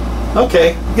going,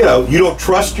 okay, you know, you don't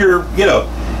trust your, you know,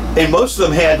 and most of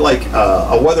them had like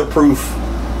a weatherproof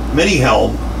mini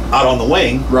helm out on the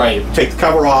wing. Right. Take the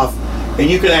cover off, and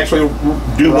you can actually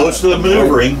do most of the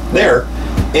maneuvering there.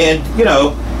 And you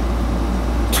know,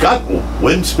 it's got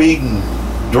wind speed and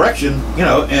direction, you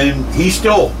know, and he's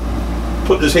still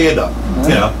putting his hand up,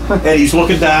 you know, and he's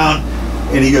looking down,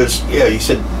 and he goes, yeah, he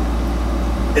said,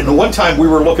 and the one time we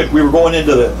were going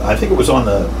into the, I think it was on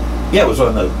the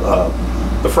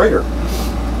freighter.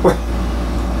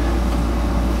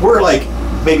 We're like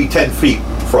maybe 10 feet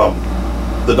from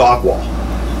the dock wall,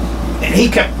 and he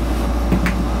kept,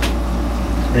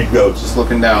 and he goes, Just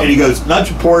looking down. and he goes,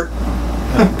 nudge port.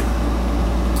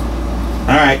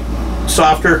 All right,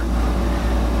 softer.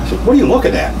 I said, what are you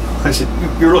looking at? I said,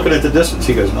 you're looking at the distance.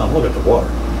 He goes, no, I'm looking at the water.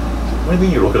 I said, what do you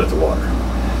mean you're looking at the water?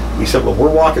 He said, well,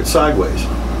 we're walking sideways.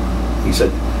 He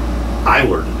said, I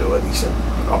learned to do it. He said,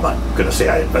 I'm not going to say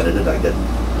I invented it. I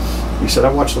didn't. He said,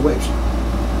 I watch the waves.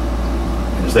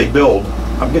 And as they build,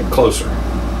 I'm getting closer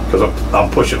because I'm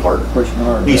pushing harder. Pushing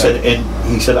hard. He yeah. said, and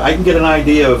he said, I can get an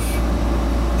idea of,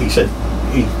 he said,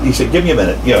 he said, give me a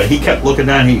minute. You know, he kept looking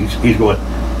down. He's going,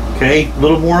 okay, a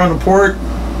little more on the port.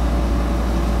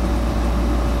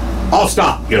 I'll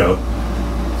stop, you know.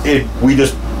 And we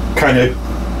just kind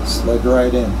of, slid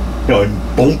right in. you know,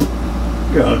 and boom.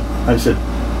 You know, I said,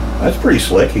 that's pretty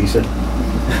slick. He said,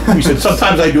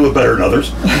 sometimes I do it better than others.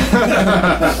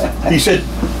 he said,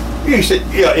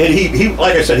 yeah, and he,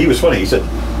 like I said, he was funny. He said,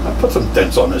 I put some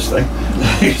dents on this thing.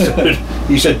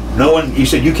 He said, no one, he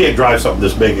said, you can't drive something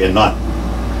this big and not,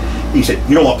 he said,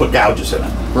 you don't want to put gouges in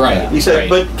it. Right. He said,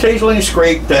 right. but occasionally you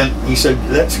scrape, then he said,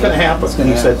 that's going to happen. It's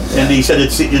gonna He said, happen. and he said,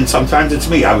 and sometimes it's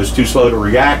me. I was too slow to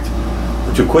react,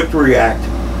 or too quick to react.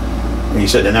 And he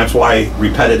said, and that's why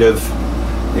repetitive.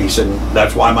 And he said,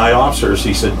 that's why my officers,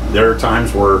 he said, there are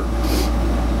times where,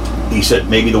 he said,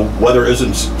 maybe the weather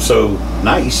isn't so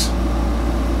nice,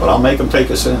 but I'll make them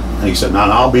take us in. And he said, now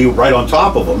I'll be right on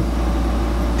top of them.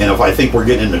 And if I think we're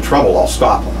getting into trouble, I'll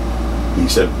stop them. He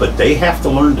said, but they have to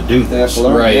learn to do They have this. to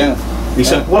learn. Right. Yeah. He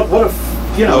said, what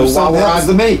if, you know, Something while happens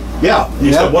to me. yeah. He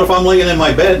Yeah. said, what if I'm laying in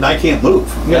my bed and I can't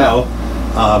move? You Yeah.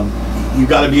 know, you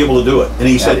got to be able to do it. And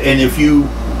he said, and if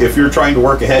you're trying to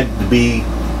work ahead to be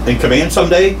in command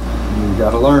someday, You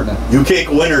got to learn that. you can't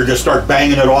go in there and just start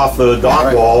banging it off the dock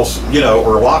Right. walls, you know,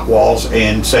 or lock walls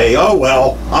and say, oh,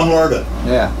 well, I'm learning.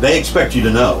 Yeah. They expect you to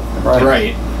know. Right.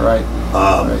 Right. Right.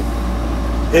 Um, Right.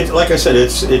 It, like I said,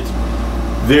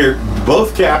 they're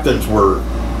both captains were.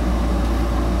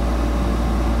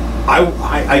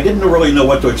 I didn't really know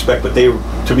what to expect, but they,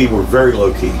 to me, were very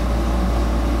low key.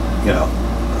 You know,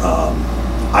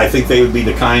 I think they would be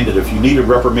the kind that if you needed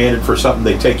reprimanded for something,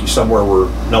 they'd take you somewhere where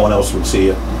no one else would see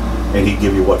you, and he'd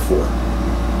give you what for.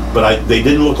 But they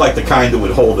didn't look like the kind that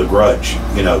would hold a grudge,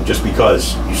 just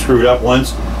because you screwed up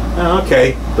once.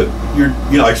 Okay, but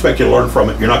I expect you to learn from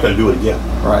it. You're not going to do it again.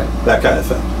 Right. That kind of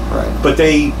thing. Right. But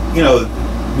they,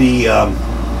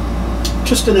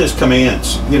 just in his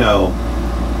commands,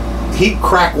 he'd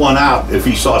crack one out if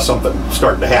he saw something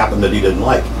starting to happen that he didn't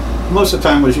like. Most of the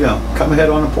time was, come ahead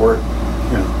on the port,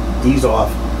 ease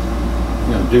off,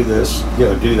 do this,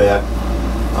 do that.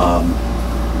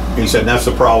 He said, that's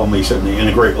the problem. He said, in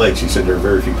the Great Lakes, he said, there are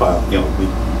very few pilots.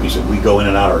 He said, we go in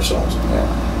and out ourselves.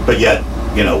 Yeah. But yet,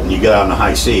 when you get out in the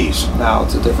high seas, now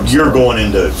it's a different you're story. going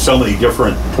into so many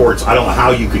different ports. I don't know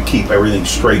how you could keep everything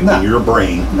straight in your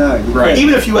brain. No, you Right. can't.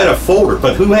 Even if you had a folder,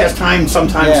 but who has time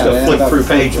sometimes Yeah, to they flip end up through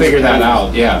pages? Figure that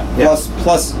out. Yeah.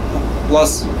 Plus,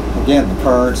 again, the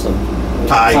currents and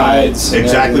Tides.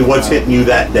 Exactly what's hitting you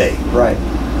that day. right.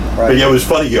 But yeah, it was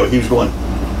funny, he was going,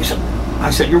 I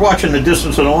said, you're watching the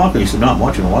distance of the water? He said, no, I'm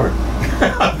watching the water.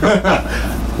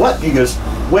 What? He goes,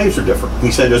 waves are different.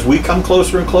 He said, as we come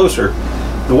closer and closer,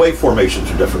 the wave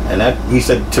formations are different. And he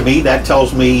said, to me, that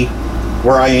tells me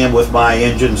where I am with my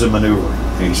engines and maneuvering.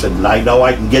 And he said, and I know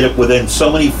I can get it within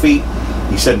so many feet.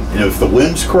 He said, if the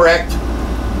wind's correct,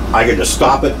 I can just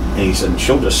stop it. And he said,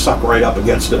 she'll just suck right up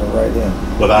against it. Go right in.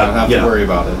 I Without, don't have to worry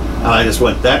about it. And I just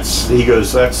went, he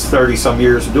goes, that's 30 some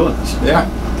years of doing this. Yeah.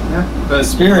 Yeah. But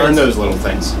Experience. learn those little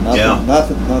things.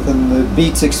 Nothing, nothing that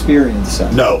beats experience.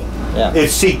 No. Yeah.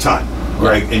 It's seat time,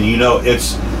 right? And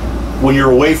it's when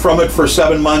you're away from it for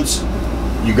 7 months,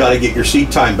 you got to get your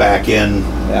seat time back in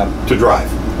Yeah. to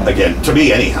drive again. To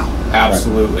me, anyhow.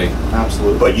 Absolutely.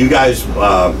 Absolutely. But you guys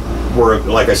were,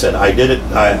 like I said, I did it.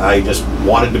 I just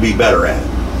wanted to be better at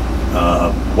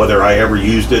it. Whether I ever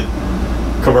used it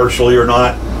commercially or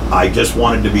not, I just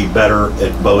wanted to be better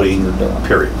at boating.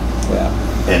 Period. Yeah.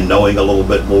 And knowing a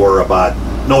lot more about,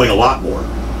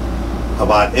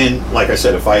 and like I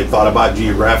said, if I had thought about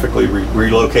geographically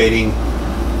relocating,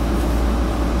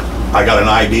 I got an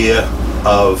idea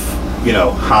of,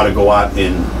 how to go out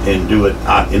and do it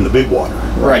out in the big water,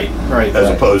 Right. Right. as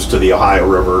opposed to the Ohio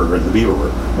River and the Beaver River.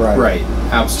 Right. Right.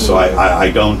 So Absolutely.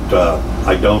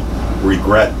 I don't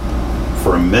regret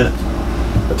for a minute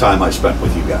the time I spent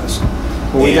with you guys.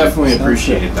 Well, we And- definitely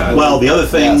appreciate that. Well, the other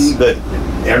thing Yes. that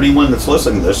anyone that's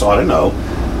listening to this ought to know,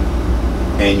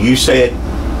 and you've said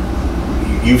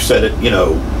it,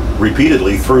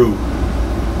 repeatedly through,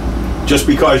 just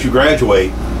because you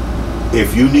graduate,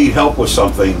 if you need help with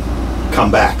something, come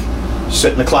back.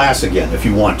 Sit in the class again if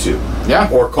you want to. Yeah.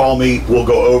 Or call me, we'll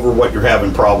go over what you're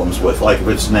having problems with, like if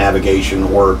it's navigation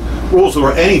or rules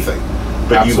or anything.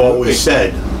 But you've Absolutely. always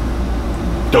said,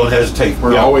 don't hesitate.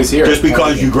 We're always here. Just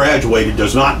because you graduated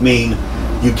does not mean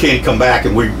you can't come back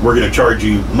and we're going to charge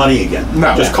you money again.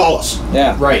 No. Just call us.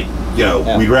 Yeah. Right.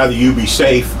 Yeah. We'd rather you be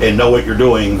safe and know what you're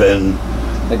doing than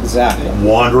Exactly.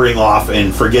 wandering off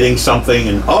and forgetting something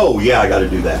and, oh, yeah, I got to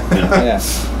do that. Yeah.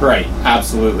 Right.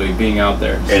 Absolutely. Being out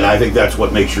there. And I think that's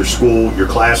what makes your school, your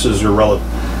classes are relative.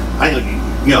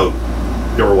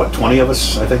 There were, 20 of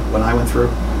us, I think, when I went through?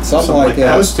 Something like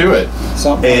that. Close to it.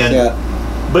 Something And- like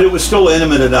that. But it was still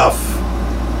intimate enough.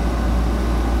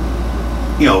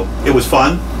 It was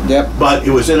fun, Yep. but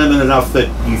it was intimate enough that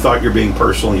you thought you're being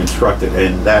personally instructed,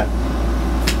 and that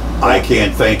I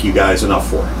can't thank you guys enough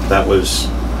for.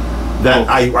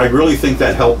 I really think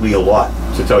that helped me a lot,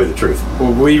 to tell you the truth.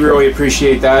 Well, we really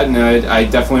appreciate that, and I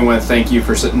definitely want to thank you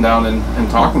for sitting down and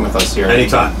talking with us here.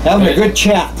 Anytime. Having a good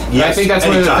chat. And I think that's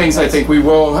one of the anytime. things I think we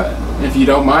will, if you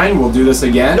don't mind, we'll do this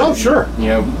again. Oh, sure.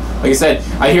 Like I said,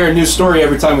 I hear a new story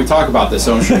every time we talk about this,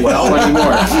 so I'm sure you'll have plenty more.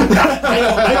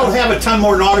 I don't have a ton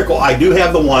more nautical. I do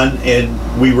have the one, and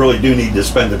we really do need to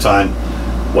spend the time.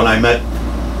 When I met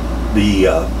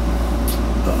the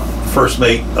first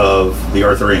mate of the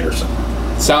Arthur Anderson,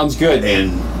 Sounds good.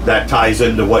 and that ties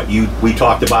into what we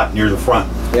talked about near the front.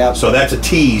 Yep. So that's a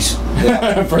tease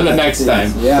For the next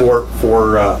time. Yeah.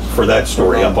 for that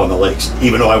story up on the lakes.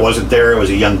 Even though I wasn't there, I was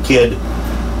a young kid,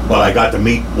 but I got to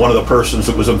meet one of the persons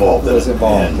that was involved in Was it.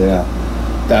 involved. And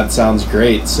Yeah. That sounds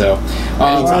great. So,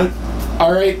 Anytime.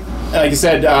 all right. Like I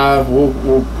said,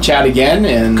 we'll chat again,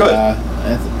 and Good.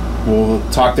 we'll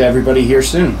talk to everybody here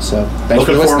soon. So, thanks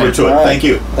Looking for listening. forward to it. All right. Thank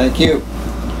you. Thank you.